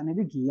డయాగ్రామ్స్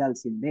అనేవి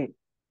గీయాల్సిందే.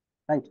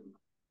 రైట్.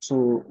 సో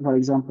ఫర్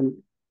ఎగ్జాంపుల్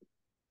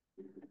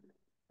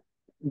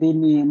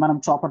దీన్ని మనం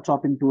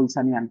చాపింగ్ టూల్స్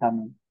అని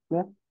అంటాము.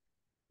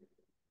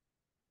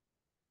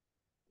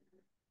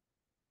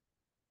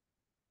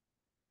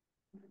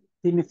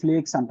 దీన్ని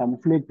ఫ్లేక్స్ అంటాము,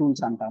 ఫ్లేక్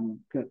టూల్స్ అంటాము.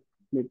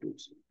 ఫ్లేక్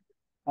టూల్స్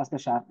కాస్త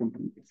షార్ప్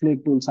ఉంటుంది,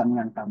 ఫ్లేక్ టూల్స్ అని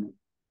అంటాము.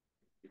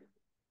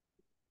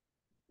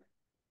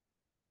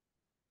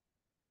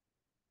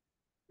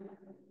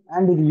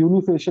 అండ్ ఇది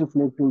యూనిఫేషియల్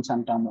ఫ్లేక్ టూల్స్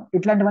అంటాము.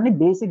 ఇట్లాంటివన్నీ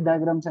బేసిక్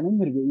డయాగ్రామ్స్ అనేవి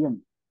మీరు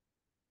వేయండి.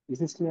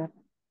 This is clear.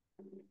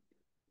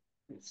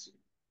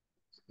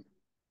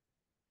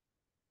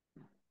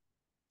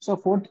 So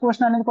 4th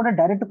question అనేది కూడా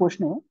డైరెక్ట్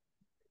క్వశ్చన్,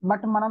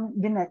 బట్ మనం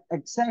దీన్ని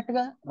ఎగ్జాక్ట్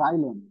గా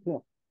రాయలేము.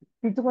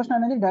 5th క్వశ్చన్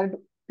అనేది డైరెక్ట్,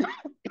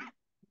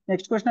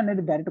 నెక్స్ట్ క్వశ్చన్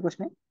అనేది direct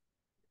question.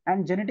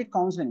 And genetic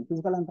counselling,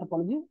 physical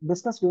anthropology,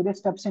 discuss various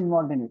steps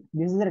involved in it.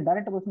 This is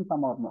direct question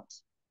from our notes.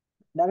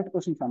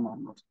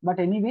 But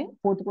anyway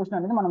 4th question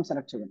అనేది మనం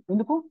select చేయాలి.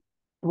 ఎందుకు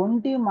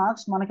 20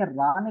 marks మనకి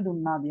రానిది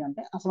ఉన్నది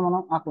అంటే అసలు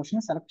మనం ఆ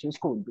క్వశ్చన్ సెలెక్ట్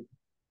చేసుకోవద్దు.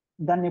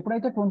 దాన్ని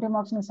ఎప్పుడైతే 20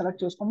 మార్క్స్ ని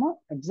సెలెక్ట్ చేసుకోమో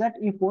ఎగ్జాక్ట్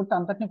ఈ 4th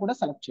అంతటిని కూడా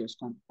సెలెక్ట్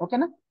చేసుకోండి.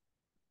 ఓకేనా?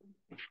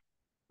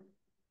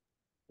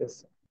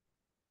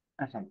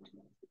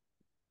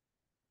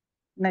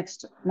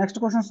 నెక్స్ట్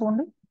క్వశ్చన్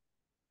చూడండి.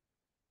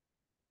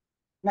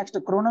 Next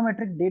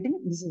క్రోనోమెట్రిక్ dating.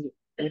 This is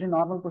very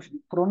normal question.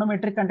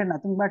 క్రోనోమెట్రిక్ అంటే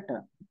nothing but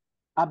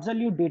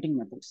absolute dating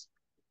methods.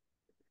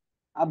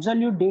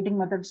 Absolute dating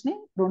methods ని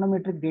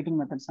క్రోనోమెట్రిక్ డేటింగ్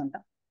మెథడ్స్ అంట.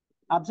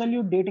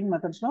 అబ్సల్యూట్ డేటింగ్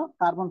మెథడ్స్ లో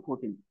కార్బన్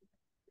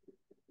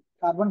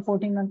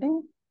 14 అంటే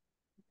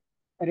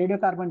రేడియో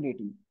కార్బన్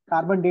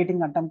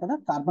డేటింగ్ అంటాం కదా.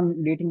 Carbon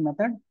dating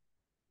method,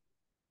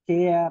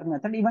 KR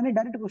method, ఇవన్నీ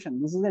direct question.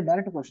 This is the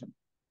direct question.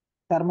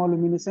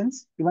 థర్మోలుమినిసెన్స్,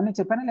 ఇవన్నీ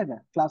చెప్పానా లేదా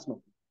క్లాస్ లో?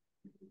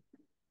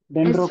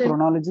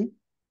 డెండ్రోక్రోనాలజీ,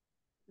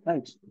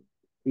 రైట్.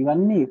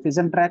 ఇవన్నీ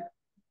ఫిజన్ ట్రాక్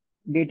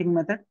డేటింగ్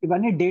మెథడ్,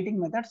 ఇవన్నీ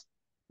డేటింగ్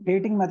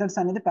మెథడ్స్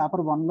అనేది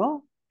పేపర్ 1 లో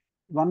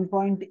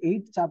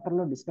 1.8 చాప్టర్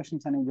లో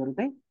డిస్కషన్స్ అనేవి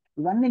జరుగుతాయి.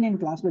 ఇవన్నీ నేను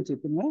క్లాస్ లో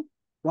చెప్పింది.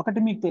 ఒకటి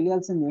మీకు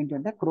తెలియాల్సింది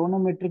ఏంటంటే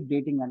క్రోనోమెట్రిక్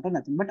డేటింగ్ అంటే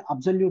నథింగ్ బట్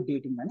అబ్సల్యూట్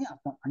డేటింగ్ అని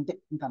అర్థం, అంతే,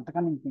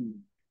 ఇంకంతకన్నా ఇంకేంటి.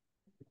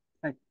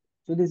 Right.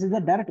 So this is the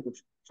direct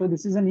question. So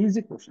this is an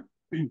easy question.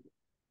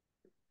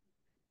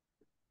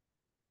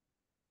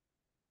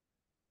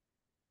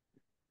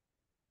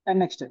 And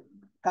next,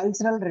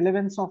 cultural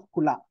relevance of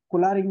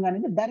కులా ring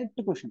అనేది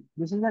direct question.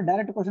 This is the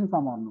direct question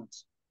from our notes.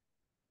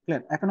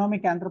 Clear.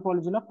 Economic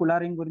ఆంథ్రోపాలజీలో కులా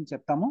ring గురించి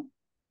చెప్తాము.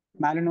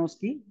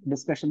 మాలినోస్కి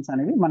discussions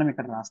అనేవి మనం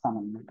ఇక్కడ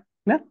రాస్తామన్నమాట.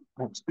 Clear?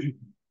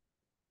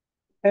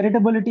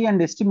 హెరిటబిలిటీ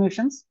and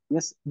estimations.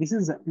 Yes, this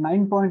is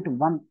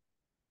 9.1.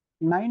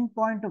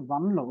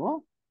 9.1 లో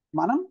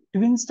మనం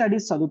twin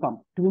studies చదువుతాం.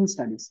 Twin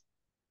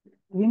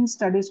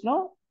studies లో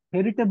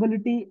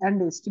హెరిటబిలిటీ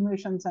అండ్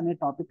ఎస్టిమేషన్స్ అనే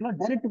టాపిక్ లో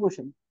డైరెక్ట్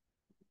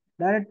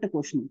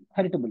క్వశ్చన్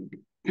హెరిటబిలిటీ.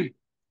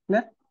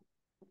 క్లియర్?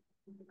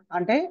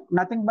 అంటే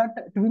నథింగ్ బట్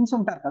ట్విన్స్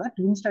ఉంటారు కదా,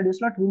 ట్విన్ స్టడీస్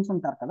లో ట్విన్స్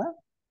ఉంటారు కదా,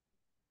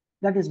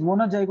 దట్ ఈస్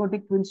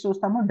మోనోజైగోటిక్ ట్విన్స్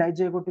చూస్తాము,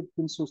 డైజైగోటిక్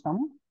ట్విన్స్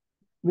చూస్తాము.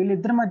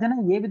 వీళ్ళిద్దరి మధ్యన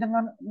ఏ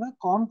విధంగా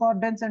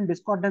కాన్కార్డెన్స్ అండ్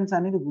డిస్కార్డెన్స్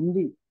అనేది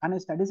ఉంది అనే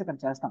స్టడీస్ ఇక్కడ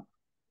చేస్తాం.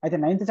 అయితే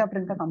 9th చాప్టర్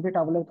ఇంకా కంప్లీట్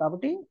అవ్వలేదు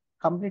కాబట్టి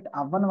కంప్లీట్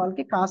అవ్వని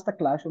వాళ్ళకి కాస్త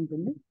క్లాష్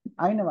ఉంటుంది,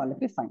 అయిన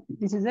వాళ్ళకి fine.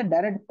 This is a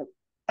direct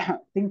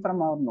thing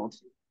from our notes.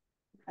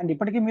 And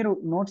ఇప్పటికీ మీరు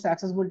నోట్స్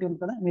యాక్సెసిబిలిటీ ఉంది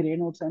కదా, మీరు ఏ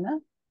నోట్స్ అయినా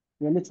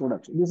వెళ్ళి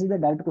చూడొచ్చు. This is the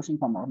direct question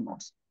from our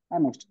notes.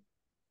 And next,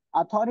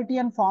 authority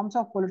and forms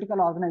of political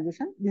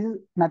organization. This is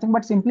nothing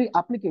but simply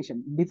application.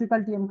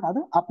 Difficulty ఏం కాదు,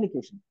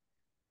 application.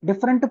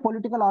 డిఫరెంట్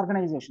పొలిటికల్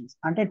ఆర్గనైజేషన్స్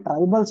అంటే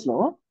ట్రైబల్స్ లో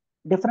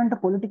డిఫరెంట్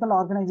పొలిటికల్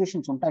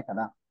ఆర్గనైజేషన్స్ ఉంటాయి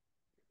కదా,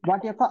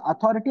 వాటి యొక్క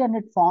authority and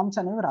forms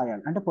అనేవి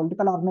రాయాలి. అంటే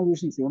పొలిటికల్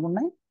ఆర్గనైజేషన్స్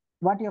ఏమున్నాయి,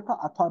 వాటి యొక్క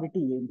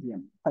అథారిటీ ఏంటి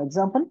అని. ఫర్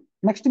ఎగ్జాంపుల్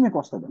నెక్స్ట్ మీకు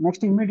వస్తుంది,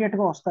 నెక్స్ట్ ఇమ్మీడియట్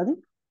గా వస్తుంది.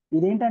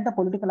 ఇదేంటంటే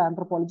political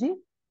anthropology.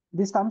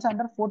 This comes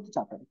under 4th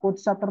chapter.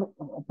 4th chapter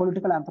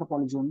political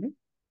anthropology ఉంది.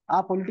 ఆ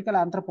పొలిటికల్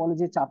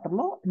ఆంథ్రోపాలజీ చాప్టర్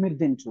లో మీరు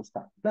దీన్ని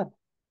చూస్తారు.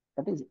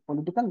 That is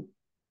political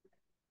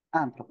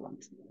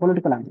anthropology.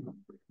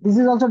 This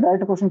is also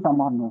direct question from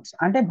our notes.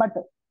 అంటే బట్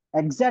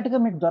ఎగ్జాక్ట్ గా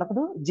మీకు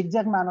దొరకదు,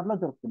 జిగ్జాగ్ మేనర్ లో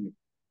దొరుకుతుంది.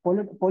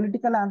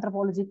 పొలిటికల్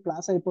ఆంథ్రోపాలజీ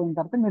క్లాస్ అయిపోయిన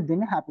తర్వాత మీరు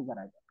దీన్ని హ్యాపీగా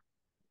రాయాలి.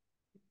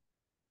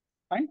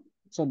 Fine.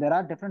 So there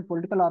are different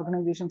political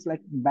organisations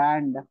like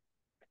band,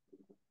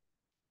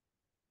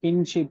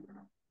 kinship,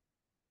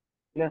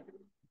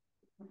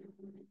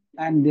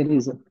 and there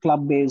is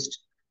club based.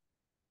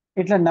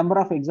 ఇట్లా నెంబర్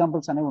ఆఫ్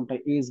ఎగ్జాంపుల్స్ అనేవి ఉంటాయి.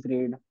 ఏజ్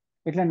గ్రేడ్,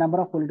 ఇట్లా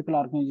నెంబర్ ఆఫ్ పొలిటికల్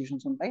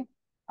ఆర్గనైజేషన్స్ ఉంటాయి.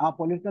 ఆ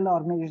పొలిటికల్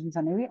ఆర్గనైజేషన్స్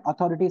అనేవి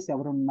అథారిటీస్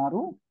ఎవరు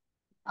ఉన్నారు,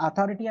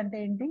 అథారిటీ అంటే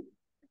ఏంటి,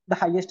 ద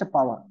హైయెస్ట్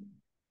పవర్.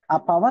 ఆ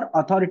పవర్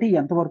అథారిటీ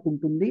ఎంతవరకు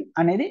ఉంటుంది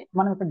అనేది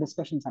మనం ఇక్కడ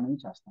డిస్కషన్స్ అనేవి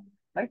చేస్తాం.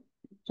 Right?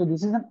 So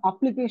this is an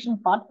application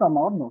part from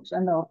our notes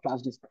and hour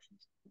class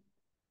discussions.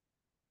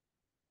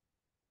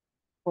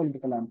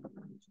 Political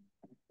anthropology.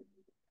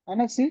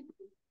 Next,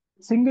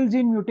 single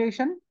gene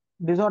mutation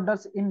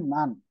disorders in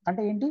man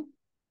అంటే ఏంటి?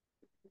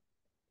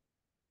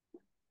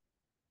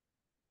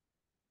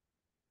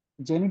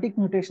 జెనెటిక్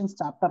మ్యూటేషన్స్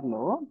చాప్టర్ లో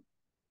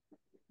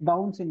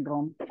down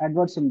syndrome,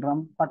 Edward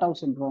syndrome, పటావ్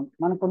syndrome,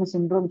 మనకు కొన్ని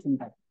syndromes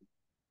ఉంటాయి.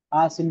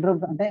 ఆ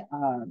syndromes అంటే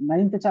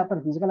 9th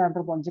chapter physical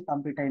anthropology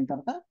complete అయిన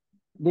తర్వాత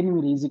దీన్ని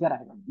మీరు ఈజీగా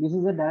రాయగలరు. This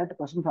is the direct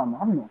question from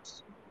our notes.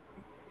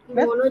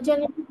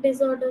 Monogenic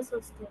disorders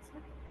వస్తాయి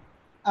సార్.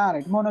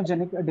 రైట్,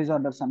 మోనోజెనిక్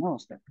డిజార్డర్స్ అనేవి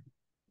వస్తాయి.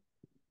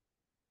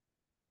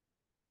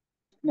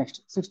 నెక్స్ట్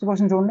 6th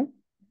క్వశ్చన్ చూడండి.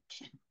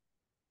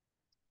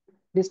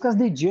 Discuss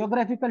the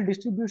geographical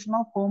distribution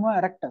of homo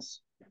erectus.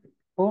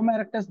 Homo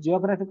erectus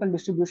geographical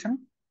distribution,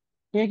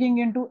 taking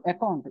into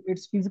account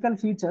its physical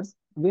features,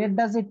 where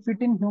does it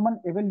fit in human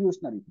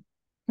evolutionary?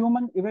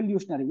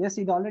 Yes,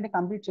 ఇది already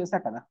complete చేశా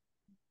కదా.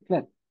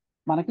 Clear?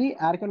 మనకి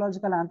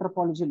archaeological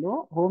ఆంథ్రోపాలజీలో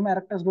homo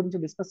erectus గురించి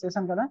discuss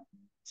చేశాం కదా.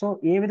 So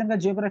ఏ విధంగా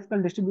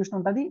geographical distribution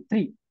ఉంటుంది?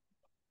 3.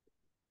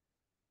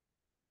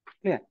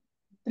 Clear?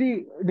 3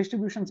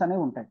 distributions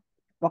అనేవి ఉంటాయి.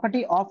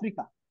 ఒకటి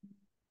ఆఫ్రికా,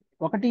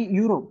 ఒకటి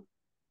యూరోప్,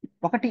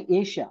 ఒకటి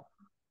ఏషియా.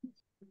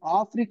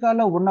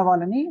 ఆఫ్రికాలో ఉన్న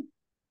వాళ్ళని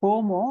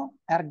హోమో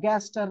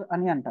ఎర్గాస్టర్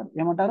అని అంటారు.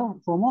 ఏమంటారు?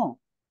 హోమో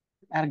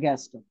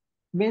ఎర్గాస్టర్.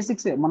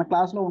 బేసిక్స్ మన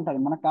క్లాస్ లో ఉంటుంది,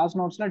 మన క్లాస్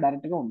నోట్స్ లో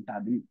డైరెక్ట్ గా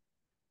ఉంటుంది.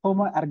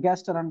 హోమో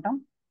ఎర్గాస్టర్ అంటాం.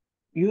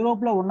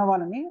 యూరోప్ లో ఉన్న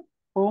వాళ్ళని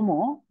హోమో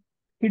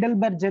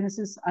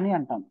హిడెల్బెర్జెనిసిస్ అని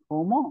అంటాం.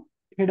 హోమో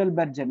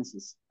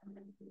హిడెల్బెర్జెనిసిస్.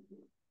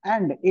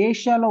 అండ్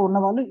ఏషియాలో ఉన్న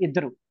వాళ్ళు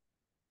ఇద్దరు,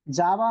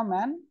 Java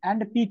man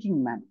and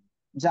Peking man.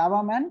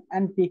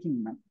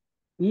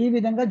 ఈ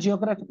విధంగా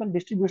జియోగ్రఫికల్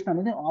డిస్ట్రిబ్యూషన్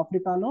అనేది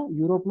ఆఫ్రికాలో,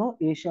 యూరోప్ లో,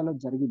 ఏషియాలో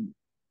జరిగింది.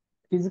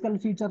 Physical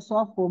features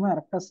of homo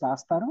erectus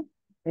రాస్తారు.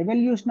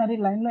 ఎవల్యూషనరీ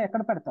లైన్ లో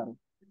ఎక్కడ పెడతారు?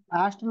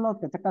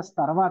 ఆస్ట్రలోపిథెకస్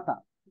తర్వాత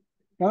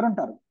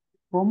ఎవరుంటారు?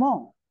 Homo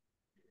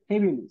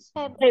habilis.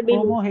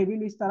 హోమో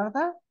హెబిలిస్ తర్వాత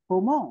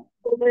హోమో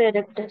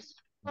ఎరెక్టస్.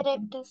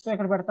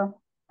 ఎక్కడ పెడతాం?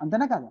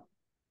 అంతేనా కదా?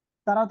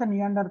 తర్వాత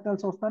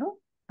నియాండర్టల్స్ వస్తారు,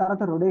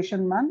 తర్వాత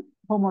రొడేషియన్ మ్యాన్,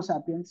 హోమో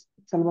సాపియన్స్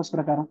సిలబస్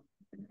ప్రకారం.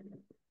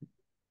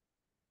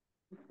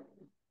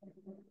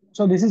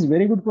 So this is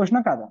very good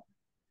question కాదా?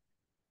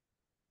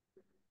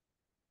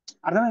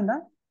 అర్థమైందా?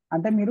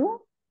 అంటే మీరు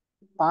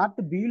పార్ట్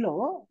బిలో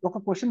ఒక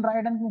క్వశ్చన్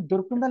రాయడానికి మీకు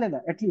దొరుకుతుందా లేదా?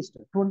 అట్లీస్ట్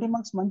 20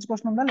 మార్క్స్ మంచి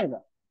క్వశ్చన్ ఉందా లేదా?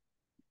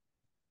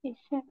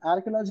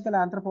 ఆర్కియాలజికల్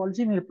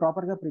ఆంథ్రోపాలజీ మీరు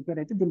ప్రాపర్ గా ప్రిపేర్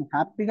అయితే దీన్ని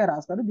హ్యాపీగా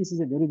రాస్తారు. This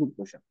is a very good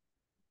question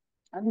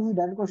and this is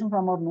direct question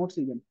from our notes.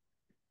 Even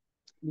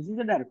this is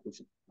a direct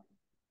question.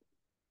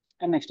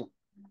 And next,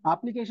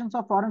 applications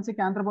of forensic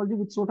anthropology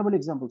with suitable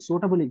examples.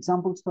 Suitable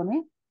examples తోనే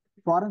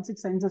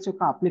forensic sciences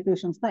యొక్క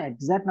applications తో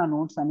exact నా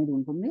notes అనేది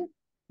ఉంటుంది.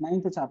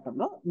 9th chapter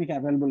లో మీకు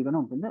available గానే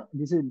ఉంటుంది.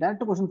 This is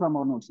direct question from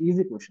our notes,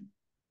 easy question.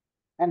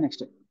 And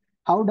next,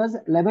 how does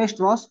levy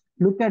straws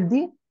look at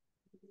the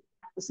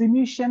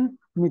సిమిషన్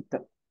myth,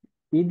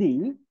 ఇది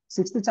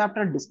 6th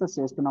చాప్టర్ డిస్కస్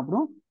చేస్తున్నప్పుడు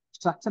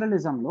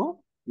స్ట్రక్చరలిజం లో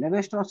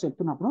లెవెస్ట్రాస్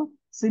చెప్తున్నప్పుడు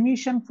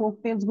సిమిషన్ ఫోక్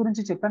టేల్స్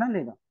గురించి చెప్పానా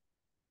లేదా?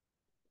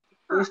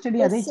 ఏ స్టడీ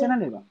అదే Yes, sir. ఇచ్చానా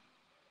లేదా?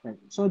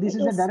 So this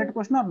is the Yes, direct sir.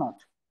 Question are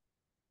not?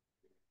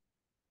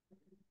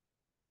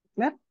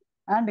 Clear?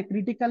 And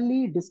critically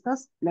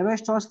discuss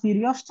లెవెస్ట్రాస్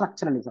theory of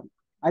structuralism.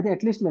 అయితే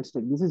at least let's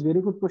take this is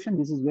very good question,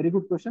 this is very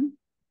good question.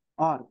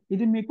 Are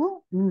ఇది మీకు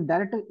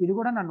direct, ఇది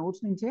కూడా నా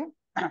notes నుంచే,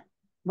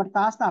 but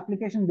కాస్త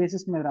application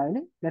basis మీద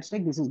రాయాలి. Let's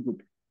take this is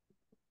good.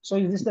 So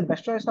is this the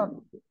best choice are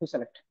to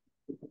select?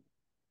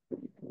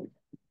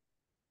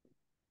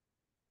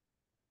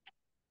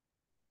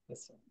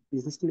 Yes, sir.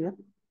 Is this clear?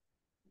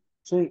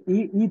 So ఈ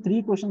 3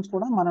 క్వశ్చన్స్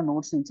కూడా మన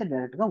నోట్స్ నుంచి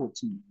డైరెక్ట్ గా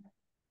వచ్చింది.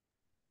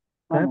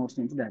 మన Sir? నోట్స్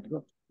నుంచి డైరెక్ట్ గా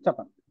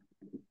చెప్పండి.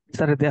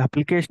 సార్ ఇది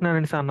అప్లికేషన్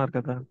అనేసి అన్నారు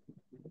కదా.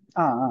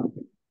 ఆ, ఆ.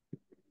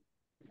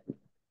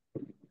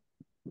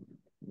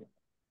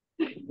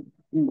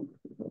 ఉమ్.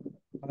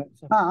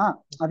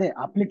 అదే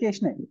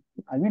అప్లికేషన్.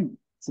 ఐ మీన్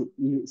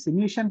ఈ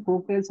సిమ్యులేషన్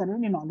ఫోక్ టేల్స్ అనేవి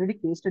నేను ఆల్రెడీ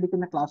కేస్ స్టడీ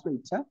కింద క్లాస్ లో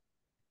ఇచ్చా.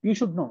 యూ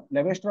షుడ్ నో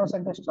లెవెస్ట్రాస్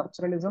అంటే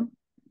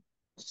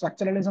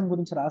స్ట్రక్చరలిజం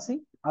గురించి రాసి,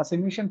 ఆ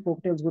సిమ్యులేషన్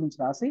ఫోక్ టేల్స్ గురించి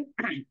రాసి,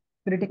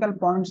 క్రిటికల్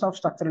పాయింట్స్ ఆఫ్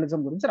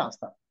స్ట్రక్చరలిజం గురించి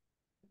రాస్తారు.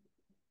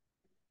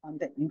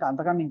 అంతే, ఇంకా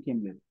అంతకన్నా ఇంకేం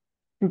లేదు.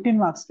 15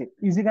 మార్క్స్ కి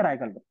ఈజీగా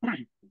రాయగలరు.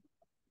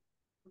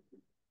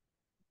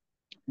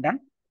 Done.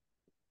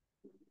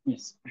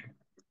 Yes.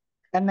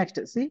 And next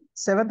C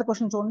 7th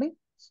question చూడండి.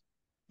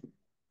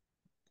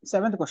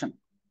 7th question,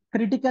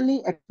 critically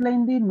explain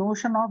the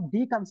notion of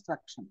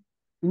deconstruction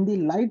in the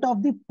light of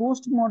the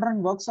postmodern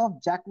works of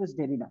Jacques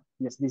Derrida.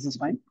 Yes, this is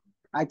fine.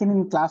 I think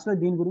in class లో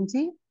దీని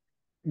గురించి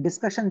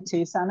discussion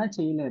చేశానా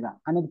చేయలేదా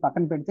అనేది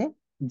పక్కన పెడితే,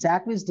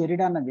 Jacques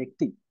డెరిడా అన్న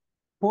వ్యక్తి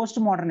పోస్ట్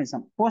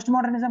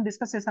మోడర్నిజం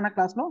డిస్కస్ చేశానా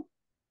క్లాస్ లో,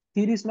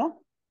 థియరీస్ లో?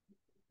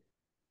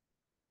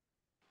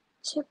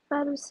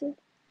 చెప్పారు సార్.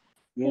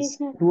 ఎస్,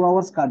 2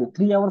 hours కాదు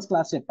 3 hours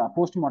క్లాస్ చెప్పా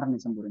పోస్ట్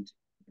మోడర్నిజం గురించి.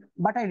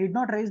 But I did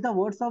not rise the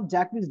words of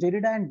Jacques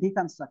డెరిడా and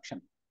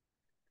deconstruction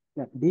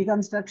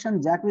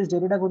Jacques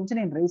డెరిడా గురించి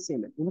నేను రైజ్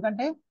చేయలేదు,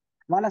 ఎందుకంటే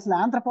వాళ్ళు అసలు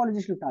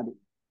ఆంథ్రపాలజిస్టులు కాదు,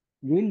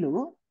 వీళ్ళు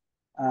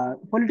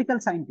political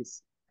scientist.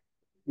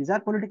 These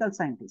or political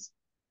scientist.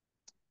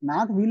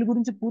 నాకు వీళ్ళ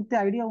గురించి పూర్తి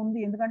ఐడియా ఉంది,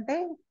 ఎందుకంటే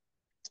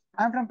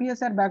ఐఎమ్ ఫ్రమ్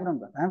పిఎస్ఆర్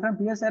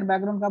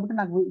బ్యాక్గ్రౌండ్ కాబట్టి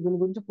నాకు వీళ్ళ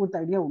గురించి పూర్తి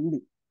ఐడియా ఉంది.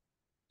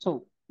 సో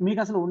మీకు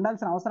అసలు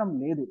ఉండాల్సిన అవసరం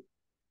లేదు.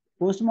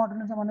 పోస్ట్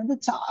మోడర్నిజం అనేది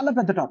చాలా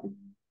పెద్ద టాపిక్.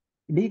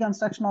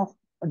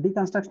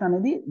 డీకన్స్ట్రక్షన్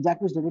అనేది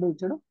జాక్విస్ డెరిడా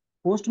ఇచ్చాడు.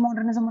 పోస్ట్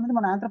మోడర్నిజం అనేది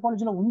మన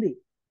ఆంథ్రపాలజీలో ఉంది.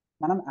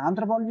 మనం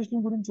ఆంథ్రపాలజిస్టుల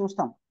గురించి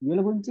చూస్తాం,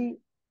 వీళ్ళ గురించి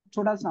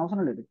చూడాల్సిన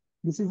అవసరం లేదు.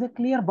 This is a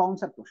clear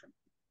bouncer question,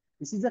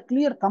 this is a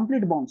clear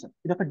complete bouncer.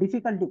 ఇది ఒక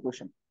డిఫికల్టీ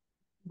క్వశ్చన్.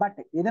 బట్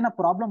ఏదైనా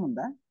ప్రాబ్లం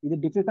ఉందా? ఇది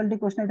డిఫికల్టీ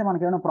క్వశ్చన్ అయితే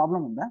మనకి ఏమైనా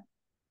ప్రాబ్లం ఉందా?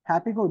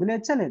 హ్యాపీగా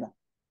వదిలేయచ్చా లేదా?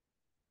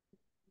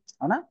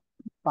 అవునా?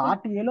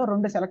 పార్ట్ ఏలో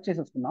 2 సెలెక్ట్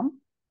చేసేసుకున్నాం,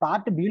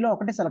 పార్ట్ బిలో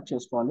 1 సెలెక్ట్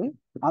చేసుకోవాలి.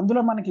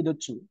 అందులో మనకి ఇది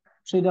వచ్చు.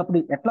 సో ఇది అప్పుడు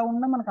ఎట్లా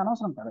ఉన్నా మనకు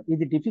అనవసరం కదా.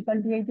 ఇది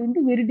డిఫికల్టీ అయితే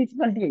ఏంటి, వెరీ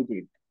డిఫికల్టీ అయితే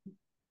ఏంటి,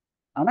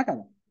 అవునా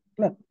కదా?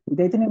 క్లియర్.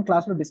 ఇదైతే నేను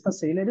క్లాస్ లో డిస్కస్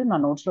చేయలేదు, నా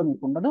నోట్స్ లో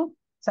మీకు ఉండదు.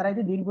 సరే,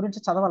 అయితే దీని గురించి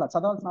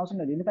చదవాల్సిన అవసరం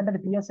లేదు, ఎందుకంటే అది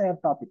పిఎస్ఐఆర్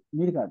టాపిక్,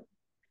 మీరు కాదు.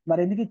 మరి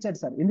ఎందుకు ఇచ్చాడు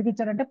సార్? ఎందుకు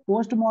ఇచ్చాడంటే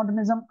పోస్ట్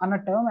మోడర్నిజం అన్న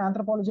టర్మ్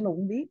ఆంథ్రపాలజీలో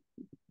ఉంది.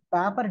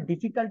 పేపర్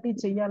డిఫికల్టీ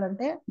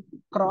చేయాలంటే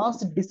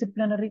క్రాస్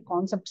డిసిప్లినరీ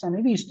కాన్సెప్ట్స్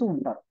అనేవి ఇస్తూ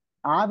ఉంటారు.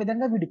 ఆ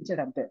విధంగా వీడు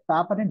ఇచ్చాడు అంతే.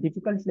 పేపర్ ని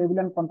డిఫికల్ట్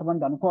లెవెల్ అని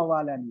కొంతమంది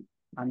అనుకోవాలి అని,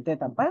 అంతే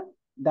తప్ప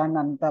దాన్ని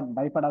అంత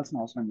భయపడాల్సిన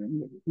అవసరం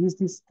లేదు. Is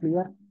this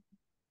clear?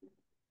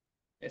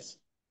 Yes.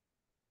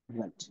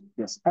 Right.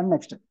 Yes. And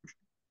next,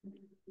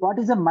 what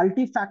is a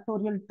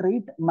మల్టీఫాక్టోరియల్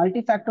trait?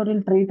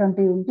 మల్టీఫాక్టోరియల్ trait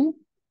అంటే ఏంటి?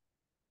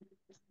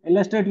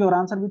 illustrate your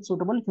answer with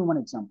suitable human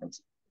examples.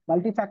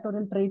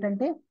 Multifactorial trait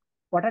అంటే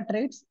what are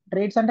traits?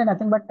 Traits అంటే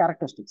నథింగ్ బట్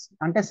క్యారెక్టరిస్టిక్స్.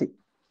 అంటే సి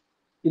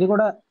ఇది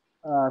కూడా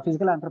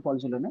ఫిజికల్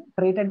ఆంథ్రోపాలజీలోనే.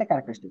 ట్రైట్ అంటే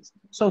characteristics.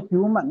 So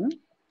human,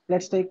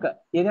 let's take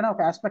ఏదైనా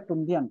ఒక ఆస్పెక్ట్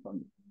ఉంది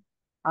అనుకోండి,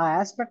 ఆ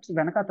ఆస్పెక్ట్స్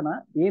వెనకతన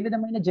ఏ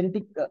విధమైన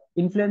జెనెటిక్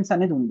ఇన్ఫ్లుయెన్స్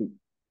అనేది ఉంది,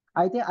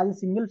 అయితే అది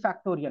సింగిల్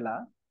ఫ్యాక్టోరియలా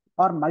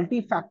ఆర్ మల్టీ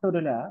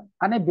ఫ్యాక్టోరియలా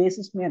అనే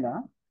బేసిస్ మీద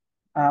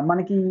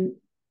మనకి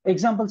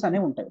ఎగ్జాంపుల్స్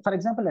అనేవి ఉంటాయి. For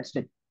example let's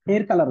take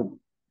hair colour ఉంది.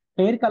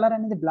 హెయిర్ కలర్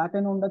అనేది బ్లాక్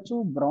అయినా ఉండొచ్చు,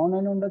 బ్రౌన్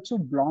అయినా ఉండొచ్చు,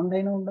 బ్లాండ్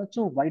అయినా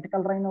ఉండొచ్చు, వైట్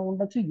కలర్ అయినా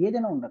ఉండొచ్చు,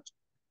 ఏదైనా ఉండొచ్చు.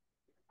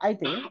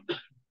 అయితే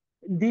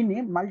దీన్ని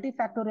మల్టీ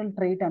ఫ్యాక్టోరియల్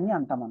ట్రైట్ అని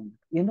అంటాం అన్నమాట.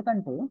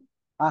 ఎందుకంటే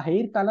ఆ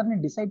హెయిర్ కలర్ ని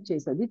డిసైడ్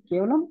చేసేది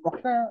కేవలం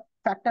ఒక్క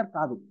ఫ్యాక్టర్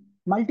కాదు,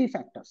 multi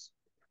factors.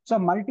 So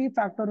multi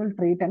factorial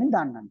trait అని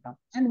దాన్ని అంటాం.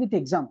 And with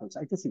examples.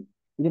 అయితే సి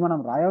ఇది మనం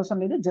రాయవసరం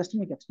లేదు, జస్ట్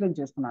మీకు ఎక్స్ప్లెయిన్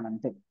చేస్తున్నాను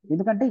అంతే.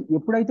 ఎందుకంటే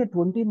ఎప్పుడైతే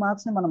 20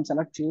 మార్క్స్ ని మనం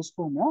సెలెక్ట్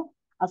చేసుకోమో,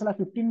 అసలు ఆ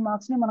 15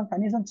 మార్క్స్ ని మనం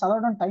కనీసం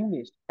చదవడం టైం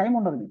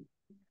ఉండదు మీకు,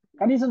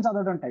 కనీసం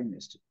చదవడం time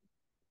waste.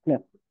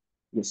 Clear?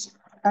 Yes.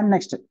 And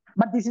next,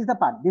 but this is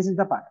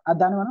the part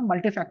దాన్ని మనం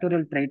మల్టీ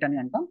ఫ్యాక్టోరియల్ ట్రైట్ అని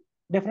అంటాం.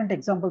 డిఫరెంట్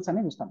ఎగ్జాంపుల్స్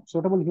అనేవి ఇస్తాం.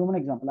 సూటబుల్ హ్యూమన్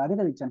ఎగ్జాంపుల్ అదే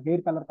కదా ఇచ్చాను.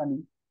 హెయిర్ కలర్ కానీ,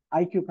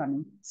 ఐక్యూ కానీ,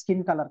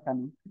 స్కిన్ కలర్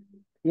కానీ,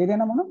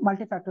 ఏదైనా మనం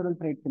మల్టీ ఫ్యాక్టోరియల్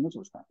ట్రైట్ కింద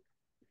చూస్తాం.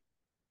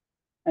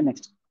 And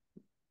next,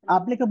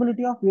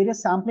 applicability of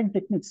various sampling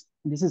techniques.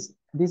 This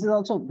is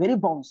also very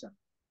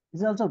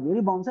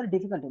bouncer.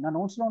 Difficulty నా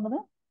నోట్స్ లో ఉండదు,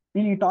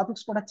 నేను ఈ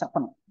టాపిక్స్ కూడా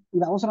చెప్పను,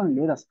 ఇది అవసరం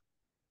లేదు అసలు.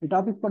 ఈ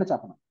టాపిక్ కూడా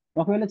చెప్పను.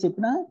 ఒకవేళ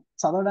చెప్పినా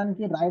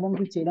చదవడానికి,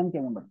 రాయడానికి, చేయడానికి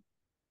ఏముండదు.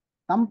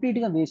 కంప్లీట్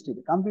గా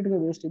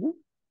వేస్ట్ ఇది.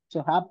 సో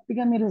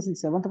హ్యాపీగా మీరు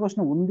 7th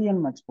క్వశ్చన్ ఉంది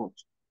అని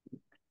మర్చిపోవచ్చు.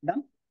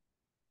 డన్.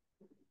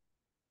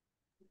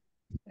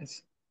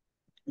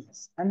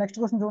 అండ్ నెక్స్ట్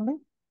క్వశ్చన్ చూడండి.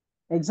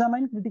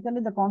 ఎగ్జామైన్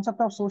critically the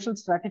concept of social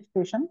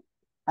stratification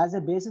as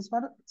a basis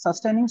for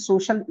sustaining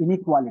social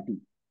inequality.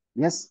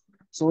 Yes,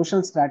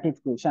 social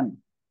stratification.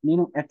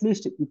 నేను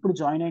అట్లీస్ట్ ఇప్పుడు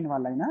జాయిన్ అయిన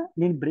వాళ్ళైనా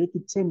నేను బ్రేక్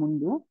ఇచ్చే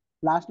ముందు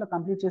లాస్ట్ లో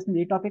కంప్లీట్ చేసింది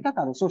ఈ టాపిక్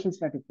కాదు, సోషల్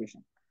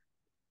స్ట్రాటిఫికేషన్.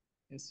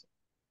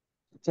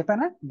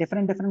 చెప్పానా?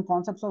 Different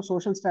concepts of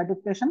social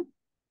stratification,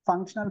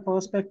 functional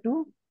perspective,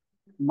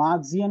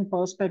 Marxian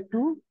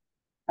perspective,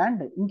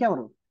 and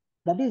ఇంకెవరు?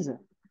 That is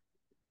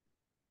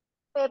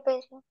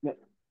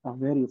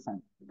very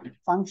fine.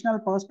 Functional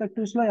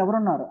perspectives లో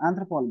ఎవరున్నారు?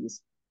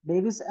 Anthropologist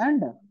Davis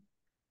and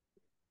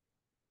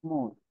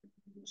more.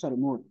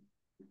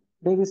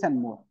 Davis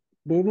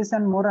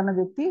and more అనే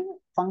వ్యక్తి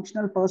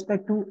functional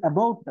perspective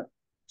about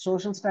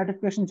social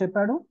stratification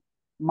చెప్పాడు.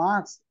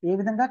 Marks ఏ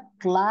విధంగా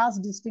class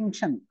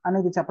distinction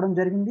అనేది చెప్పడం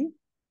జరిగింది.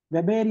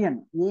 వెబేరియన్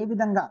ఏ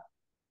విధంగా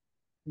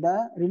the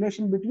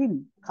relation between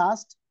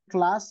cost,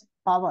 class,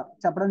 power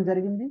చెప్పడం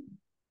జరిగింది.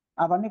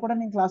 అవన్నీ కూడా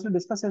నేను క్లాస్ లో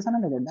డిస్కస్ చేశాను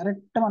లేదా?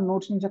 డైరెక్ట్ మన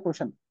నోట్స్ నుంచే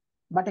క్వశ్చన్.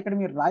 బట్ ఇక్కడ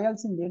మీరు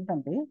రాయాల్సింది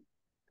ఏంటంటే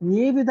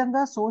ఏ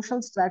విధంగా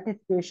సోషల్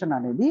స్ట్రాటిఫికేషన్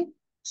అనేది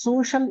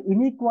సోషల్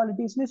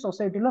ఇన్ఈక్వాలిటీస్ ని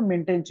సొసైటీలో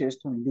మెయింటైన్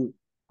చేస్తుంది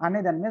అనే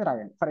దాని మీద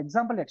రాయాలి. For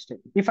example, next,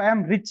 if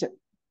I'm rich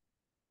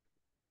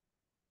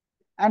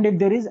and if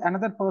there is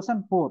another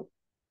person poor,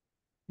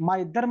 మా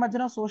ఇద్దరి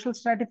మధ్యన సోషల్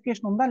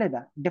స్ట్రాటిఫికేషన్ ఉందా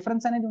లేదా?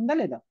 డిఫరెన్స్ అనేది ఉందా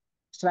లేదా?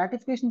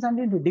 స్ట్రాటిఫికేషన్స్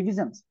అంటే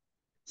డివిజన్స్.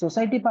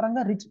 సొసైటీ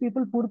పరంగా రిచ్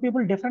పీపుల్, పూర్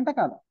పీపుల్ డిఫరెంటే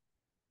కాదా?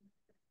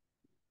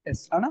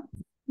 అవునా?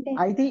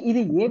 అయితే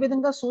ఇది ఏ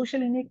విధంగా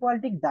సోషల్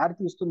ఇన్ఈక్వాలిటీకి దారి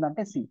తీస్తుంది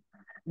అంటే,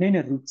 నేను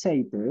రిచ్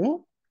అయితే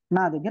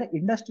నా దగ్గర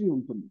ఇండస్ట్రీ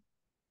ఉంటుంది.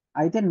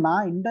 అయితే నా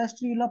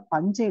ఇండస్ట్రీలో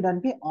పని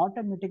చేయడానికి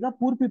ఆటోమేటిక్ గా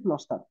పూర్ పీపుల్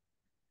వస్తారు.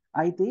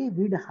 అయితే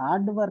వీడి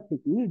హార్డ్ వర్క్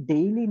కి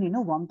డైలీ నేను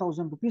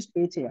 1000 రూపీస్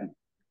పే చేయాలి.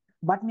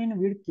 బట్ నేను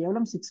వీడికి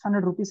కేవలం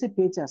 600 రూపీసే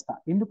పే చేస్తా.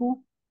 ఎందుకు?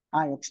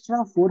 ఆ ఎక్స్ట్రా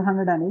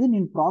 400 అనేది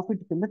నేను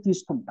ప్రాఫిట్ కింద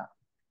తీసుకుంటా.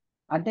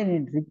 అంటే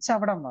నేను రిచ్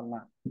అవ్వడం వల్ల,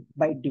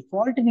 బై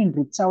డిఫాల్ట్ నేను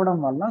రిచ్ అవ్వడం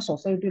వల్ల,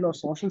 సొసైటీలో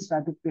సోషల్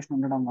స్ట్రాటిఫికేషన్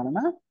ఉండడం వలన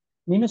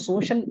నేను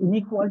సోషల్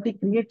ఇన్ఈక్వాలిటీ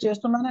క్రియేట్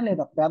చేస్తున్నానా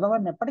లేదా?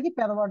 పేదవాడిని ఎప్పటికీ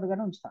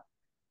పేదవాడుగానే ఉంచుతా.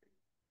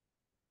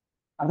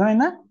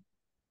 అర్థమైందా?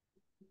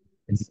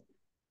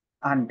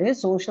 అంటే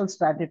సోషల్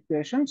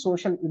స్ట్రాటిఫికేషన్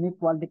సోషల్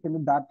ఇన్ఈక్వాలిటీ కింద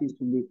దారి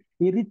తీస్తుంది.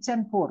 ఈ rich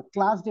and poor,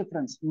 class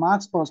difference,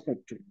 marks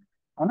perspective.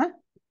 అవునా?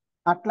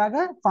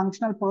 అట్లాగా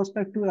functional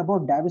perspective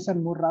about Davis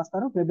and మూర్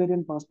రాస్తారు,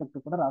 వెబేరియన్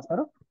పర్స్పెక్టివ్ కూడా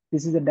రాస్తారు.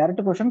 This is the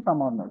direct question from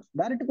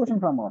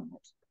our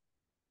notes.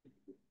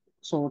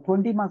 So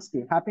 20 marks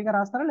కి హ్యాపీగా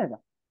రాస్తారా లేదా?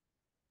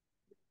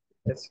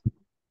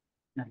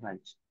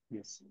 Right.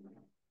 Yes.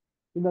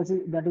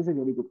 That is a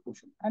very good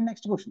question. And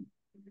next question.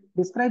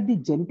 Describe the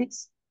genetics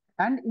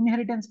and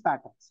inheritance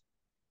patterns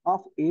of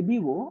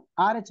ABO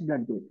RH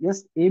blood group. Yes,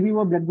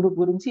 ABO blood group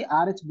గురించి,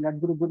 RH blood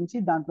group గురించి,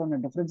 దాంట్లో ఉన్న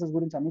differences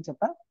గురించి అన్ని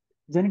చెప్పా.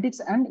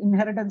 జెనెటిక్స్ అండ్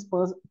ఇన్హెరిటెన్స్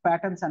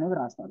ప్యాటర్న్స్ అనేవి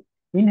రాస్తారు.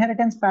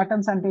 Inheritance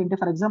patterns అంటే ఏంటి?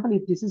 For example,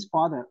 if this is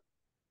father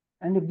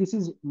and if this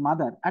is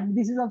mother, and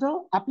this is also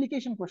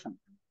application question.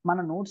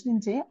 మన నోట్స్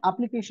నుంచే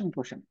application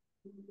question.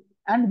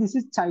 And this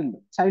is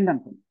child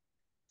అనుకోండి.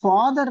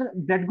 ఫాదర్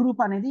బ్లడ్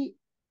గ్రూప్ అనేది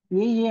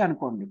ఏఏ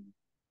అనుకోండి,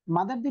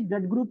 మదర్ ది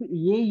బ్లడ్ గ్రూప్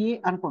ఏఏ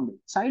అనుకోండి.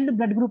 Child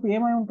blood group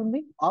ఏమై ఉంటుంది?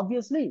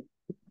 Obviously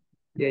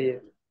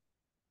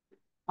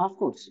of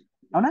course.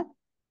 అవునా?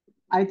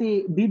 అయితే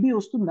బీబీ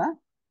వస్తుందా?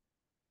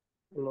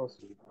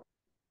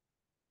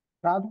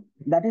 రాదు.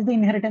 That is the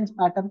inheritance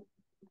pattern.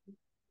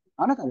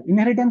 అవునా కదా?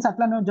 ఇన్హెరిటెన్స్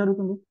అట్లానే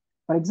జరుగుతుంది.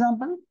 For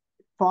example,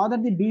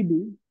 father the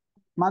BB,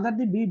 mother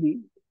the BB,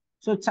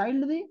 so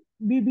child the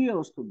BBA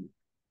వస్తుంది.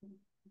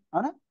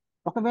 అవునా?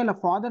 ఒకవేళ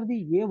father the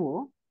AO,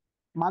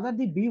 mother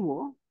the BO,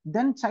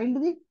 then child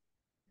the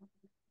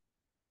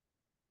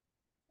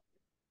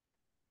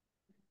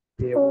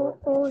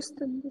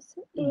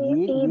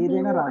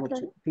ఏదైనా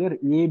రావచ్చు. క్లియర్?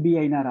 ఏబి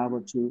అయినా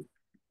రావచ్చు,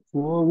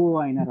 ఓఓ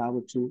అయినా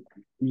రావచ్చు,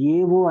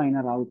 ఏఓ అయినా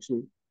రావచ్చు,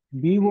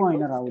 బిఓ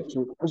అయినా రావచ్చు,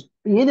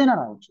 ఏదైనా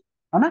రావచ్చు.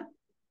 అవునా?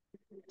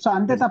 సో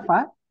అంతే తప్ప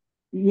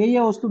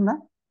ఏఏ వస్తుందా?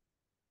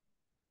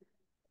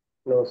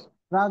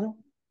 రాదు.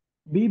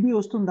 బీబీ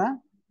వస్తుందా?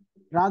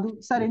 రాదు.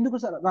 సార్ ఎందుకు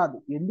సార్ రాదు?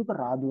 ఎందుకు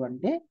రాదు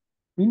అంటే,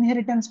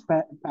 ఇన్హెరిటెన్స్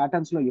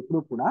ప్యాటర్న్స్ లో ఎప్పుడు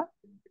కూడా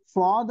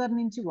ఫాదర్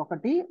నుంచి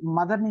ఒకటి,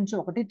 మదర్ నుంచి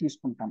ఒకటి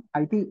తీసుకుంటాం.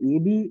 అయితే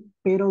ఏబి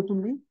పేరు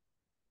అవుతుంది,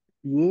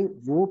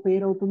 ఏఓ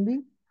పేరు అవుతుంది,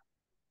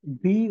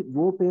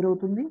 బిఓ పేరు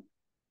అవుతుంది,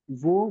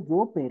 ఓ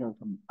పేరు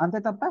అవుతుంది. అంతే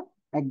తప్ప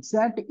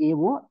ఎగ్జాక్ట్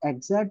ఏఓ,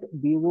 ఎగ్జాక్ట్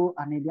బిఓ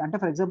అనేది, అంటే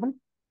ఫర్ ఎగ్జాంపుల్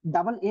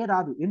డబల్ ఏ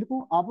రాదు. ఎందుకు?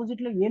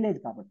 ఆపోజిట్ లో ఏ లేదు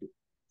కాబట్టి.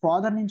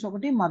 ఫాదర్ నుంచి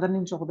ఒకటి, మదర్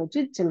నుంచి ఒకటి వచ్చి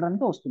చిల్డ్రన్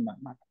తో వస్తుంది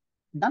అనమాట.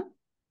 డన్.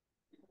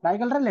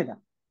 రాయగలరా లేదా?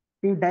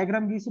 ఈ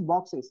డయాగ్రామ్ గీసి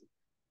బాక్స్ వేసి,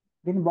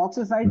 దీన్ని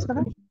బాక్సెస్ రాయొచ్చు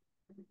కదా?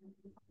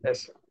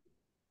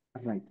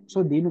 రైట్. సో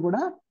దీన్ని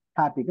కూడా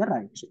హ్యాపీగా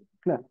రాయొచ్చు.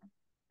 క్లియర్?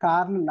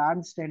 కార్ల్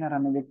లాండ్ స్టైనర్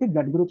అనే వ్యక్తి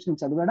బ్లడ్ గ్రూప్స్ ని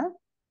చదివాడా?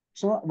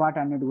 సో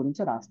వాటన్నిటి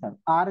గురించి రాస్తారు.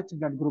 RH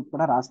బ్లడ్ గ్రూప్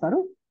కూడా రాస్తారు.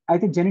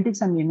 అయితే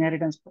జెనెటిక్స్ అండ్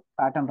ఇన్హెరిటెన్స్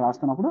ప్యాటర్న్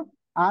రాస్తున్నప్పుడు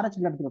RH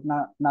బ్లడ్ గ్రూప్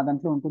నా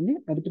దాంట్లో ఉంటుంది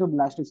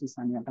ఎరిథ్రోబ్లాస్టోసిస్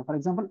అని అంట. ఫర్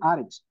ఎగ్జాంపుల్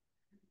RH,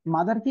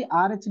 మదర్ కి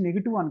RH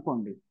నెగిటివ్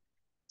అనుకోండి,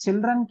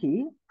 చిల్డ్రన్ కి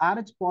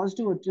RH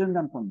పాజిటివ్ వచ్చింది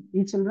అనుకోండి, ఈ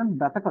చిల్డ్రన్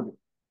బ్రతకదు,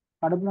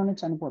 కడుపులోనే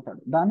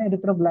చనిపోతాడు. దాన్ని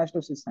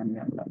ఎరిథ్రోబ్లాస్టోసిస్ అని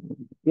అంటారు.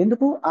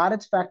 ఎందుకు?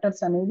 RH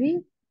ఫ్యాక్టర్స్ అనేవి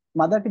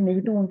మదర్ కి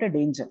నెగిటివ్ ఉంటే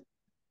డేంజర్,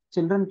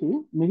 చిల్డ్రన్ కి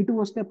నెగిటివ్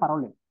వస్తే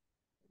పర్వాలేదు,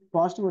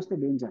 పాజిటివ్ వస్తే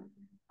డేంజర్.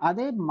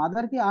 అదే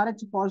మదర్ కి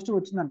RH పాజిటివ్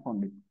వచ్చింది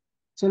అనుకోండి,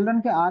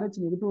 చిల్డ్రన్ కి RH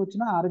నెగిటివ్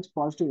వచ్చినా RH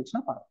పాజిటివ్ వచ్చినా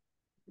పర్వాలేదు,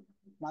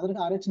 మదర్ కి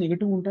RH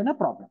నెగిటివ్ ఉంటేనే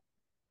ప్రాబ్లం.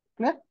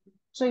 క్లియర్?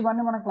 సో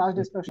ఇవన్నీ మనం క్లాస్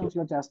డిస్కషన్స్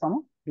లో చేస్తాము.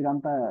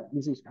 ఇదంతా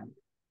disease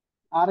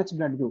RH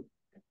blood group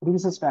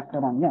recess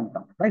factor అని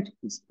అంటాం, right?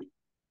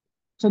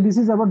 So this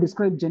is about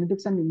describe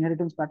genetics and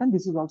inheritance pattern.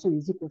 This is also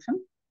easy question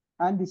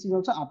and this is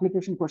also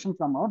application question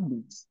from our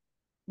beans.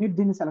 మీరు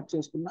దీన్ని select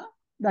చేసుకున్నా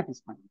that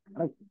is fine,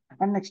 right?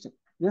 And next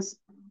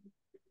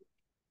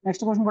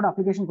question కూడా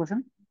application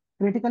question.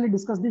 Critically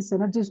discuss the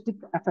synergistic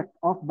effect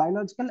of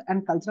biological and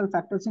cultural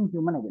factors in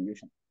human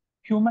evolution.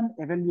 Human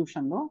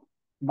evolution లో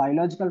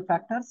biological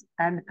factors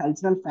and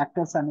cultural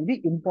factors అనేవి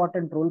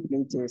important role play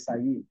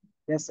చేశాయి.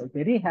 Yes,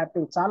 very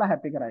happy, చాలా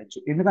హ్యాపీగా రాయొచ్చు.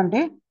 ఎందుకంటే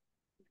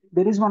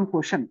there is one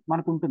question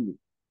మనకు ఉంటుంది,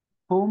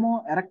 homo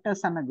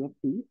erectus అన్న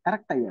వ్యక్తి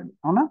ఎరెక్ట్ అయ్యాడు,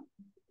 అవునా?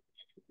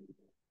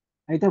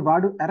 అయితే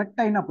వాడు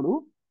ఎరెక్ట్ అయినప్పుడు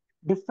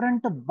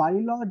డిఫరెంట్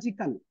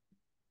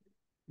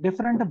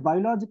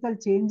బయోలాజికల్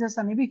చేంజెస్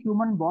అనేవి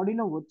హ్యూమన్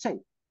బాడీలో వచ్చాయి,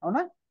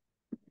 అవునా?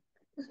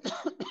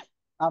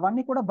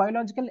 అవన్నీ కూడా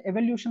బయోలాజికల్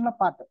ఎవల్యూషన్ లో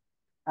పార్ట్.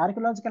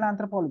 ఆర్కియలాజికల్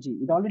ఆంథ్రోపాలజీ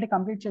ఇది ఆల్రెడీ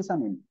కంప్లీట్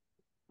చేశాను నేను,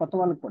 కొత్త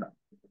వాళ్ళకి కూడా,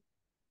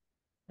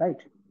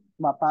 రైట్?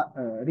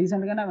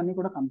 రీసెంట్ గానే అవన్నీ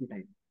కూడా కంప్లీట్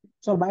అయ్యాయి.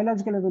 So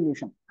biological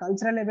evolution,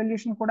 cultural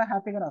evolution కూడా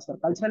హ్యాపీగా రాస్తారు.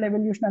 కల్చరల్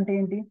ఎవల్యూషన్ అంటే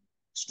ఏంటి?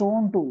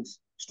 స్టోన్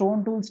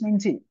టూల్స్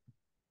నుంచి,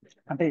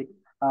 అంటే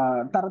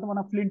తర్వాత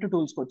మనం ఫ్లింట్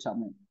టూల్స్కి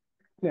వచ్చాము,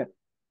 క్లియర్?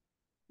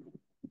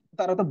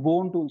 తర్వాత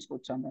బోన్ టూల్స్కి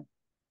వచ్చాము.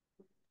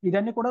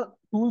 ఇవన్నీ కూడా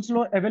టూల్స్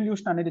లో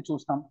ఎవల్యూషన్ అనేది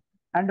చూస్తాం.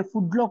 అండ్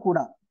ఫుడ్ లో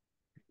కూడా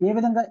ఏ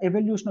విధంగా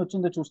ఎవల్యూషన్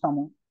వచ్చిందో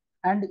చూస్తాము.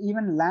 అండ్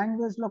ఈవెన్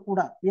లాంగ్వేజ్ లో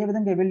కూడా ఏ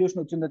విధంగా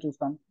ఎవల్యూషన్ వచ్చిందో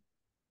చూస్తాం.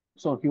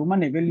 సో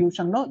హ్యూమన్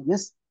ఎవల్యూషన్ లో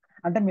ఎస్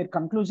అంటే మీరు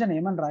కన్క్లూజన్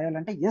ఏమని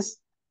రాయాలంటే, yes,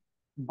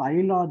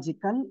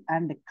 biological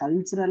and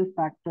cultural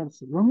factors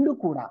రెండు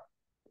కూడా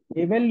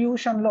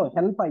ఎవల్యూషన్ లో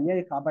హెల్ప్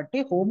అయ్యాయి కాబట్టి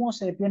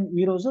హోమోసేపియన్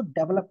ఈ రోజు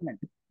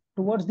development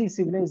towards the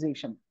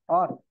civilisation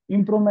are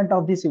improvement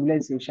of the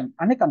civilisation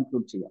అని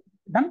కన్క్లూడ్ చేయాలి.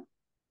 డన్?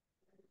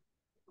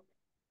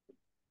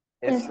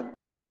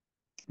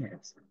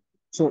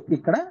 సో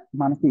ఇక్కడ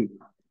మనకి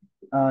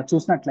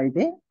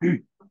చూసినట్లయితే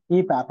ఈ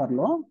పేపర్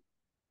లో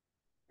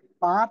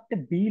పార్ట్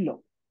బిలో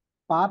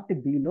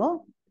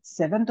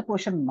 7th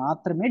క్వశ్చన్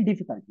మాత్రమే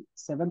డిఫికల్టీ.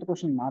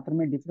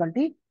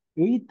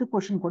 8th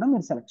క్వశ్చన్ కూడా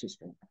మీరు సెలెక్ట్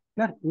చేసుకోవాలి.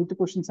 క్లియర్? 8th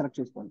క్వశ్చన్ సెలెక్ట్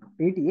చేసుకోవాలి.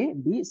 8A,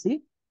 B, C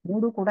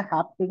 3 కూడా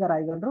హ్యాపీగా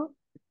రాయగలరు.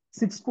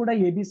 6 కూడా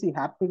ABC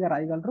హ్యాపీగా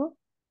రాయగలరు.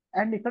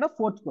 అండ్ ఇక్కడ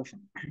 4th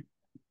క్వశ్చన్,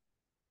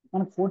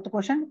 మనకు 4th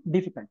క్వశ్చన్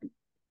డిఫికల్టీ.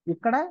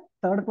 ఇక్కడ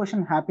 3rd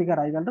క్వశ్చన్ హ్యాపీగా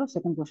రాయగలరు,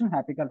 2nd క్వశ్చన్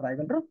హ్యాపీగా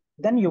రాయగలరు.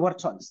 Then your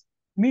choice,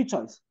 me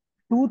choice.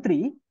 2,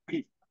 3,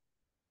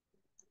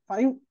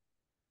 5,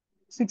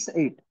 6,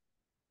 8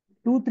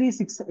 2, 3,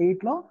 6,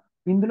 8 లో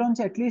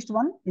ఇందులోంచి అట్లీస్ట్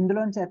వన్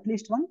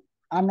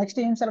ఆ నెక్స్ట్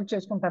ఏం సెలెక్ట్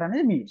చేసుకుంటారు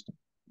అనేది మీ ఇష్టం.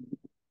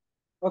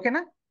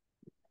 ఓకేనా?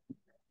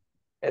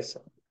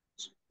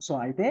 సో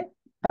అయితే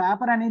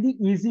పేపర్ అనేది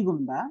ఈజీగా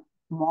ఉందా,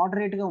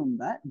 మోడరేట్ గా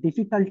ఉందా,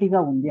 డిఫికల్టీగా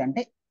ఉంది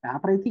అంటే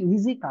పేపర్ అయితే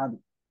ఈజీ కాదు.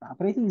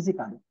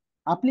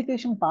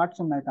 అప్లికేషన్ పార్ట్స్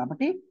ఉన్నాయి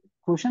కాబట్టి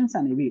క్వశ్చన్స్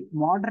అనేవి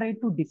మోడరేట్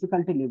టు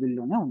డిఫికల్టీ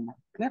లెవెల్లోనే ఉన్నాయి.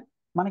 క్లియర్?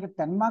 మనకి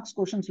 10 మార్క్స్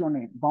క్వశ్చన్స్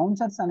లోనే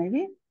బౌన్సర్స్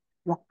అనేవి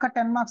ఒక్క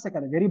 10 మార్క్సే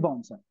కదా వెరీ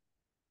బౌన్సర్,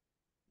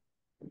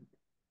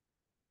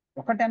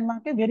 ఒక 10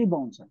 మార్కే వెరీ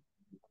బౌన్సర్.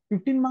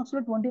 15 మార్క్స్ లో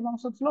 20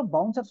 మార్క్స్ లో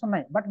బౌన్సర్స్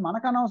ఉన్నాయి. బట్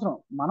మనకు అనవసరం,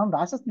 మనం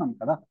రాసేస్తున్నాం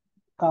కదా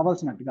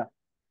కావాల్సినట్టుగా,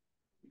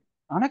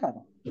 అవునా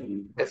కదా?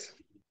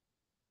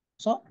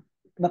 So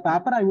the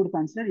paper I would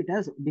consider it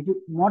as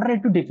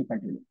moderate to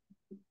difficulty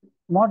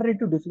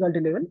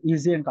level.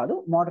 Easy ఏం కాదు,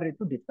 moderate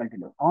to difficulty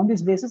level. On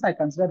this basis I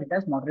consider it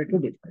as moderate to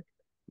difficulty.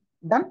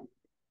 Done?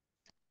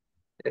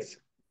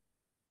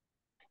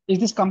 Is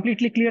this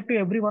completely clear to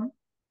everyone?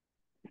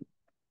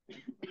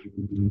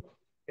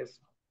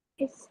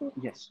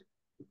 Yes.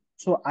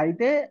 So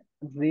అయితే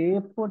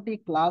రేపటి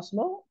class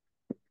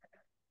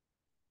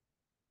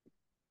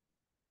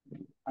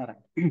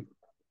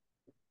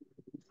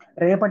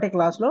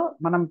లో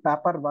మనం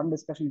paper 1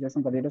 discussion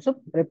చేసాం కదా ఈరోజు.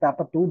 రేపు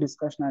పేపర్ 2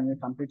 డిస్కషన్ అనేది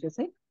కంప్లీట్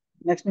చేసి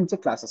నెక్స్ట్ నుంచి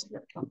క్లాసెస్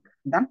పెడతాం.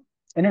 డన్?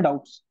 Any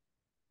doubts?